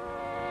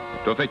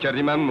 تو فکر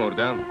کردی من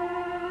مردم؟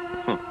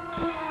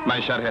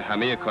 من شرح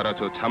همه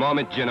کاراتو،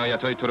 تمام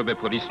جنایتهای تو رو به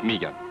پلیس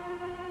میگم،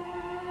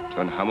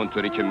 چون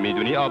همونطوری که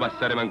میدونی آب از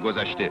سر من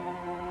گذشته.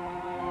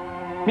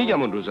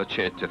 میگم اون روزا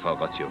چه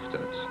اتفاقاتی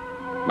افتاد.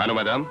 من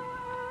اومدم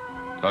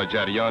تا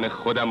جریان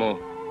خودم و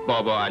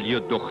بابا علی و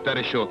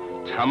دخترش و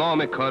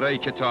تمام کارهایی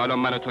که تا الان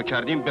من و تو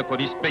کردیم به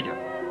پلیس بگم.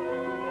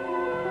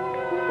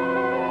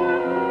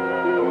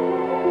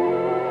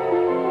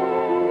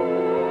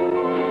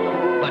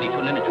 ولی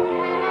تو نمیتونی.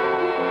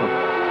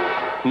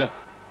 نه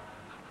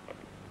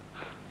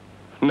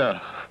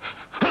نه.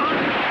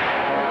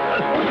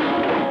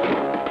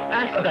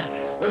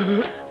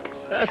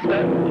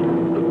 اصلا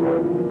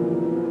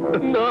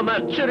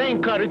نامرد، چرا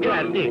این کارو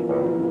کردی؟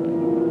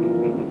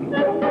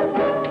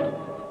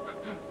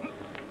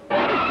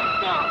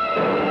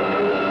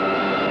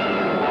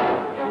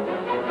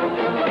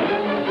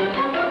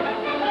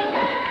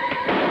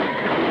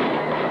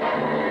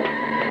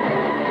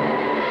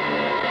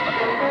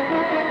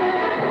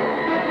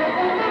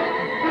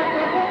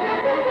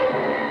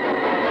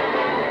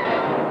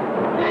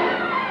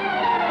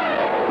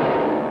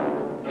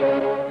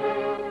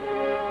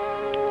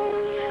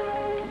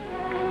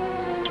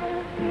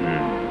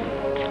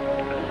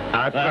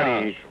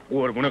 اسدالله،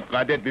 قربون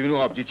قدت ببینو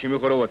آبجی چی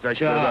میخوره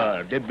واسش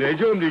ببر. ده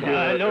بجم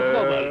دیگه.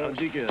 خبرم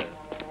دیگه.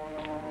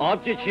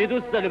 آبجی چی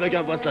دوست داری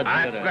بگم واسه دیگه؟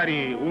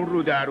 اسدالله، اون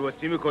رو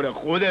درواسی میکنه،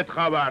 خودت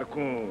خبر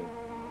کن.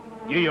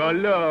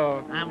 یالا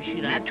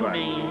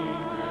همشیرتونه.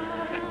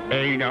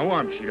 اینمو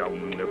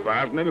همشیرمونه،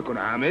 فرق نمیکنه،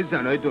 همه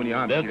زنای دنیا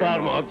همشیرمونه.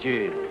 بفرما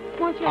آبجی.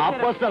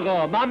 عباس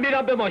آقا، من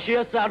میرم به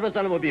ماشین سر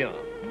بزنم و بیام.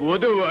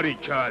 بودو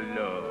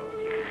باریکالله.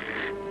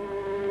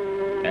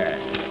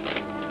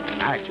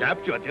 عجب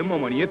جاده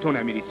مامانی تو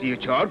نمیری،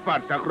 34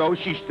 فرسخ راه و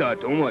 6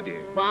 ساعت اومده.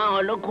 با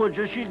حالا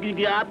کجاشی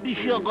دیدی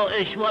عبدیشی آقا؟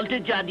 اشوالت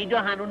جدید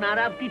هنو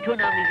نرفتی تو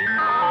نمیری؟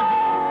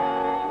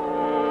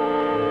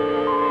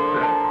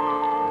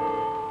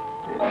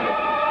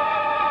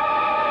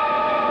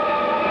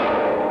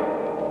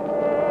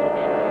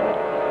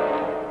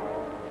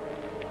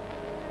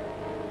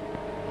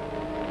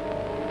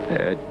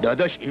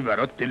 داداش این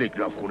ورات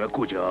تلگراف خونه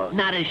کجاست؟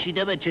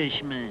 نرسیده به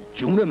چشمه.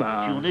 جون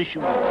من. جون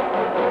شما.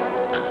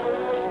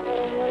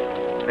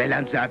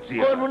 فعلا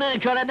زبزی. قربونه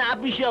اکارت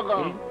عبدیشی آقا.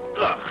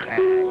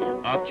 آخه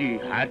آبجی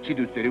هر چی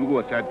دوست داری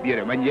بگو واسط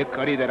بیاره، من یک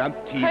کاری دارم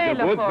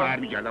تیزه بود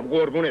برمیگردم.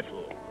 قربونه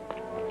تو.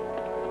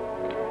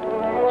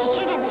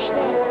 چی نوشته؟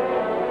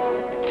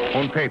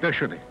 اون پیدا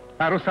شده،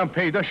 عروسم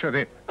پیدا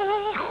شده.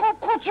 خب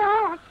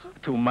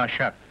کجاست؟ تو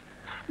مشهد.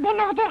 به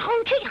نادر خان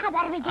چی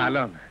خبر بدی؟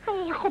 الان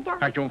ای خدا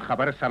اگه اون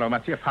خبر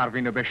سلامتی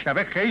پروین رو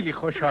بشنوه خیلی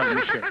خوشحال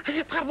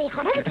میشه. پروین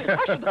خانم پیدا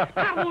شده،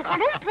 پروین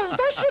خانم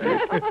پیدا شده.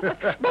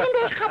 بریم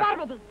بهش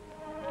خبر بدیم.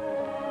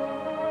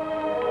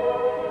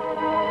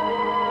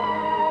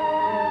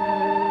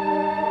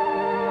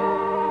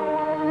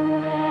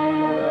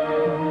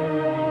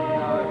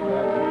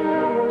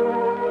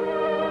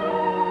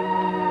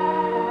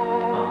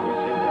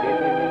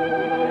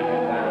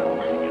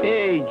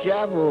 ای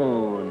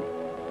جوون،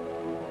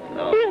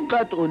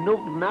 اینقدر اونوق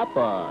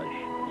نباش.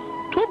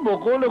 تو به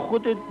قول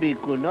خودت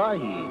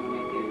بیگناهی،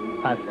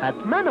 پس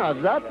حتما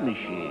آزاد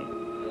میشی.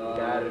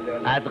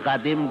 از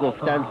قدیم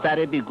گفتن سر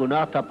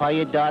بیگناه تا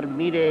پای دار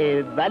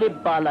میره ولی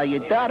بالای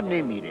دار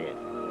نمیره.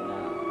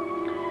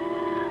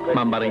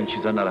 من برای این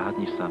چیزا ناراحت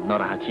نیستم.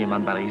 ناراحتی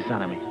من برای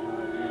زنمه.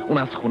 اون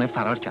از خونه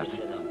فرار کرده.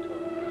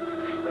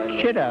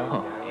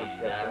 چرا؟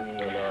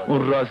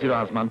 اون رازی رو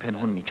از من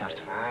پنهون میکرد.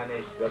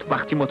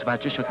 وقتی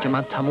متوجه شد که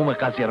من تموم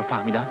قضیه رو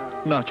فهمیدم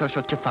ناچار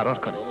شد که فرار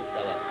کنه.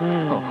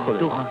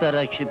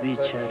 دخترک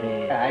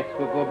بیچاره. عکس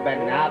بگو به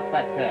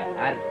نفته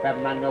حرف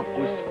منو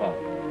گوش کن.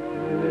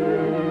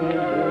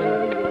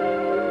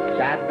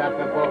 چند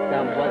دفعه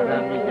گفتم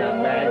بازم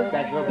میگم.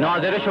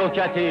 ناظر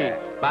شوکتی.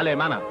 بله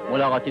منم.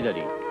 ملاقاتی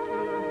داری؟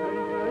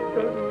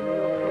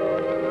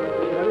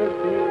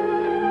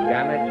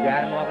 دمت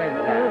گرم آقا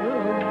زن.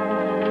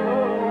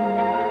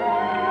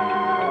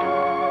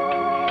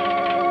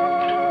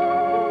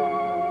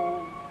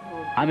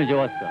 همه جا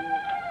واستا.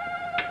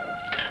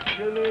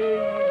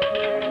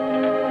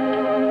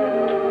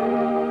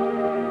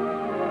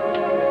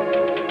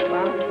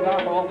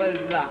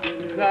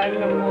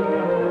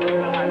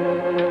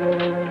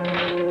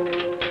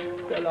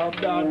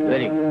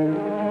 بریم.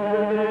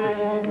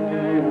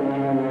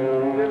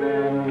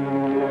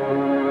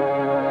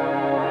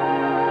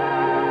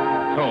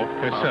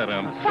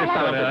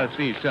 پسر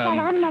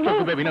عزیزم،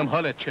 بگو ببینم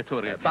حالت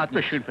چطوره؟ بعد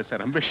بشین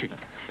پسرم بشین.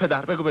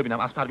 پدر بگو ببینم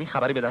از پروین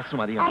خبری به دست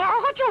اومده یا آره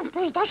آقا جون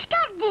پیداش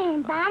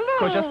کردیم.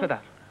 بله. کجاست پدر؟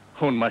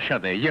 اون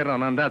مشهده. یه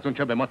راننده از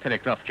اونجا به ما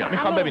تلگراف کرد.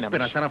 میخوام ببینم. به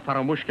نظرم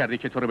فراموش کردی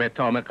که تو رو به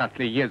اتهام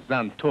قتل یه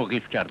زن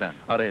توقیف کردن.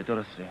 آره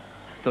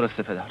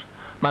درسته پدر.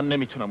 من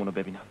نمیتونم اونو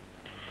ببینم.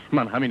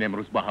 من همین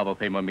امروز با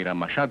هواپیما میرم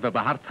مشهد و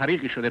به هر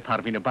طریقی شده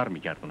پروین بر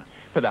میگردونم.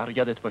 پدر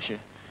یادت باشه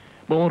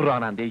به اون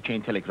راننده‌ای که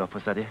این تلگراف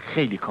زده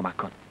خیلی کمک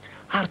کن.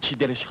 هر چی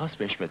دلش خواست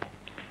بهش بده.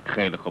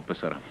 خیلی خوب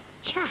پسرم.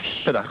 چشم.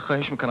 پدر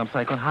خواهش میکنم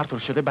سعی کن هر طور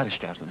شده برش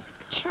گردونی.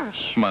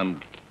 چشم. من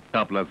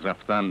قبل از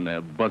رفتن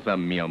بازم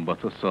میام با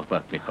تو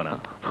صحبت میکنم.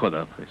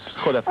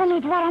 خداحافظ.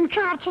 امیدوارم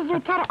که هر چه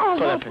زودتر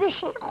آزاد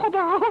بشه.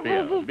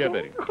 خداحافظ. بیا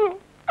بریم.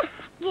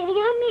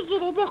 گریه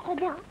میگیره به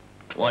خدا.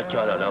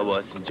 واکالالا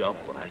باز اینجا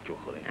خورک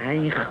بخوره.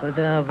 ای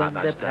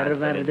خداوند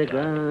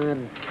پروردگار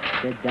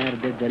به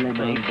درد دل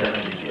من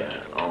درجه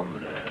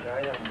عمره.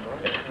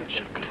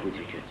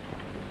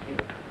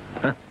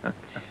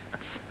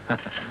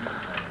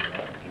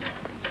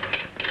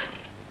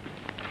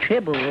 چه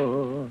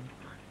بود؟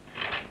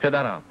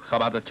 پدرم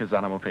خبر داد که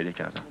زنمو پیدا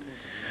کردم.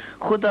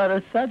 خدا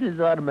را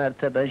 100,000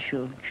 مرتبه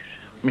شکر.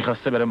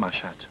 میخواسته بره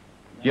مشهد.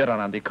 یه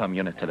راننده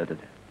کامیون اطلاع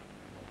داده.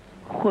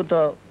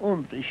 خدا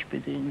عمرش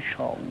بده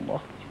انشاءالله.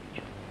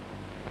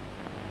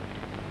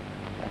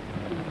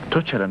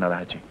 تو چرا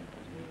ناراحتی؟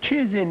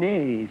 چیزی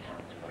نیست.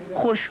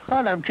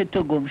 خوشحالم که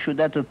تو گم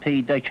شدت رو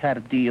پیدا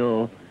کردی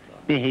و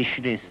بهش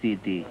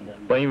رسیدی.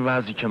 با این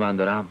وضعی که من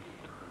دارم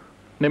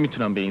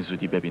نمیتونم به این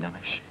زودی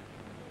ببینمش.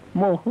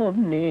 مهم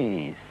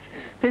نیست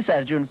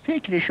پسر جون،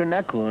 فکرشو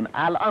نکن.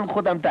 الان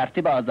خودم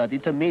ترتیب آزادی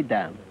تو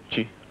میدم.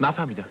 چی؟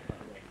 نفهمیدم.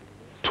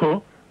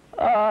 تو؟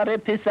 آره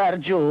پسر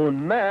جون،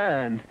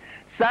 من.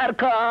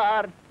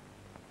 سرکار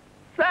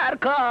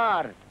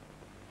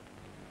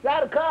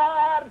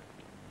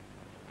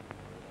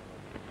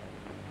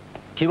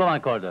کی با من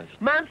کار داشت؟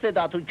 من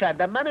صداتون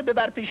کردم. منو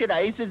ببر پیش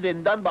رئیس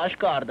زندان، باش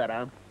کار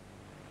دارم.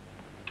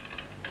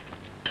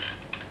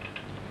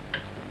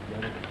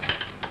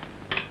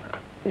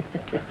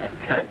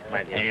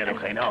 من یه رو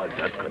خیلی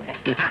آزاد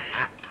کنه.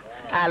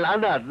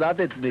 الان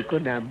آزادت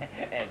میکنم.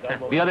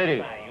 بیا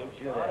بریم.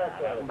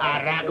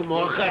 عرق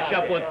مرخش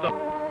پستو.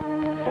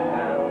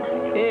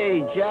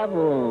 ای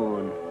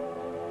جوون،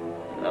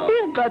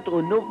 اینقدر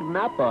اونوق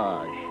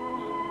نباش.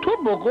 تو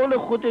به قول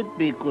خودت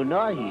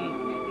بیگناهی،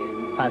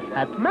 پس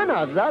حتما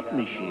آزاد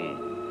میشی.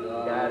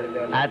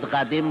 از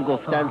قدیم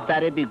گفتن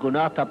سر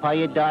بیگناه تا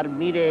پای دار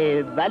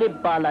میره ولی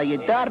بالای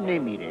دار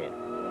نمیره.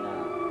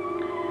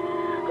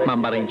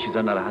 من برای این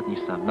چیزا ناراحت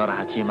نیستم.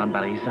 ناراحتی من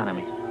برای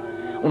زنمه.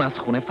 اون از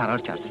خونه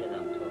فرار کرده.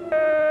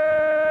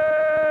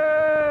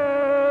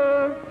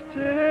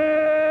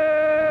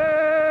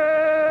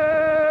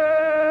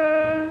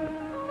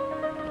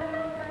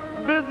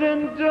 به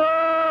زندان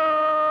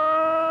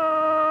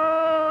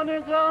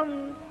غم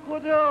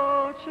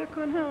خدا چه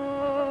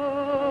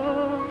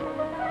کنم،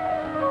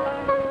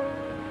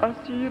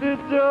 اسیر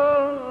دست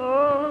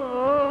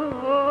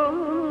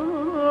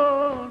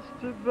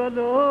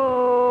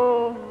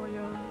بلایم.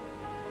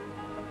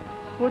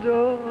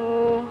 خدا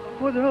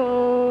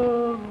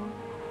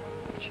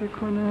چه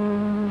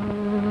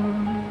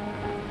کنم.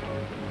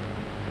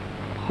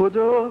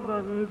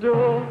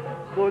 خداوندا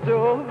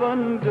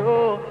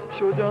خداوندا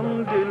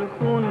شدم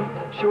دلخون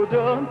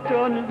شدم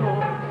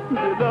تنها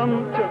دلم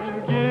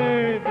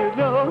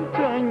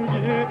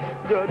تنگی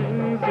در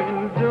این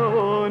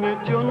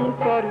زندان جان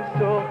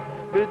فرسا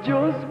به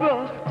جز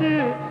بخت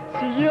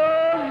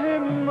سیاه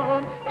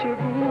من چه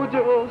بود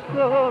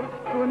آخر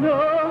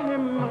گناه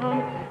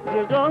من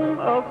ز غم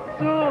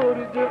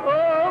افسرده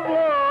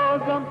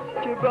آوازم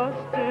که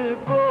بسته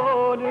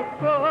بال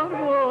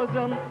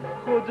پروازم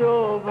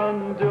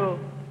خداوندا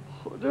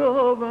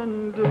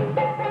خداوندا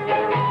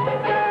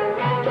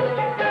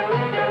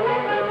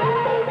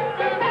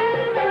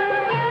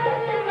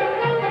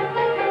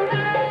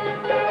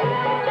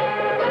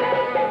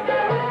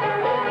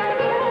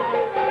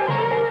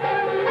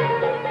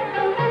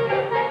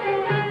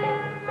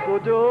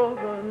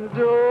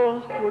خداوندا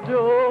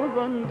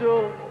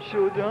خداوندا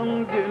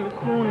شدم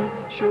دلخون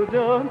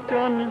شدم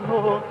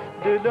تنها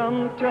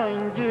دلم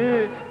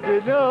تنگی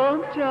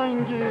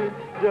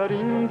در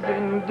این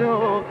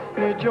زندان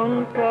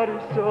جان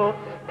فرسا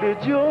به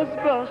جز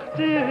بخت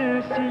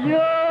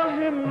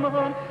سیاه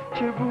من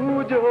چه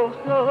بود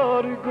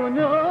آخر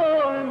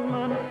گناه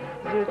من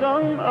ز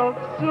غم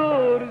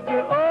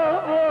افسرده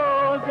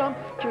آوازم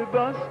که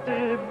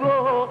بسته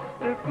بال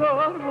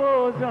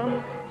پروازم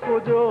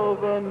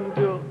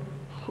خداوندا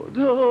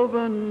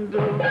خداوندا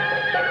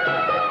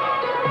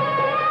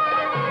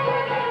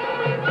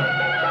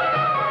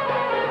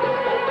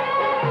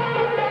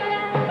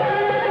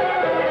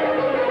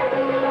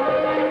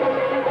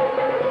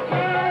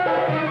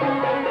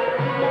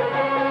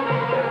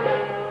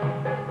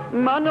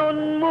من آن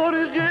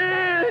مرغ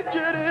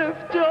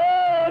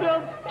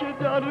گرفتارم که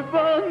در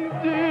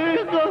بند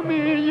غم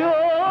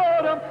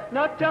یارم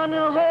نه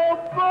تنها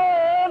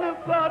بال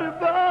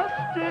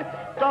فربسته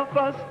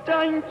قفس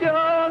تنگ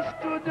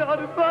است و در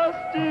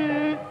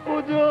بستی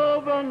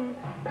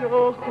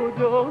خداوندا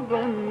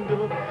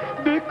خداوندا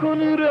بکن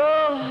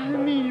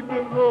رحمی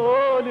به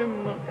حال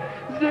من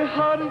ز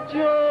هر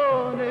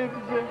جانب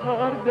ز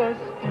هر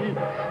دستی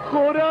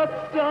خورد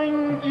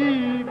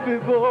سنگی به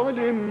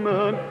بال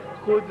من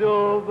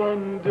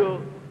خداوندا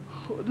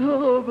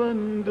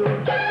خداوندا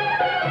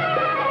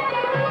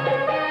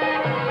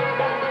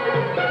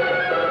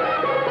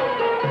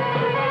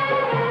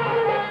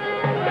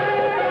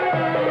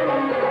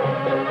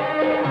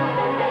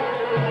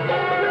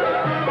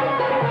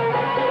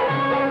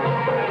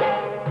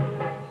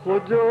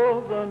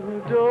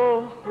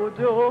خداوندا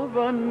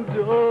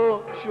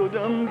خداوندا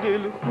شدم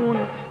دلخون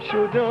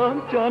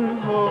شدم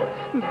تنها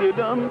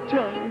دلم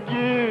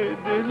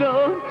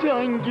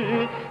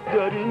تنگی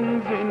در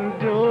این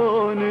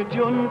زندان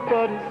جان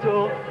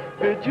فرسا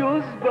به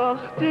جز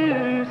بخت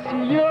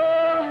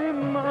سیاه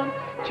من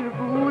چه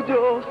بود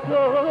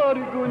آخر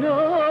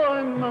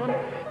گناه من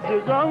ز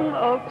غم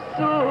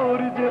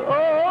افسرده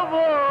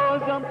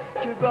آوازم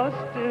که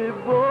بسته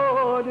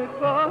بال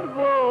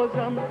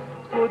پروازم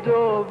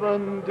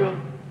خداوندا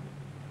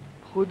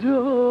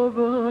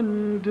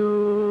خداوندا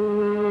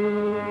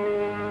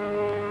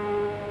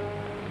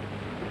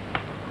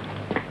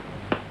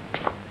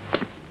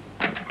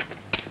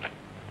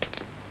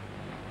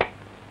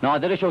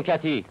نادر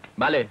شوکتی.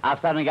 بله.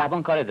 افسر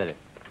نگهبان کار داره.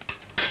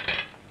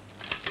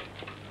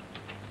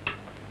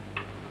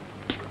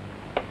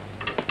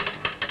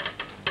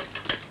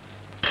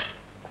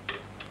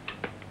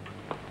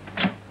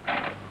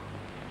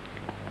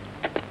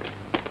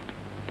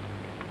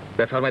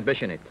 بفرمایید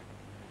بشینید.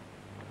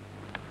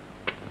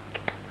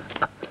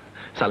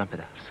 سلام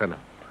پدر. سلام.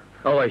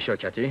 آقای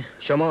شوکتی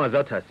شما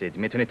آزاد هستید،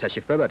 میتونید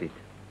تشریف ببرید.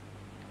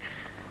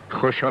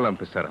 خوشحالم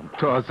پسرم،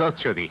 تو آزاد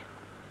شدی.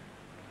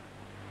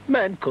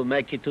 من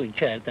کمکتون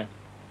کردم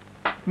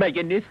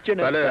مگه نیست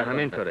جناب؟ بله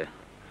همینطوره.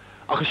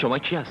 آخه شما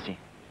کی هستی؟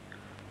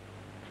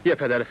 یه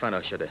پدر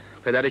فنا شده،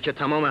 پدری که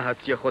تمام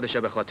هستی خودش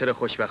به خاطر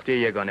خوشبختی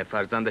یگانه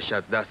فرزندش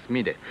از دست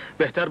میده.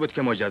 بهتر بود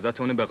که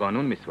مجازات اونو به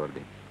قانون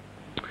میسپردیم.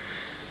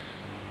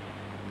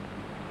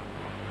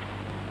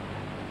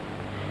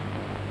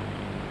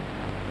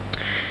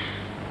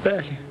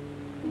 بله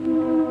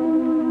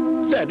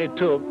زن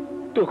تو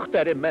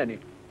دختر منه.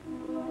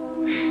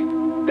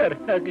 در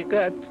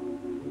حقیقت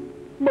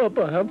ما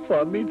با هم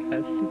فامیل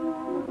هستیم.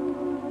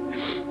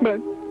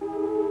 من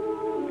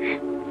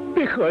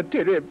به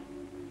خاطر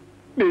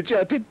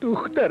نجات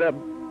دخترم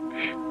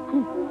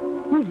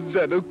اون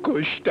زنو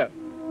کشتم،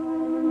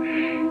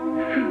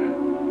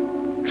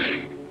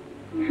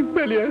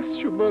 ولی از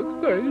شما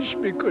خواهش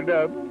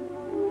میکنم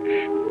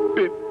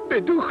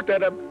به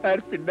دخترم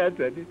حرفی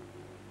نزنید.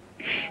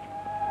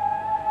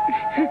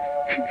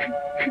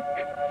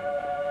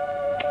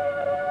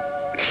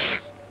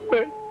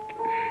 من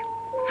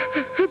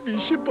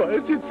همیشه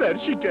باعث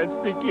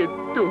سرشکستگی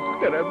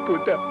دخترم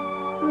بودم.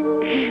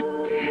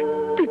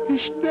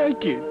 بهش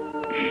نگین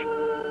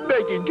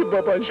که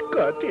باباش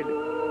قاتله.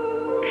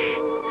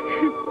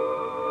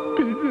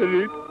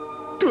 بذارید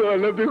تو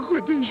عالم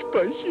خودش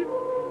باشه.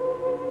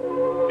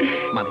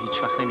 من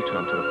هیچ وقت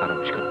نمیتونم تو رو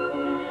فراموش کنم.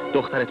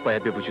 دخترت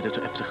باید به وجود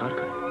تو افتخار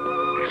کنه.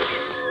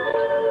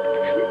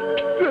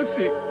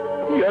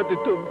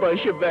 یادتون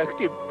باشه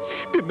وقتی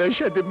به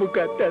مشهد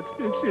مقدس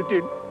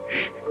رسیدین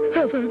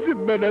حوض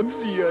منم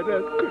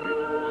زیارت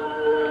کنید.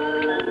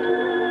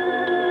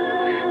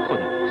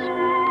 خداحافظ.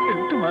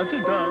 التماس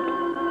دارم.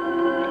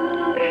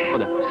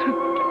 خداحافظ.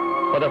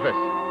 خداحافظ.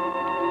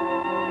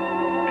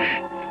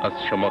 از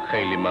شما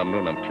خیلی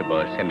ممنونم که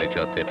باعث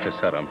نجات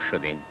پسرم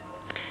شدین.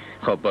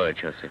 خب با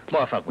اجازه.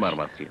 موفق باشید.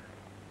 مرسی.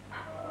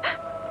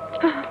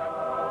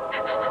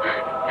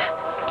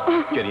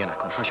 گریه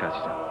نکن پاشو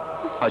عزیزم.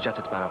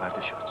 حاجتت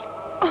برآورده شد.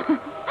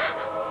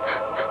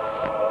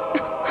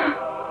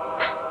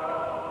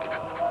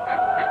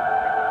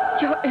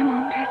 یا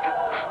امام رضا،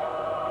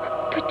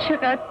 تو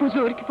چقدر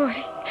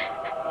بزرگواری.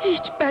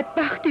 هیچ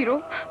بدبختی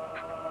رو،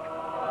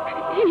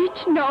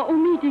 هیچ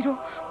ناامیدی رو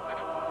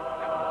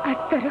از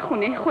در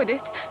خونه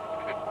خودت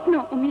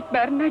ناامید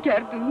بر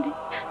نگردوندی.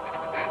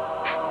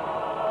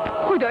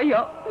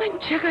 خدایا من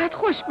چقدر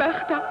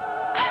خوشبختم.